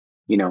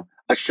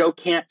 a show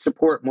can't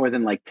support more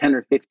than like 10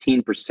 or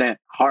 15%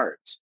 heart.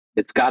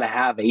 It's got to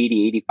have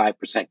 80,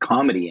 85%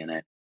 comedy in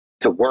it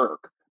to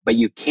work, but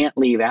you can't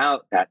leave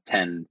out that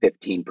 10,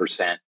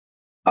 15%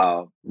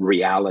 of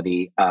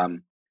reality,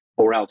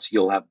 or else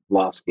you'll have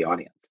lost the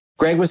audience.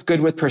 Greg was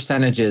good with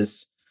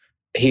percentages.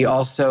 He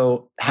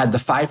also had the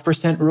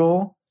 5%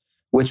 rule,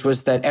 which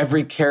was that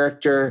every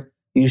character,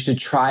 you should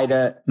try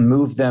to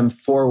move them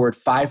forward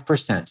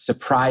 5%,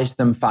 surprise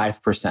them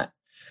 5%.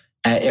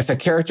 If a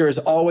character is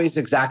always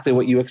exactly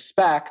what you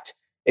expect,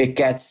 it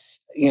gets,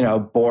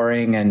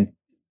 boring and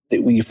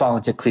you fall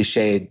into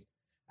cliched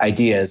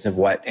ideas of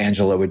what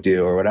Angela would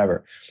do or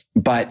whatever.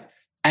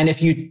 And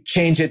if you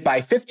change it by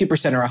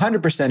 50% or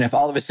 100%, if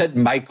all of a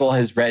sudden Michael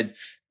has read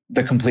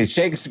the complete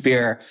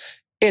Shakespeare,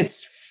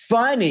 it's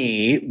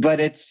funny,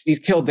 but you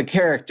killed the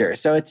character.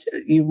 So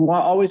you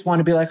always want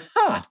to be like,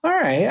 all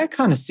right, I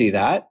kind of see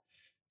that.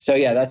 So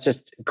yeah, that's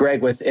just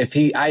Greg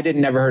I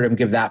never heard him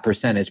give that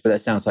percentage, but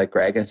that sounds like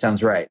Greg and it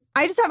sounds right.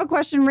 I just have a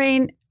question,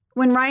 Rain.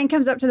 When Ryan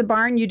comes up to the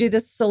barn, you do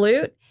this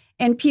salute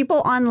and people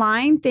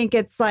online think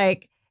it's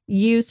like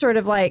you sort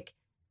of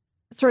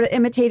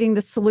imitating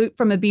the salute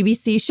from a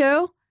BBC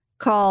show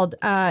called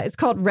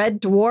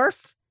Red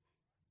Dwarf.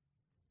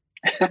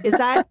 Is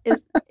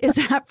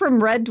that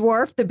from Red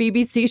Dwarf, the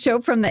BBC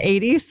show from the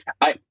 80s?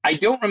 I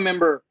don't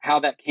remember how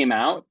that came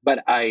out, but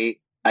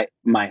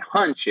my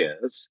hunch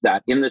is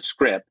that in the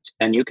script,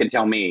 and you can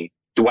tell me,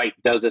 Dwight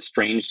does a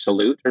strange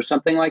salute or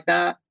something like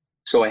that.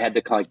 So I had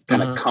to kind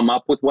of come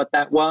up with what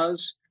that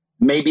was.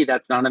 Maybe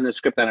that's not in the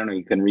script. I don't know.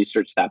 You can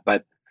research that,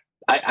 but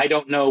I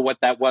don't know what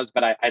that was.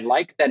 But I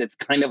like that it's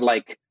kind of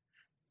like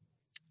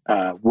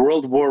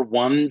World War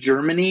I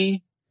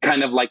Germany,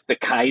 kind of like the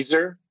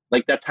Kaiser.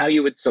 Like that's how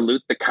you would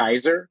salute the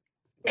Kaiser.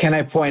 Can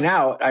I point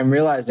out, I'm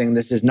realizing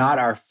this is not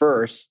our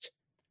first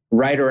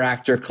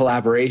writer-actor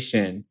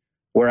collaboration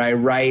where I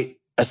write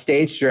a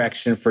stage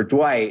direction for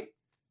Dwight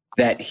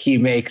that he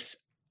makes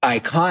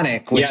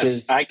iconic, which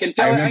is, I can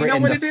tell. I remember I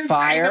in The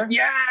Fire.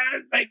 Yes,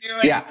 I do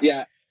it.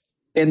 Yeah.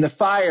 In The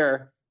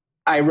Fire,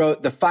 I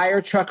wrote, the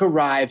fire truck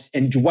arrives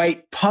and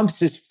Dwight pumps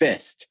his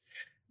fist.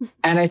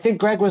 And I think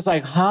Greg was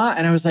like, huh?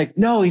 And I was like,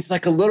 no, he's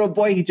like a little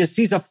boy. He just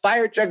sees a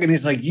fire truck and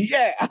he's like,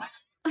 yeah.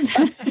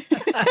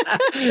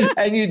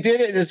 And you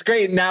did it and it's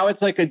great. Now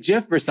it's like a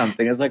GIF or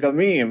something. It's like a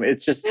meme.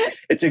 It's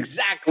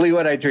exactly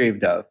what I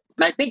dreamed of.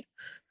 And I think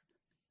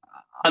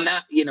on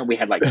that, we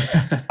had like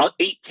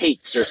 8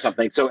 takes or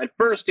something. So at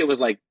first it was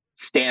like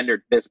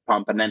standard fist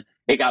pump, and then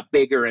it got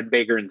bigger and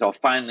bigger until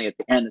finally at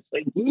the end it's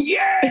like,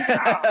 yeah!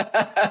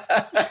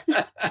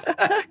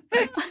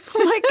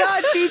 Oh my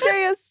God,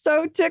 BJ is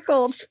so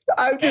tickled.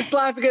 I'm just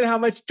laughing at how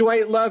much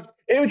Dwight loved.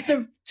 It's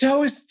a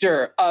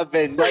toaster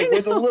oven, like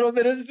with a little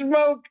bit of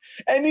smoke,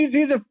 and he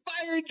sees a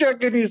fire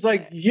truck and he's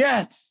like,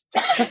 yes!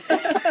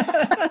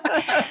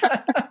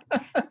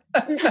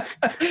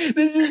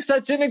 This is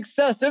such an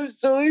excessive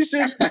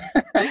solution.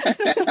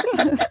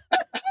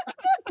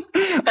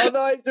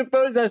 Although I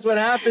suppose that's what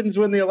happens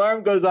when the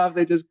alarm goes off,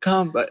 they just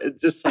come. But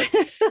it's just like,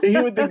 he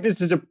would think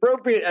this is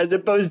appropriate as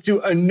opposed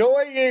to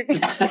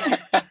annoying.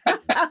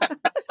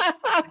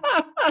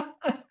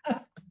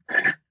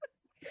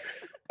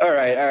 All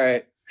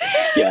right.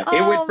 Yeah,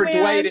 for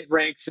Dwight, it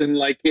ranks in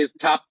like his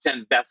top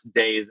 10 best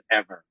days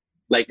ever.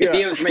 Like if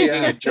he was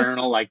making a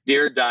journal, like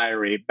Dear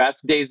Diary,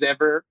 best days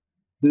ever,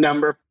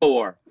 number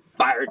 4,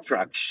 fire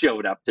truck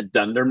showed up to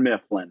Dunder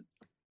Mifflin.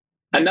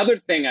 Another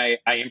thing I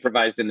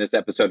improvised in this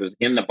episode was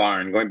in the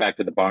barn, going back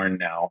to the barn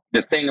now,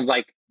 the thing of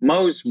like,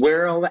 Mose,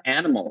 where are all the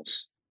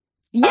animals?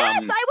 Yes,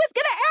 I was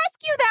going to ask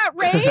you that,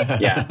 Ray.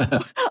 Yeah.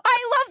 I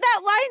love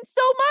that line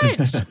so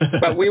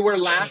much. But we were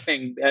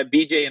laughing,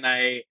 BJ and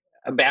I,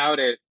 about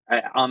it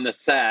on the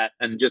set,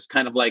 and just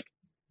kind of like,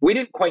 we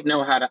didn't quite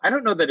know how to, I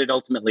don't know that it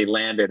ultimately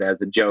landed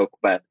as a joke,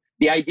 but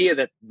the idea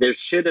that it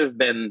should have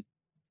been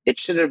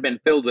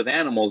filled with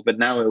animals, but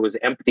now it was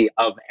empty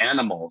of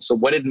animals. So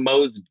what did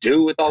Mose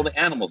do with all the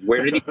animals?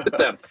 Where did he put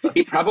them?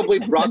 He probably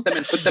brought them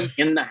and put them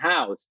in the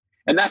house.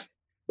 And that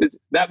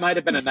might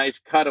have been a nice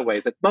cutaway.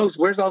 It's like, Mose,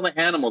 where's all the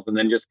animals? And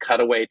then just cut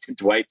away to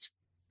Dwight's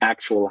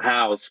actual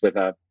house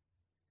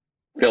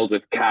filled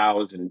with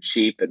cows and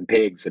sheep and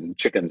pigs and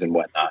chickens and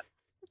whatnot.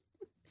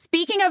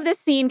 Speaking of this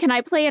scene, can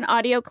I play an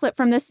audio clip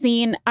from this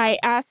scene? I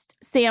asked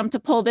Sam to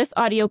pull this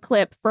audio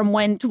clip from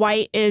when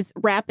Dwight is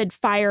rapid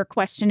fire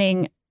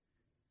questioning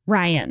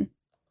Ryan.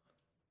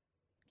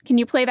 Can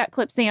you play that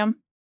clip, Sam?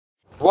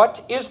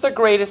 What is the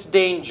greatest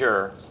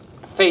danger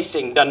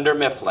facing Dunder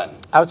Mifflin?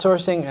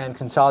 Outsourcing and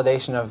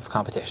consolidation of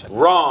competition.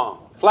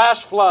 Wrong.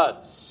 Flash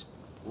floods.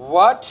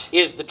 What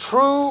is the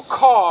true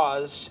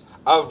cause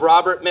of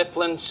Robert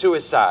Mifflin's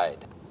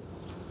suicide?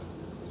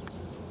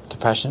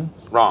 Depression?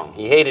 Wrong.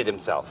 He hated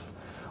himself.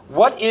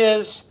 What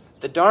is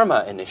the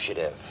Dharma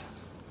Initiative?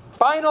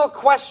 Final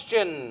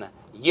question,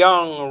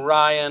 young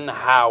Ryan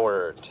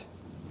Howard.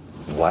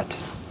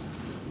 What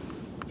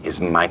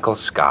is Michael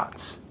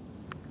Scott's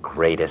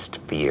greatest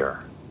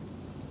fear?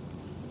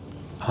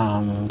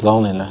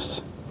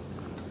 Loneliness.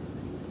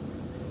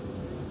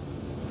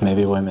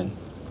 Maybe women.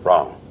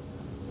 Wrong.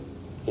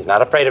 He's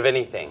not afraid of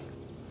anything.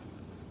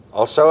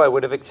 Also, I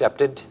would have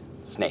accepted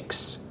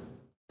snakes.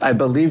 I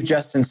believe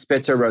Justin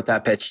Spitzer wrote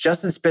that pitch.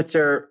 Justin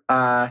Spitzer,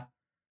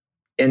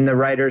 in the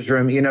writer's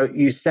room,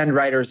 you send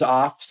writers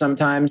off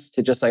sometimes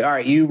to just like, all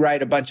right, you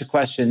write a bunch of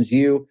questions.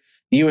 You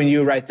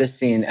write this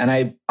scene.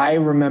 And I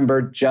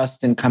remember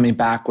Justin coming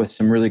back with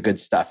some really good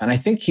stuff. And I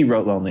think he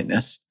wrote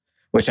Loneliness,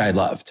 which I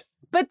loved.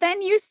 But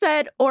then you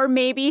said, or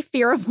maybe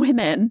fear of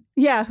women.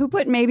 Yeah, who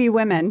put maybe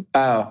women?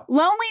 Oh.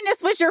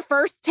 Loneliness was your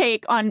first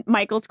take on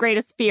Michael's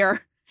greatest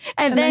fear.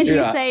 And then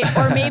you say,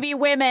 or maybe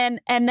women.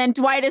 And then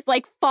Dwight is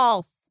like,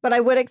 false. But I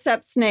would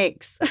accept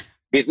snakes.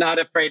 He's not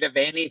afraid of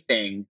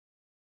anything,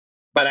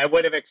 but I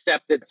would have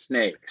accepted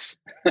snakes.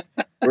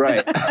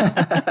 Right.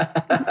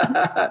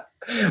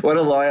 What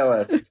a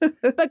loyalist.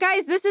 But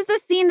guys, this is the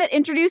scene that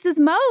introduces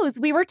Mose.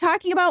 We were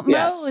talking about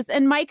Mose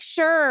and Mike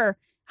Schur.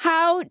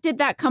 How did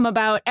that come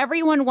about?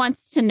 Everyone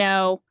wants to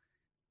know.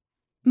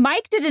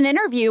 Mike did an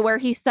interview where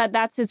he said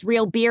that's his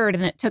real beard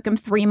and it took him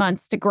 3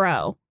 months to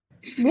grow.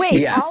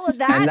 Wait, all of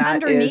that, and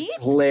that underneath? is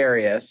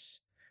hilarious.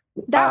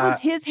 That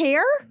was his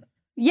hair?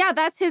 Yeah,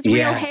 that's his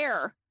real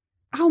hair.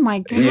 Oh my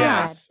God.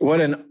 Yes.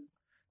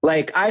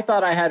 I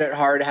thought I had it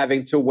hard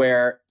having to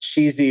wear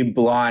cheesy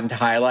blonde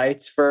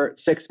highlights for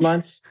 6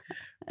 months,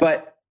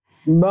 but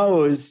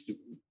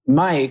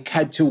Mike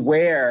had to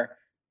wear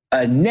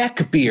a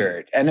neck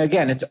beard. And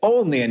again, it's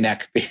only a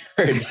neck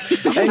beard.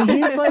 And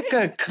he's like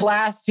a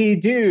classy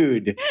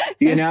dude,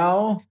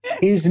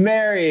 He's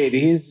married.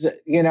 He's,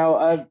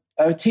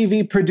 a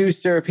TV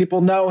producer.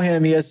 People know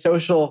him. He has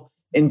social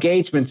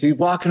engagements. He's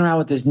walking around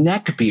with his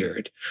neck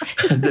beard,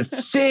 the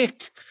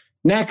thick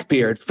neck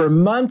beard for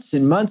months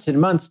and months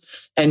and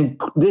months. And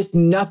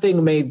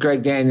nothing made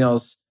Greg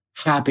Daniels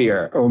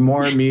happier or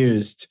more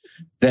amused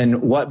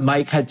than what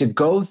Mike had to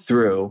go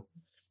through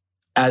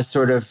as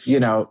sort of,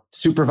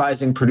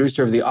 supervising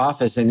producer of The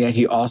Office. And yet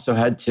he also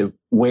had to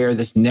wear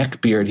this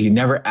neck beard. He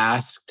never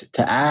asked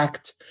to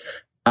act.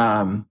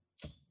 And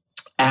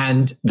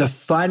the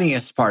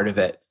funniest part of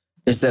it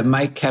is that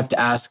Mike kept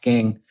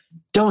asking,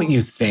 don't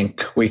you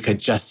think we could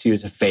just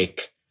use a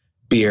fake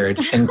beard?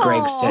 And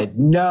Greg said,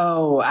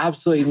 no,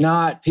 absolutely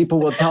not. People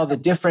will tell the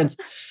difference.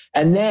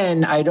 And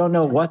then I don't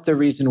know what the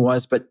reason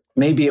was, but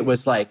maybe it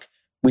was like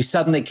we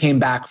suddenly came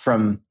back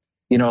from,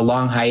 a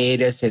long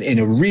hiatus and in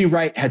a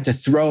rewrite had to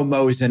throw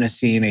Mose in a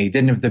scene and he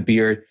didn't have the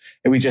beard.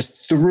 And we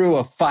just threw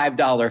a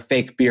 $5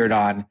 fake beard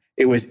on.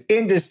 It was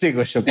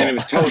indistinguishable. And it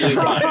was totally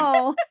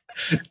fine.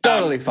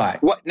 Totally fine.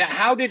 Now,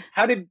 how did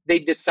they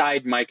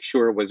decide Mike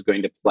Schur was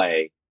going to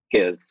play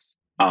his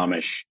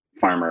Amish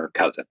farmer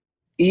cousin?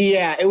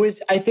 Yeah, I'm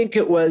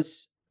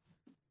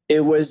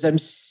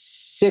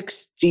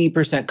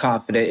 60%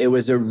 confident. It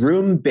was a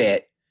room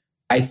bit.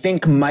 I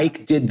think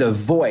Mike did the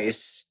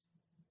voice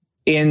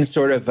in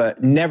sort of a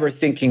never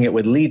thinking it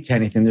would lead to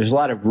anything. There's a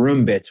lot of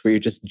room bits where you're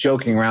just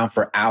joking around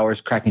for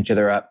hours, cracking each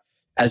other up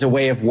as a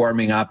way of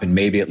warming up. And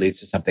maybe it leads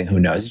to something, who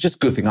knows? It's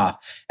just goofing off.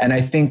 And I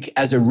think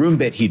as a room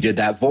bit, he did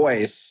that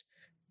voice.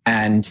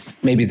 And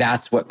maybe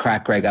that's what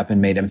cracked Greg up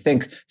and made him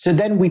think. So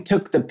then we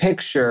took the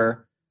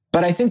picture.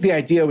 But I think the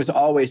idea was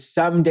always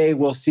someday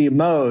we'll see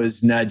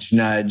Mose, nudge,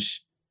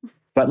 nudge.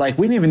 But we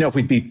didn't even know if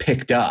we'd be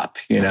picked up,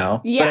 Yeah,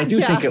 but I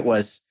do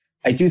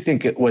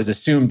think it was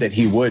assumed that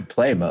he would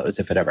play Mose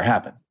if it ever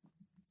happened.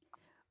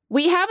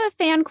 We have a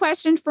fan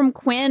question from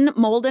Quinn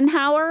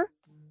Moldenhauer.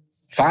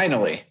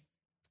 Finally.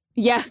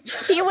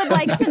 Yes, he would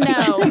like to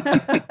know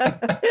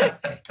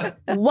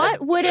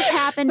what would have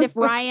happened if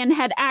Ryan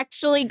had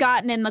actually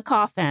gotten in the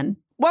coffin.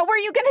 What were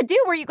you going to do?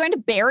 Were you going to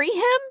bury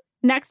him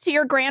next to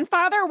your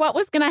grandfather? What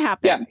was going to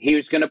happen? Yeah, he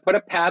was going to put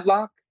a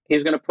padlock. He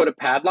was going to put a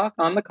padlock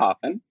on the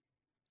coffin.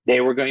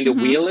 They were going to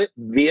wheel it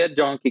via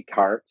donkey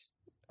cart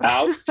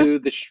out to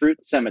the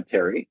Schrute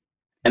Cemetery,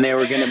 and they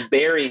were going to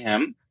bury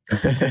him.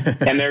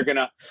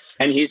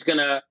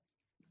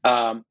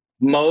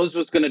 Mose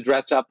was going to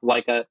dress up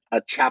like a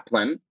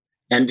chaplain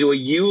and do a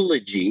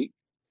eulogy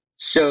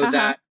so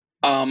that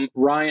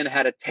Ryan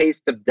had a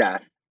taste of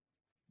death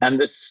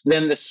and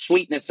then the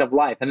sweetness of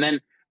life. And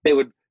then they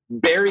would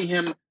bury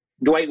him.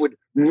 Dwight would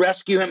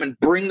rescue him and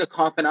bring the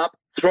coffin up,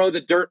 throw the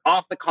dirt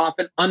off the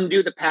coffin,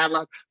 undo the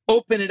padlock,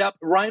 open it up.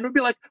 Ryan would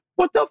be like,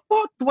 what the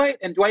fuck, Dwight?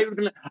 And Dwight would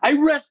be like, I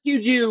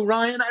rescued you,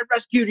 Ryan. I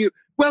rescued you.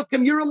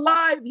 Welcome. You're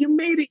alive. You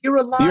made it. You're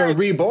alive. You're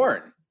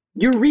reborn.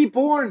 You're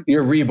reborn.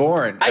 You're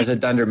reborn as a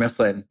Dunder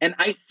Mifflin. And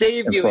I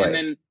saved you. And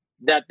then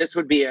that this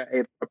would be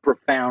a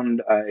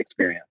profound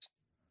experience.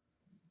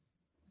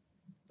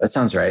 That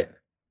sounds right.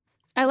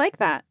 I like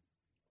that.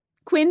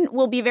 Quinn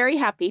will be very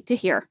happy to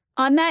hear.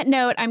 On that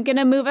note, I'm going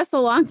to move us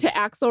along to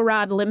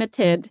Axelrod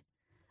Limited.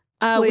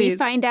 We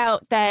find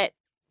out that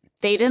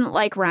they didn't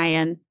like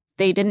Ryan.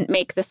 they didn't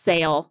make the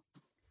sale.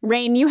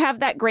 Rain, you have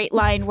that great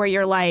line where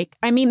you're like,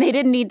 I mean, they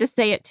didn't need to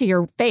say it to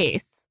your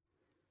face,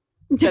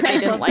 but they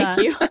didn't like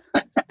you.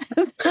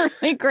 It's a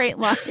really great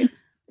line.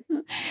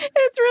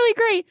 It's really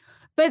great.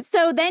 But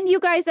so then you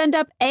guys end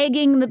up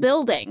egging the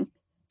building.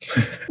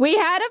 We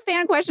had a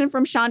fan question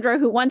from Chandra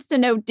who wants to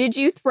know, did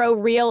you throw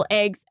real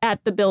eggs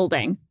at the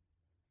building?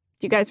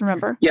 Do you guys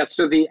remember? Yeah,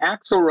 so the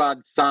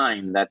Axelrod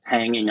sign that's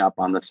hanging up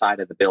on the side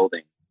of the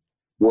building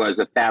was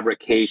a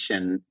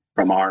fabrication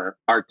from our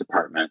art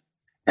department,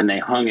 and they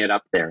hung it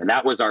up there. And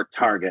that was our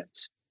target.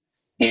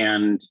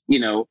 And, you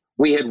know,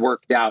 we had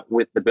worked out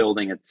with the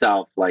building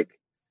itself, like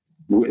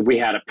we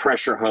had a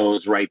pressure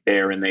hose right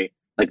there, and they,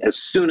 like, as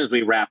soon as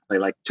we wrapped, they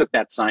like took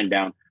that sign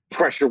down,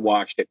 pressure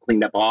washed it,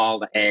 cleaned up all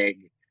the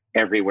egg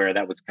everywhere.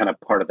 That was kind of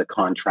part of the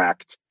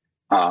contract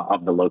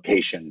of the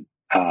location.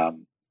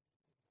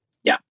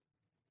 Yeah,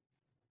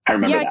 I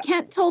remember that.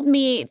 Kent told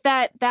me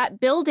that that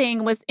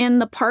building was in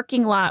the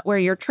parking lot where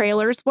your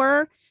trailers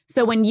were.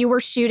 So when you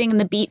were shooting in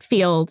the beat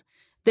field,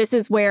 this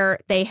is where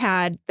they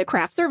had the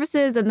craft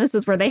services and this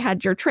is where they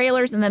had your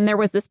trailers. And then there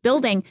was this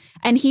building.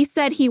 And he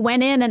said he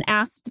went in and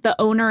asked the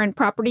owner and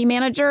property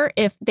manager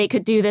if they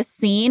could do this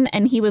scene.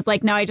 And he was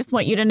like, no, I just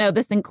want you to know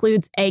this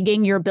includes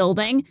egging your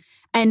building.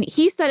 And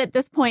he said at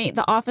this point,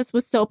 The Office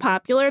was so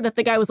popular that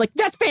the guy was like,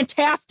 that's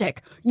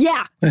fantastic.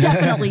 Yeah,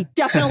 definitely.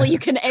 Definitely you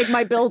can egg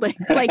my building.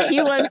 Like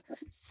he was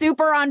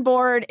super on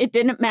board. It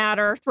didn't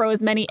matter. Throw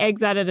as many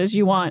eggs at it as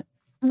you want.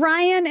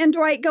 Ryan and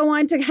Dwight go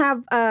on to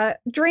have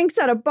drinks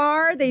at a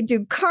bar. They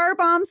do car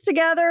bombs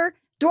together.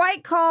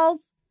 Dwight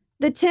calls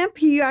the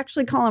temp. You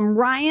actually call him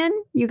Ryan.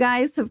 You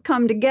guys have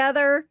come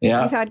together.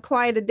 Yeah. You've had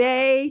quite a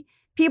day.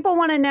 People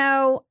want to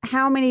know,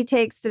 how many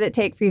takes did it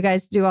take for you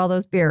guys to do all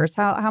those beers?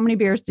 How many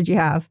beers did you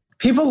have?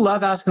 People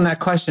love asking that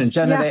question,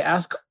 Jenna. Yeah. They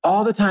ask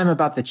all the time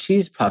about the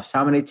cheese puffs.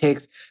 How many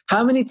takes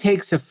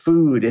of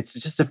food? It's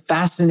just a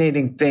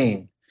fascinating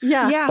thing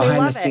Yeah, Yeah. they behind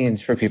the love it.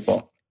 scenes for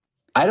people.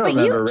 I don't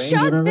But remember. you Rain, do you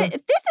chugged remember?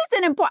 this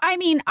isn't important. I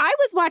mean, I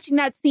was watching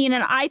that scene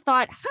and I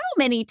thought, how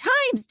many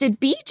times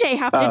did BJ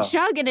have to Oh.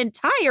 chug an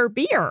entire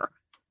beer?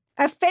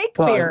 A fake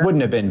Well, beer. it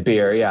wouldn't have been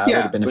beer. Yeah, it Yeah,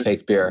 would have been a but-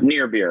 fake beer.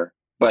 Near beer.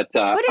 But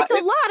But it's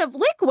a lot of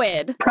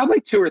liquid.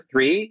 probably 2 or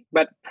 3,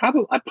 but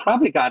I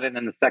probably got it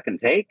in the second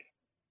take,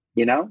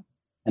 you know,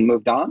 and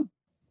moved on.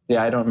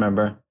 Yeah, I don't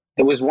remember.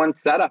 It was one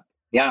setup.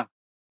 Yeah.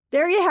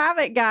 There you have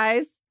it,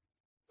 guys.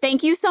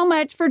 Thank you so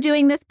much for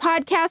doing this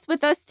podcast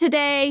with us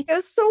today. It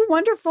was so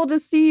wonderful to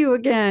see you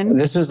again.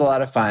 This was a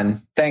lot of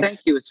fun. Thanks.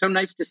 Thank you. It's so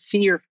nice to see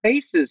your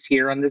faces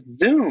here on this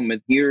Zoom.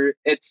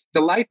 It's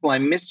delightful. I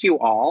miss you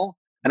all.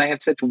 And I have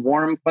such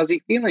warm,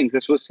 fuzzy feelings.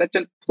 This was such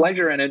a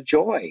pleasure and a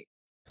joy.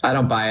 I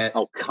don't buy it.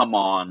 Oh, come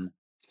on.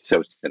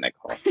 So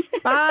cynical.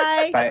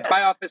 Bye. Bye.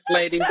 Bye, office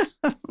ladies.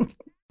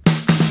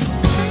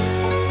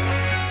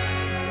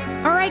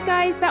 All right,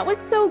 guys, that was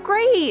so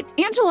great.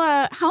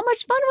 Angela, how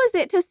much fun was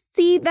it to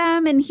see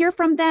them and hear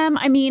from them?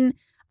 I mean,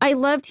 I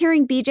loved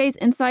hearing BJ's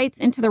insights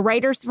into the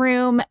writer's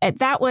room. I'm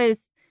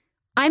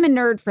a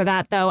nerd for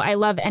that, though. I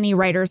love any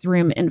writer's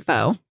room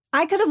info.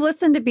 I could have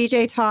listened to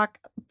BJ talk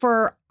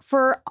for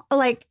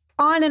like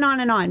on and on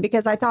and on,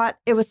 because I thought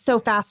it was so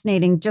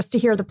fascinating just to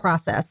hear the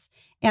process.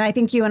 And I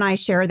think you and I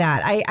share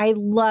that. I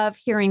love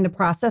hearing the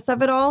process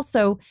of it all.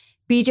 So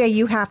BJ,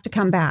 you have to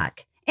come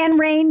back. And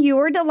Rain, you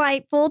were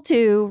delightful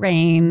too,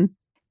 Rain.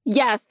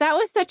 Yes, that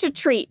was such a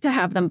treat to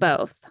have them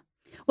both.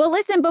 Well,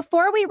 listen,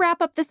 before we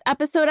wrap up this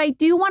episode, I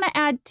do want to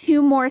add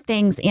 2 more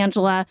things,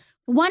 Angela.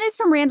 One is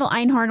from Randall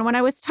Einhorn. When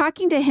I was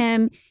talking to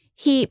him,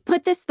 he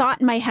put this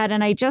thought in my head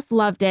and I just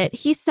loved it.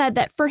 He said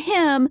that for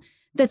him,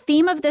 the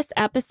theme of this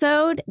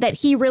episode that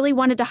he really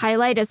wanted to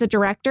highlight as a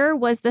director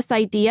was this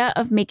idea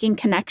of making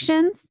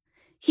connections.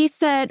 He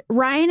said,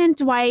 Ryan and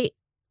Dwight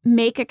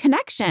make a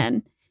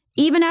connection.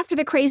 Even after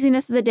the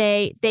craziness of the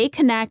day, they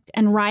connect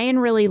and Ryan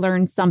really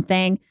learns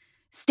something.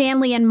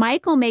 Stanley and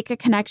Michael make a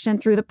connection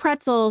through the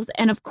pretzels.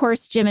 And of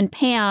course, Jim and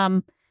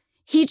Pam.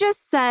 He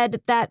just said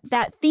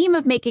that theme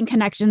of making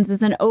connections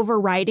is an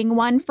overriding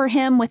one for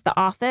him with The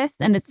Office,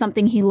 and it's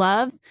something he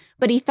loves,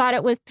 but he thought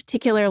it was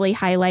particularly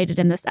highlighted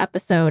in this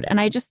episode.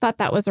 And I just thought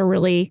that was a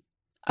really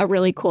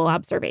cool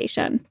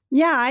observation.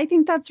 Yeah, I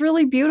think that's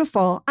really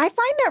beautiful. I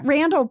find that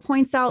Randall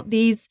points out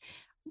these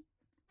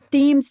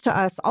themes to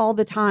us all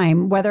the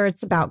time, whether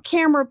it's about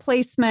camera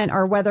placement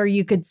or whether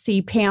you could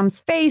see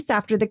Pam's face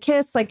after the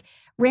kiss. Like,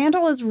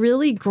 Randall is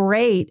really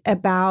great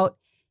about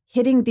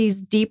hitting these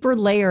deeper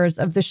layers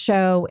of the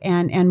show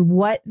and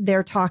what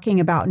they're talking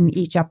about in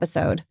each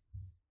episode.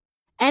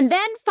 And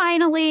then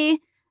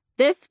finally,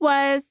 this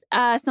was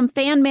some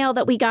fan mail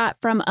that we got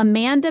from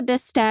Amanda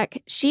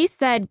Bistek. She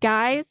said,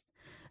 guys,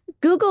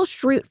 Google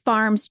Schrute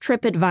Farms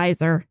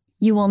TripAdvisor.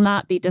 You will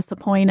not be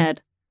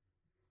disappointed.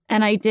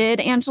 And I did,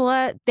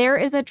 Angela. There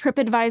is a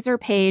TripAdvisor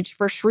page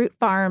for Schrute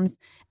Farms,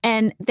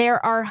 and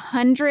there are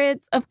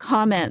hundreds of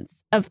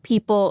comments of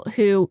people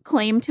who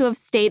claim to have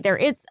stayed there.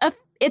 It's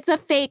a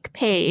fake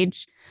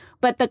page,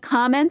 but the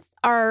comments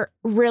are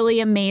really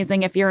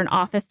amazing if you're an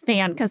Office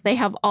fan, because they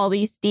have all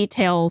these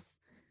details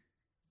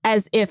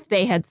as if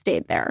they had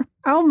stayed there.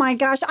 Oh my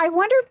gosh. I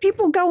wonder if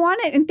people go on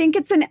it and think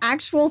it's an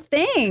actual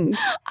thing.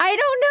 I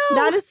don't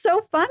know. That is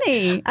so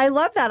funny. I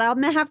love that.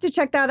 I'm going to have to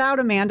check that out,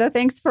 Amanda.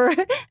 Thanks for...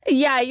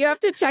 Yeah, you have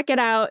to check it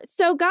out.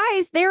 So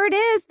guys, there it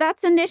is.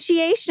 That's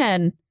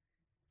initiation.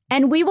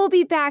 And we will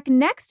be back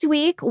next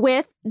week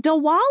with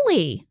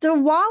Diwali.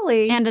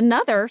 Diwali. And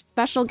another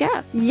special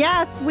guest.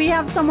 Yes, we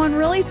have someone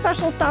really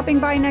special stopping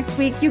by next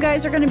week. You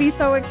guys are going to be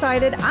so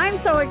excited. I'm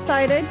so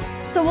excited.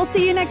 So we'll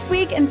see you next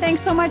week. And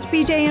thanks so much,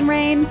 BJ and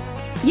Rain.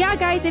 Yeah,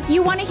 guys, if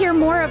you want to hear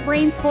more of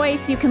Rain's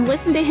voice, you can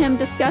listen to him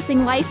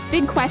discussing life's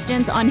big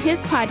questions on his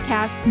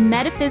podcast,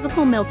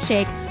 Metaphysical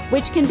Milkshake,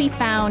 which can be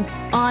found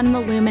on the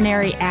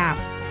Luminary app.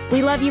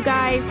 We love you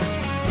guys.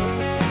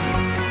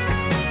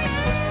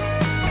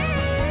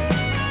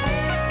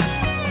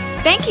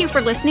 Thank you for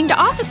listening to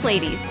Office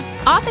Ladies.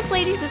 Office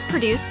Ladies is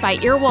produced by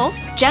Earwolf,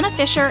 Jenna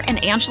Fisher,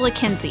 and Angela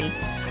Kinsey.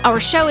 Our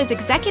show is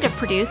executive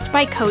produced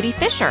by Cody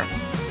Fisher.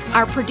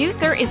 Our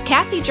producer is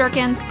Cassie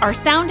Jerkins, our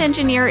sound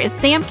engineer is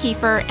Sam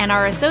Kiefer, and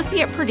our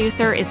associate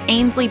producer is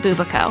Ainsley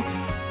Bubico.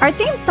 Our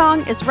theme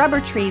song is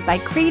Rubber Tree by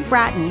Creed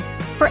Bratton.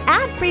 For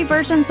ad-free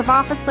versions of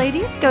Office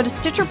Ladies, go to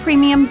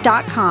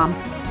StitcherPremium.com.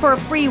 For a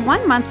free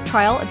 1-month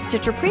trial of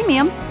Stitcher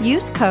Premium,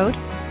 use code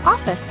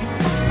OFFICE.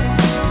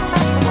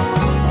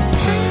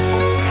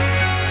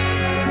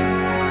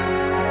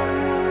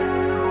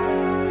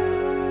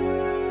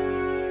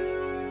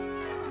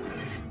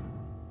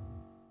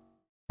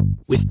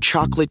 With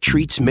chocolate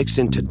treats mixed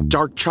into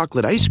dark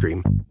chocolate ice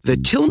cream, the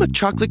Tillamook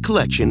Chocolate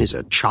Collection is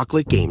a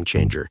chocolate game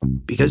changer.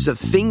 Because the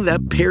thing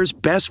that pairs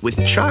best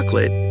with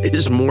chocolate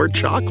is more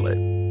chocolate.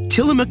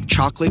 Tillamook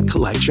Chocolate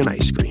Collection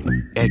Ice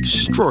Cream.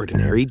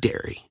 Extraordinary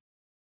dairy.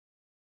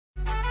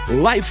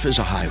 Life is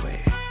a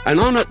highway, and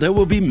on it there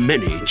will be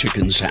many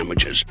chicken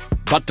sandwiches.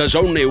 But there's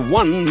only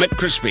one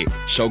McCrispy.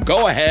 So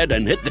go ahead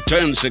and hit the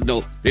turn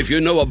signal if you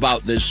know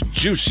about this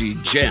juicy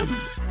gem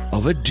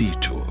of a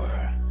detour.